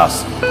shule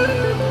brothers.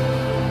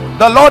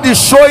 The Lord is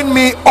showing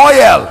me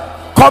oil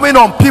coming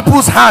on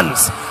people's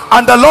hands,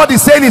 and the Lord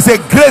is saying it's a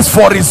grace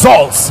for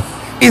results,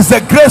 it's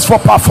a grace for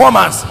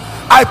performance.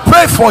 I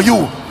pray for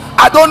you.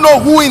 I don't know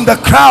who in the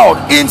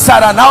crowd,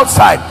 inside and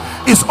outside,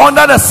 is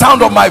under the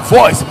sound of my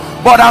voice,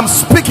 but I'm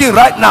speaking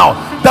right now.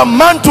 The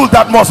mantle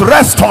that must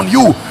rest on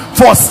you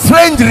for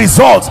strange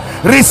results,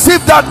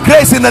 receive that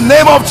grace in the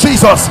name of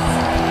Jesus.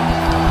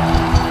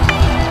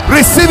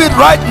 Receive it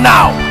right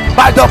now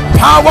by the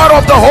power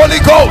of the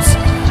Holy Ghost.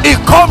 It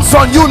comes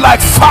on you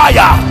like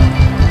fire.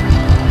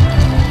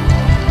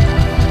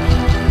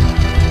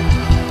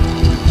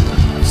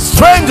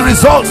 Strange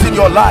results in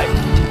your life.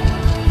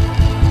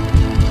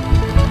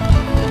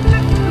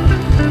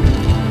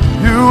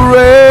 You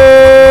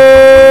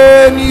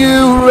reign,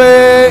 you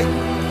reign,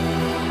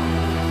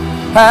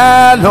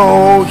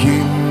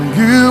 Elohim,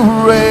 you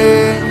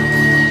reign,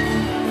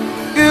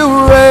 you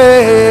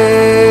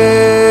reign,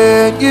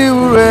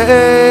 you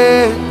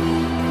reign,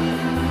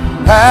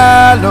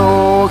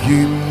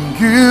 Elohim,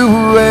 you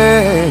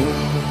reign,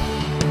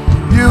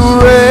 you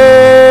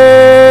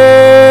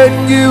reign,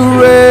 you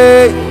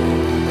reign,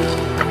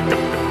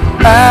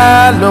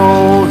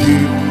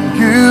 Elohim,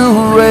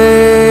 you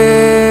reign.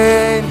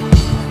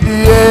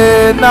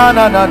 Yeah, na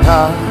na na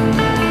na,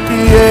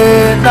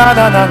 yeah, na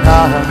na na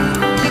na,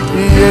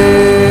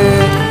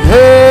 yeah,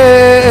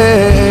 yeah,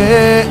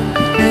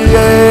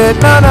 yeah,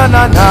 na na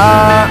na na,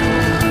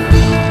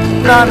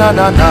 na na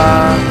na na.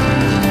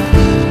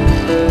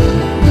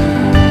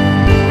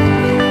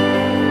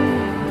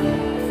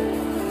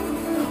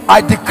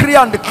 I decree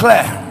and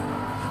declare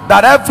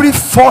that every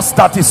force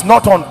that is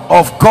not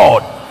of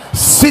God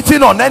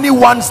sitting on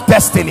anyone's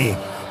destiny,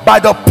 by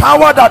the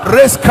power that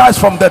raised Christ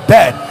from the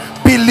dead,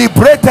 be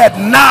liberated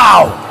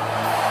now.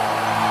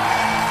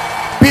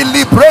 Be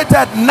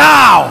liberated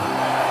now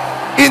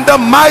in the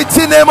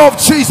mighty name of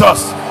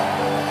Jesus.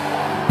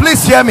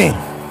 Please hear me.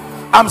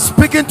 I'm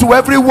speaking to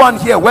everyone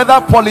here, whether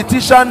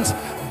politicians,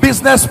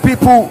 business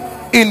people,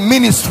 in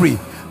ministry.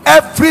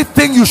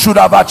 Everything you should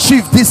have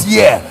achieved this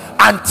year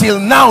until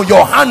now,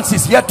 your hands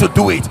is yet to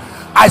do it.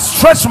 I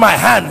stretch my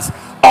hands.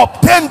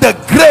 Obtain the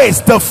grace,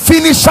 the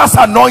finisher's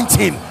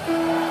anointing.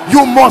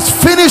 You must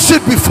finish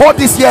it before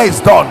this year is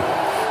done,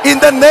 in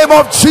the name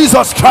of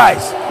Jesus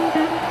Christ.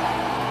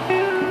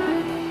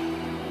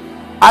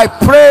 I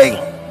pray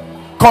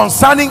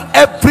concerning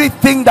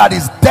everything that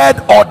is dead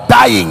or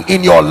dying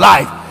in your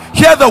life.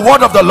 Hear the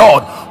word of the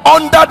Lord.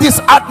 Under this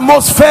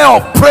atmosphere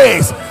of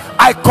praise,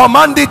 I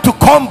command it to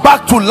come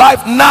back to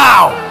life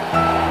now.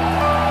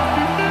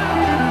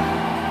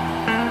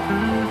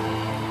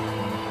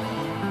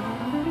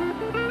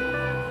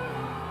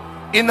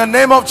 In the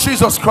name of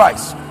Jesus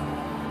Christ.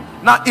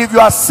 Now, if you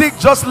are sick,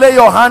 just lay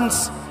your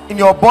hands in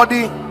your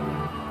body,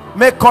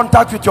 make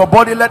contact with your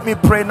body. Let me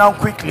pray now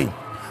quickly.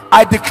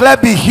 I declare,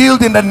 be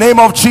healed in the name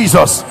of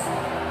Jesus.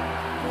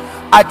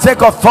 I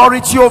take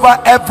authority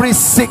over every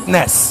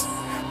sickness,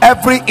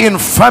 every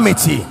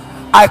infirmity.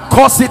 I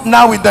curse it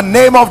now in the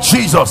name of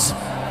Jesus.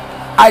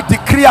 I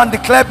decree and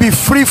declare, be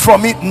free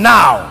from it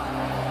now.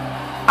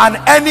 And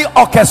any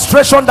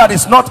orchestration that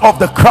is not of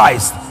the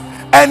Christ,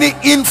 any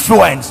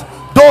influence,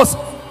 those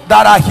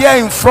that are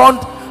here in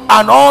front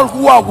and all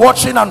who are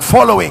watching and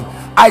following,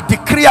 I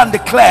decree and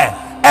declare,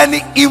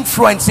 any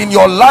influence in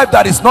your life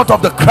that is not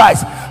of the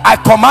Christ, I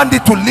command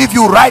it to leave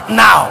you right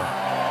now.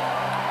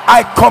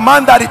 I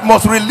command that it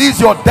must release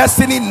your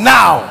destiny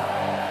now.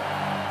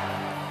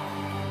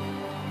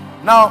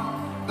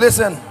 Now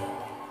listen,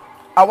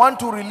 I want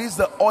to release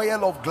the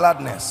oil of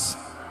gladness.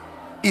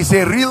 It's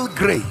a real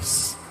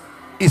grace,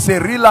 it's a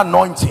real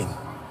anointing.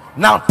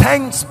 Now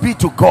thanks be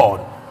to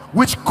God,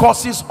 which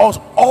causes us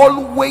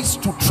always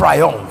to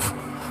triumph.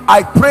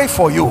 I pray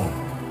for you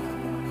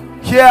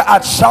here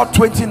at Shout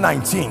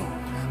 2019.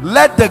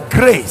 Let the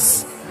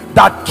grace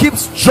that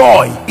keeps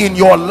joy in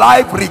your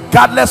life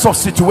regardless of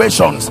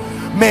situations,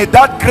 may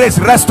that grace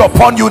rest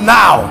upon you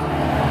now.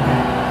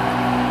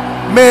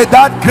 May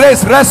that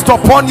grace rest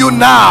upon you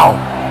now.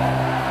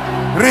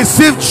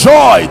 Receive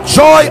joy,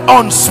 joy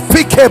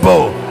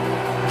unspeakable,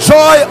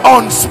 joy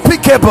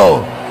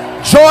unspeakable,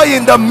 joy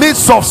in the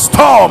midst of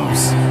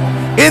storms,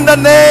 in the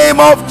name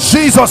of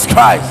Jesus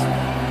Christ.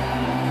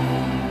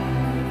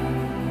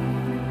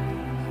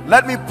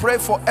 Let me pray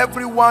for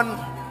everyone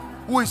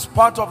who is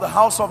part of the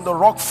House of the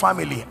Rock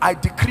family. I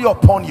decree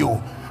upon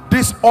you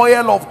this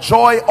oil of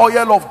joy,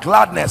 oil of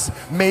gladness,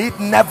 may it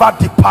never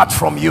depart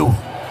from you.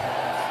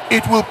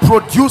 It will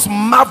produce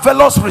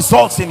marvelous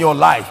results in your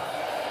life,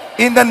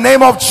 in the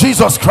name of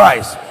Jesus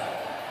Christ.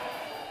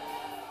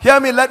 Hear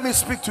me, let me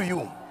speak to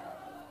you.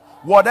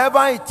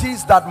 Whatever it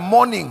is that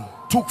mourning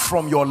took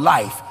from your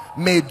life,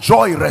 may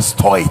joy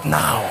restore it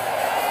now.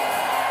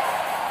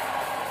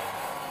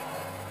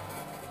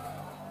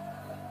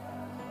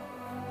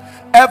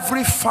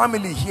 Every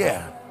family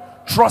here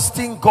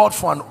trusting God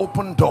for an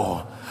open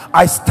door,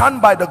 I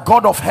stand by the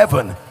God of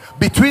heaven.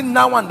 Between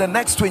now and the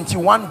next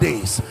 21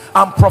 days,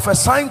 I'm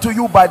prophesying to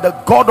you by the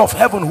God of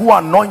heaven who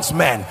anoints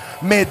men.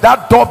 May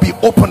that door be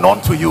opened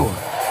unto you.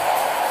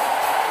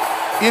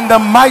 In the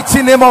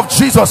mighty name of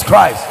Jesus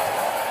Christ.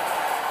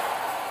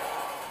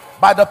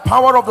 By the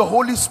power of the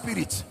Holy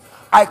Spirit,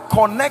 I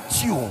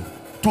connect you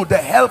to the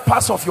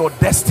helpers of your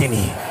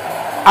destiny.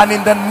 And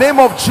in the name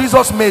of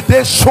Jesus, may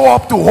they show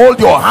up to hold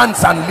your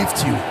hands and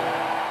lift you.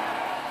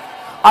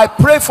 I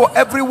pray for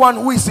everyone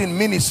who is in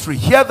ministry.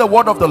 Hear the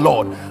word of the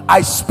Lord.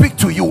 I speak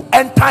to you.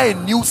 Enter a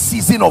new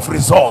season of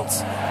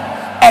results.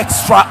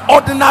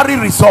 Extraordinary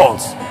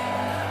results.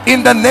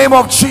 In the name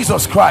of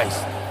Jesus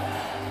Christ.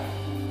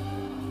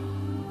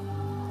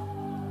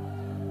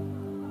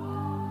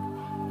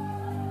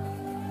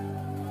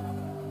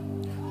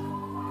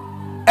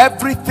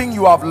 Everything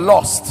you have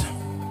lost,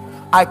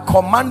 I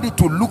command it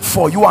to look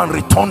for you and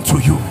return to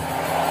you.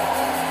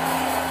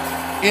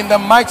 In the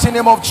mighty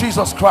name of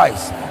Jesus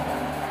Christ.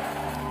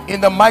 In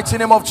the mighty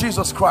name of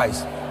Jesus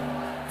Christ.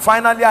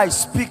 Finally, I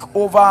speak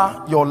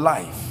over your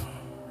life.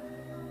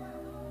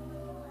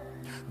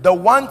 The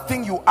one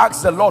thing you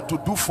ask the Lord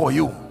to do for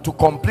you to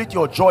complete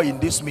your joy in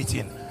this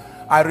meeting,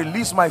 I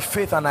release my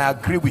faith and I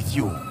agree with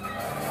you.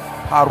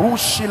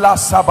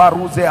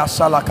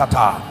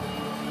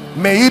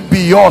 May it be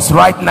yours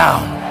right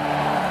now.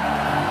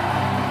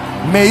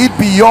 May it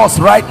be yours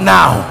right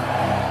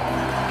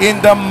now.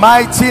 In the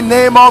mighty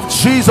name of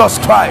Jesus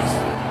Christ.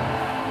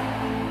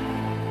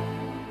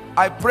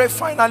 I pray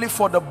finally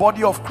for the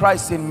body of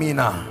Christ in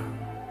Mina.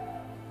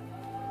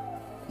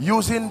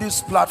 Using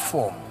this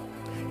platform,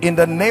 in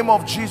the name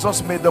of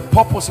Jesus, may the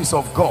purposes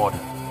of God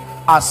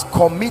as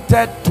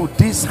committed to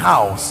this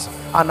house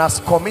and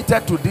as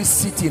committed to this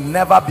city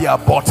never be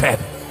aborted.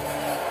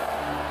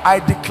 I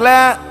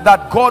declare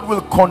that God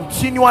will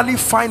continually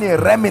find a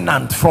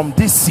remnant from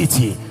this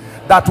city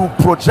that will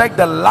project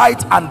the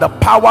light and the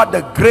power,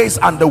 the grace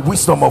and the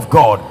wisdom of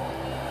God.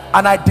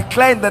 And I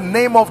declare in the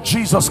name of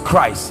Jesus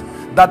Christ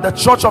that the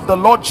church of the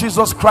Lord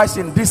Jesus Christ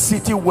in this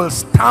city will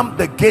stamp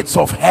the gates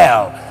of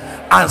hell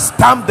and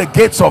stamp the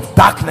gates of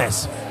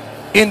darkness.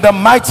 In the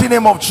mighty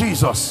name of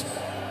Jesus,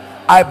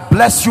 I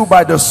bless you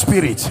by the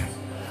Spirit.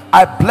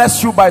 I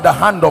bless you by the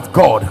hand of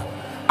God.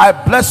 I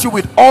bless you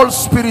with all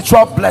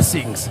spiritual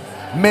blessings.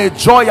 May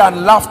joy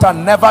and laughter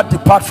never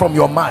depart from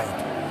your mind,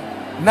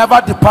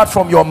 never depart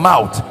from your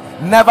mouth,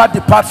 never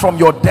depart from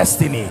your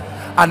destiny.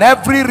 And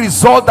every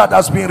result that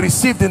has been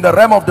received in the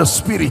realm of the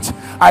Spirit,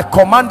 I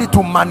command it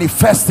to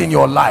manifest in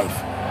your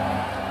life.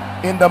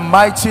 In the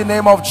mighty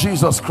name of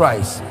Jesus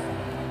Christ.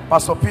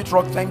 Pastor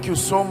Petrock, thank you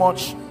so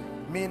much.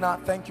 Mina,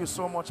 thank you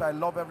so much. I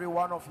love every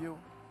one of you.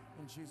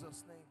 In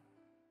Jesus' name.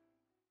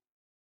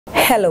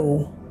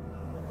 Hello.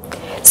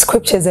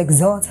 Scriptures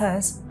exhort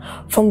us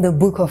from the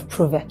book of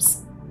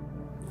Proverbs.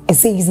 It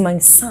says, my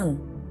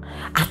son,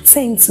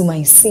 attend to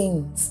my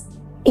sayings.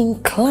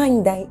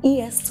 Incline thy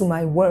ears to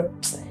my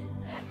words.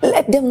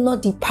 Let them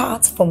not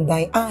depart from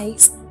thy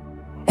eyes,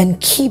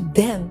 and keep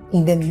them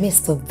in the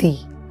midst of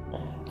thee.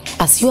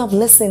 As you have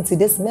listened to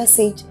this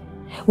message,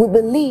 we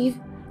believe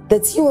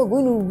that you are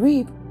going to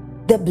reap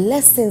the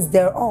blessings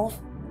thereof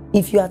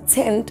if you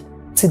attend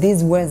to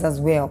these words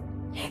as well.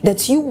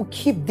 That you will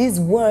keep these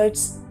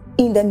words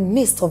in the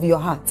midst of your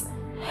heart.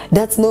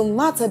 That no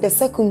matter the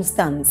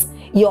circumstance,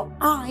 your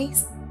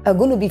eyes are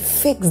going to be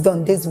fixed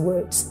on these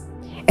words.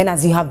 And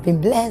as you have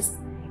been blessed,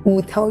 we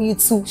will tell you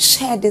to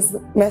share this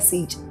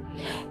message.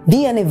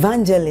 Be an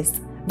evangelist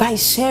by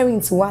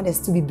sharing to others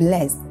to be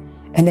blessed.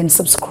 And then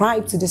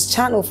subscribe to this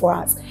channel for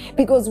us,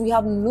 because we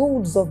have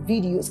loads of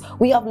videos,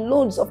 we have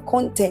loads of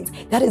content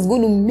that is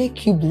going to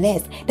make you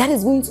blessed, that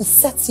is going to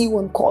set you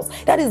on course,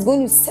 that is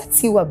going to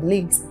set you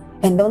ablaze.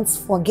 And don't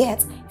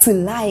forget to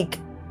like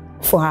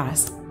for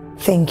us.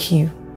 Thank you.